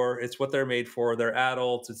good for. It's what they're made for. They're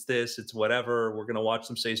adults. It's this. It's whatever. We're going to watch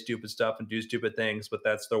them say stupid stuff and do stupid things, but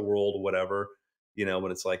that's their world or whatever.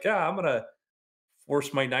 When it's like, I'm going to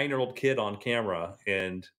force my 9-year-old kid on camera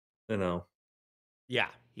and, Yeah.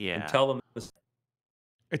 And tell them this.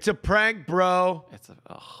 It's a prank, bro.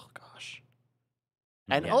 Oh gosh.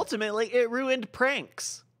 And ultimately it ruined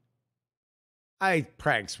pranks.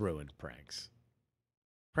 Pranks ruined pranks.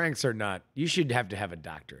 Pranks are not, you should have to have a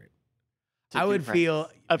doctorate. I would feel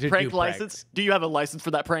a prank license. Do you have a license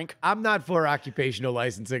for that prank? I'm not for occupational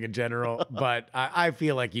licensing in general, but I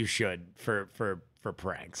feel like you should for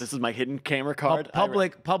pranks. This is my hidden camera card.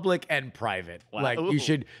 Public and private. Wow. Like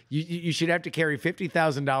you should have to carry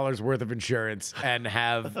 $50,000 worth of insurance and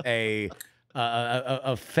have a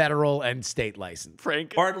federal and state license.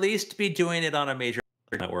 Prank, or at least be doing it on a major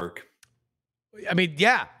network. I mean,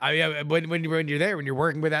 yeah. When you're there, when you're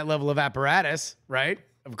working with that level of apparatus, right?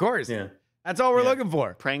 Of course. Yeah. That's all we're looking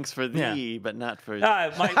for. Pranks for thee, but not for...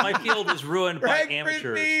 My field is ruined by amateurs.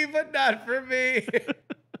 For thee, but not for me.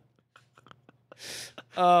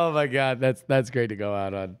 Oh, my God. That's great to go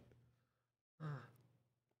out on.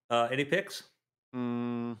 Any picks?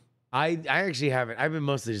 I actually haven't. I've been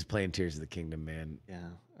mostly just playing Tears of the Kingdom, man. Yeah,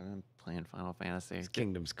 I've been playing Final Fantasy. This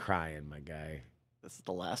kingdom's crying, my guy. This is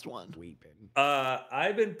the last one. Weeping.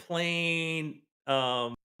 I've been playing...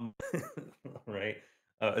 right...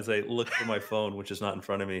 as I look for my phone, which is not in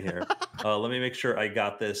front of me here. Let me make sure I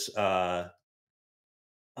got this. Let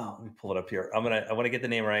me pull it up here. I want to get the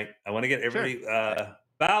name right. I want to get everybody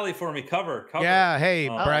Valley for me. Cover. Yeah. Hey,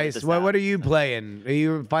 Bryce. What are you playing? Are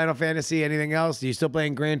you Final Fantasy? Anything else? Are you still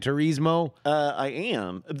playing Gran Turismo? I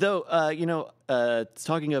am. Though,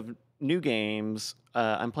 talking of new games,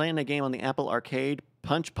 I'm playing a game on the Apple Arcade,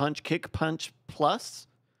 Punch Punch Kick Punch Plus.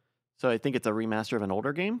 So I think it's a remaster of an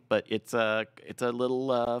older game, but it's a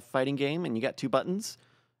little fighting game, and you got 2 buttons,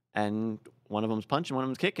 and one of them's punch and one of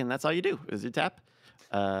them's kick, and that's all you do is you tap.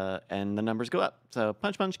 and the numbers go up. So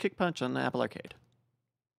punch, punch, kick, punch on the Apple Arcade.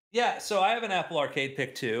 Yeah, so I have an Apple Arcade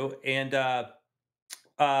pick too, and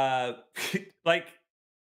like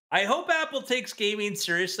I hope Apple takes gaming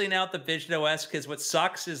seriously now at the Vision OS, because what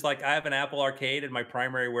sucks is like I have an Apple Arcade and my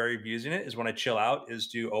primary way of using it is when I chill out is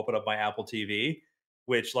to open up my Apple TV,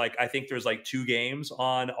 which like I think there's like 2 games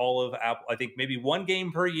on all of Apple. I think maybe 1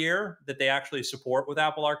 game per year that they actually support with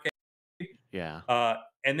Apple Arcade. Yeah.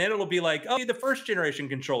 And then it'll be like, oh, the first generation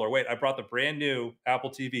controller. Wait, I brought the brand new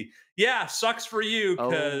Apple TV. Yeah, sucks for you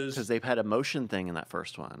because they've had a motion thing in that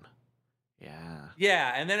first one. Yeah.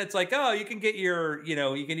 Yeah, and then it's like, oh, you can get your, you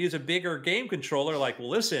can use a bigger game controller. Like, well,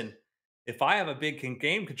 listen, if I have a big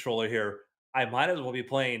game controller here, I might as well be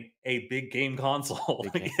playing a big game console.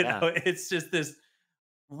 It's just this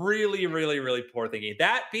really, really, really poor thinking.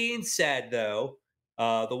 That being said, though,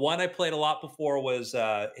 the one I played a lot before was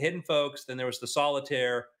Hidden Folks. Then there was the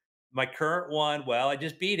Solitaire. My current one, well, I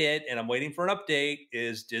just beat it, and I'm waiting for an update,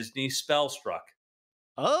 is Disney Spellstruck.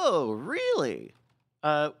 Oh, really?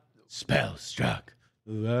 Spellstruck.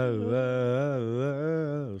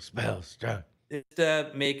 Spellstruck.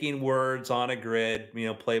 It's making words on a grid,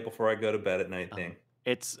 play it before I go to bed at night thing.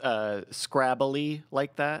 It's Scrabble-y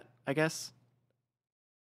like that, I guess.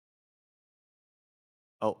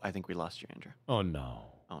 Oh, I think we lost you, Andrew. Oh, no.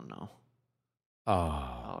 Oh, no.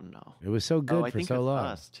 Oh, no. It was so good I for think so long.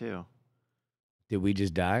 Us, too. Did we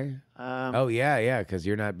just die? Oh, yeah, because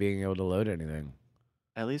you're not being able to load anything.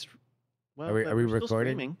 At least, well, are we still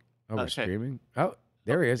recording? Streaming. Oh, we're streaming? Oh,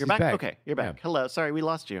 there he is. You're He's back? Okay, you're back. Yeah. Hello. Sorry, we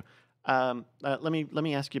lost you. Let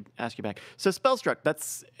me ask you back. So Spellstruck,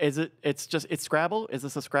 it's Scrabble? Is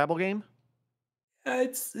this a Scrabble game?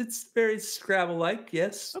 It's very Scrabble-like,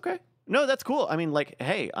 yes. Okay. No, that's cool. I mean, like,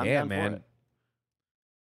 hey, I'm down man. for it.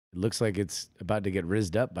 It looks like it's about to get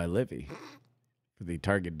rizzed up by Livy for the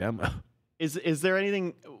Target demo. Is there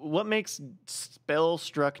anything? What makes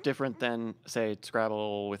Spellstruck different than, say,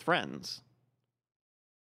 Scrabble with friends?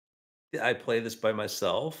 I play this by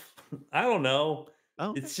myself. I don't know.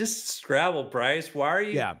 Oh, it's just Scrabble, Bryce. Why are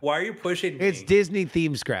you pushing me? It's Disney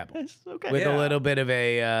themed Scrabble. it's okay. With a little bit of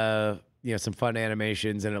a some fun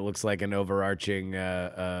animations, and it looks like an overarching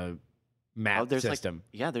map system.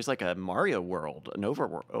 There's like a Mario world, an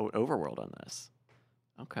overworld on this.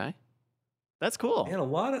 Okay. That's cool. Man, a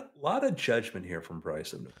lot of judgment here from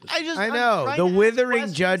Bryce. I know the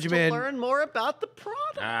withering judgment. To learn more about the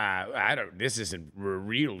product. I don't. This isn't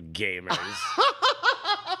real gamers.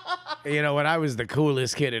 When I was the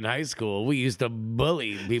coolest kid in high school, we used to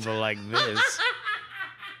bully people like this.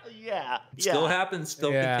 Yeah. Still happens.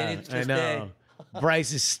 Still continues to this day.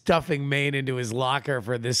 Bryce is stuffing Maine into his locker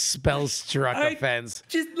for this Spellstruck offense.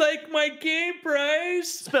 Just like my game, Bryce.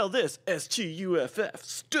 Spell this STUFF.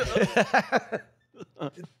 Stuff.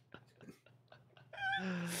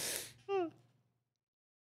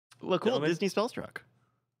 Well, cool. Disney Spellstruck.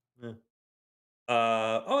 Yeah.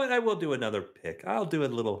 And I will do another pick. I'll do a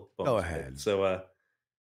little bonus Go ahead. Pick. So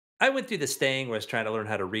I went through this thing where I was trying to learn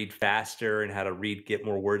how to read faster and how to get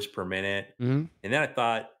more words per minute. Mm-hmm. And then I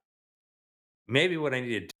thought, maybe what I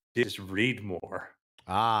need to do is read more.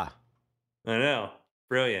 I know.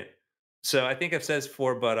 Brilliant. So I think I've said this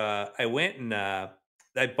before, but I went and I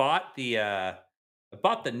bought the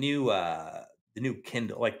new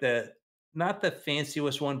Kindle, like not the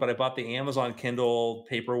fanciest one, but I bought the Amazon Kindle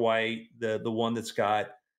Paperwhite, the one that's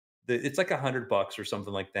got it's like $100 or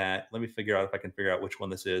something like that. Let me figure out if I can figure out which one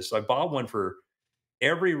this is. So I bought one for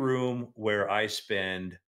every room where I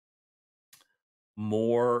spend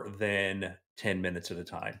more than 10 minutes at a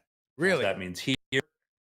time. Really? So that means here,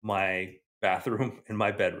 my bathroom, and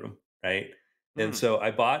my bedroom, right? And so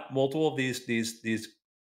I bought multiple of these. It's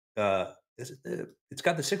got the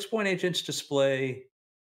 6.8-inch display.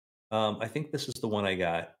 I think this is the one I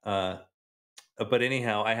got. But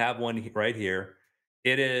anyhow, I have one right here.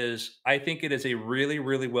 I think it is a really,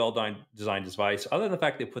 really well designed device. Other than the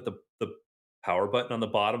fact they put the power button on the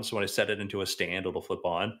bottom, so when I set it into a stand, it'll flip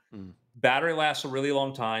on. Battery lasts a really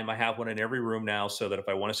long time. I have one in every room now, so that if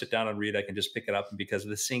I want to sit down and read, I can just pick it up. And because of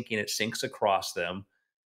the syncing, it syncs across them.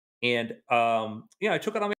 And I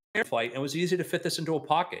took it on my air flight, and it was easy to fit this into a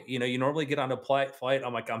pocket. You normally get on a flight,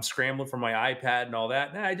 I'm scrambling for my iPad and all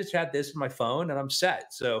that. Nah, I just had this in my phone, and I'm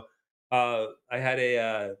set. So I had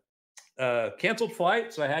a canceled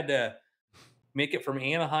flight, so I had to make it from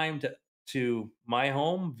Anaheim to my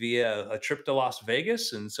home via a trip to Las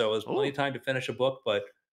Vegas, and so it was plenty of time to finish a book. But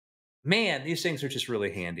man, these things are just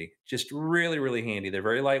really handy, just really, really handy. They're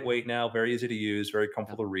very lightweight now, very easy to use, very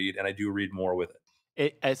comfortable to read, and I do read more with it.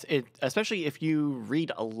 Especially if you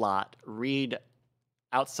read a lot, read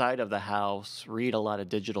outside of the house, read a lot of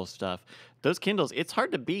digital stuff. Those Kindles, it's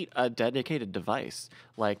hard to beat a dedicated device.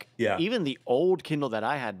 Like even the old Kindle that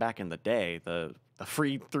I had back in the day, the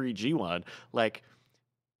free 3G one, like,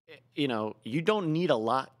 you know, you don't need a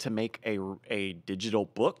lot to make a digital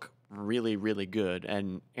book really, really good.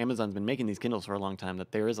 And Amazon's been making these Kindles for a long time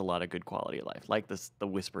that there is a lot of good quality of life, like the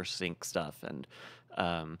Whisper Sync stuff, and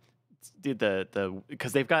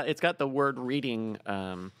because it's got the word reading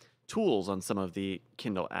tools on some of the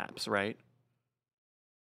Kindle apps, right?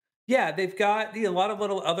 Yeah, they've got a lot of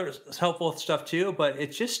little other helpful stuff too, but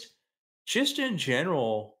it's just in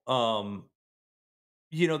general,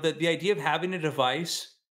 you know, the idea of having a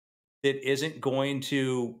device that isn't going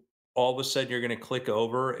to all of a sudden you're going to click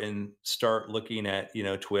over and start looking at, you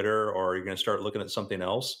know, Twitter, or you're going to start looking at something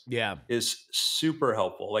else. Yeah. Is super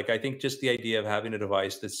helpful. Like, I think just the idea of having a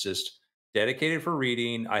device that's just dedicated for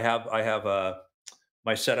reading. I have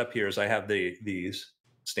my setup here is I have these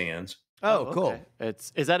stands. Oh, cool. Okay.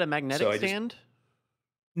 Is that a magnetic stand?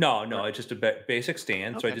 No, it's just a basic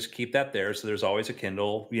stand. Okay. So I just keep that there. So there's always a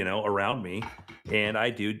Kindle, you know, around me, and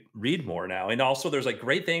I do read more now. And also there's like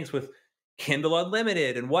great things with Kindle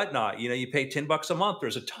Unlimited and whatnot. You know, you pay $10 a month.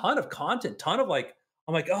 There's a ton of content, ton of like,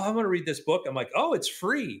 I'm like, oh, I'm going to read this book. I'm like, oh, it's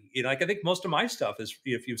free. You know, like I think most of my stuff is,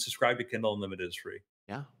 if you subscribe to Kindle Unlimited, is free.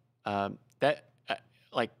 Yeah.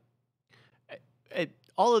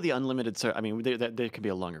 All of the unlimited, I mean, there could be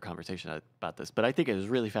a longer conversation about this, but I think it is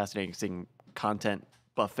really fascinating seeing content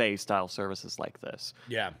buffet style services like this.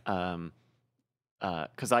 Yeah.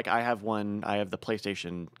 Because like I have the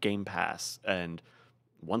PlayStation Game Pass, and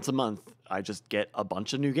once a month I just get a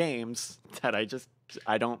bunch of new games that I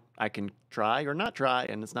can try or not try,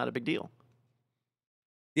 and it's not a big deal.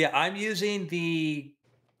 Yeah, I'm using the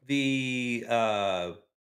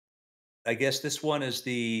I guess this one is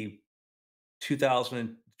the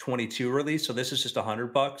 2022 release, so this is just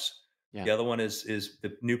 $100. Yeah. The other one is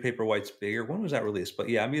the New Paperwhite's bigger. When was that released? But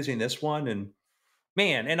yeah, I'm using this one, and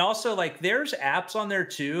man, and also like there's apps on there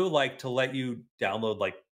too, like to let you download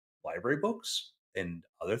like library books and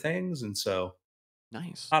other things, and so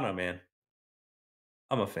Nice. I don't know, man.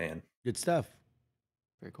 I'm a fan. Good stuff.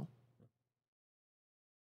 Very cool.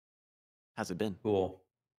 How's it been? Cool.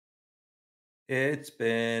 It's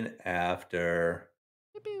been after.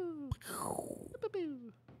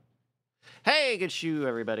 Hey, good shoe,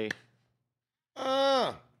 everybody.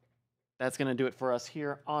 That's going to do it for us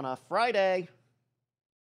here on a Friday.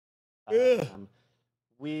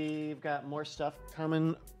 We've got more stuff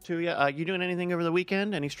coming to you. You doing anything over the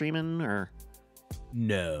weekend? Any streaming or?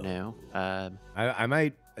 No. No. I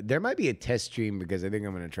might. There might be a test stream because I think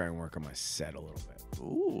I'm going to try and work on my set a little bit.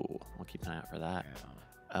 Ooh, we'll keep an eye out for that.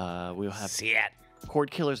 Yeah. We'll have See it. Cord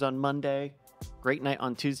Killers on Monday. Great Night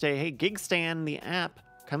on Tuesday. Hey, Gigstand, the app.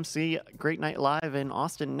 Come see Great Night live in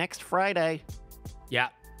Austin next Friday. Yeah.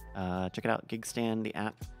 Check it out, Gigstand, the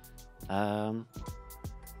app. Yeah,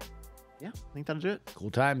 I think that'll do it.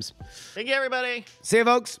 Cool times. Thank you, everybody. See you,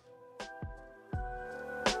 folks.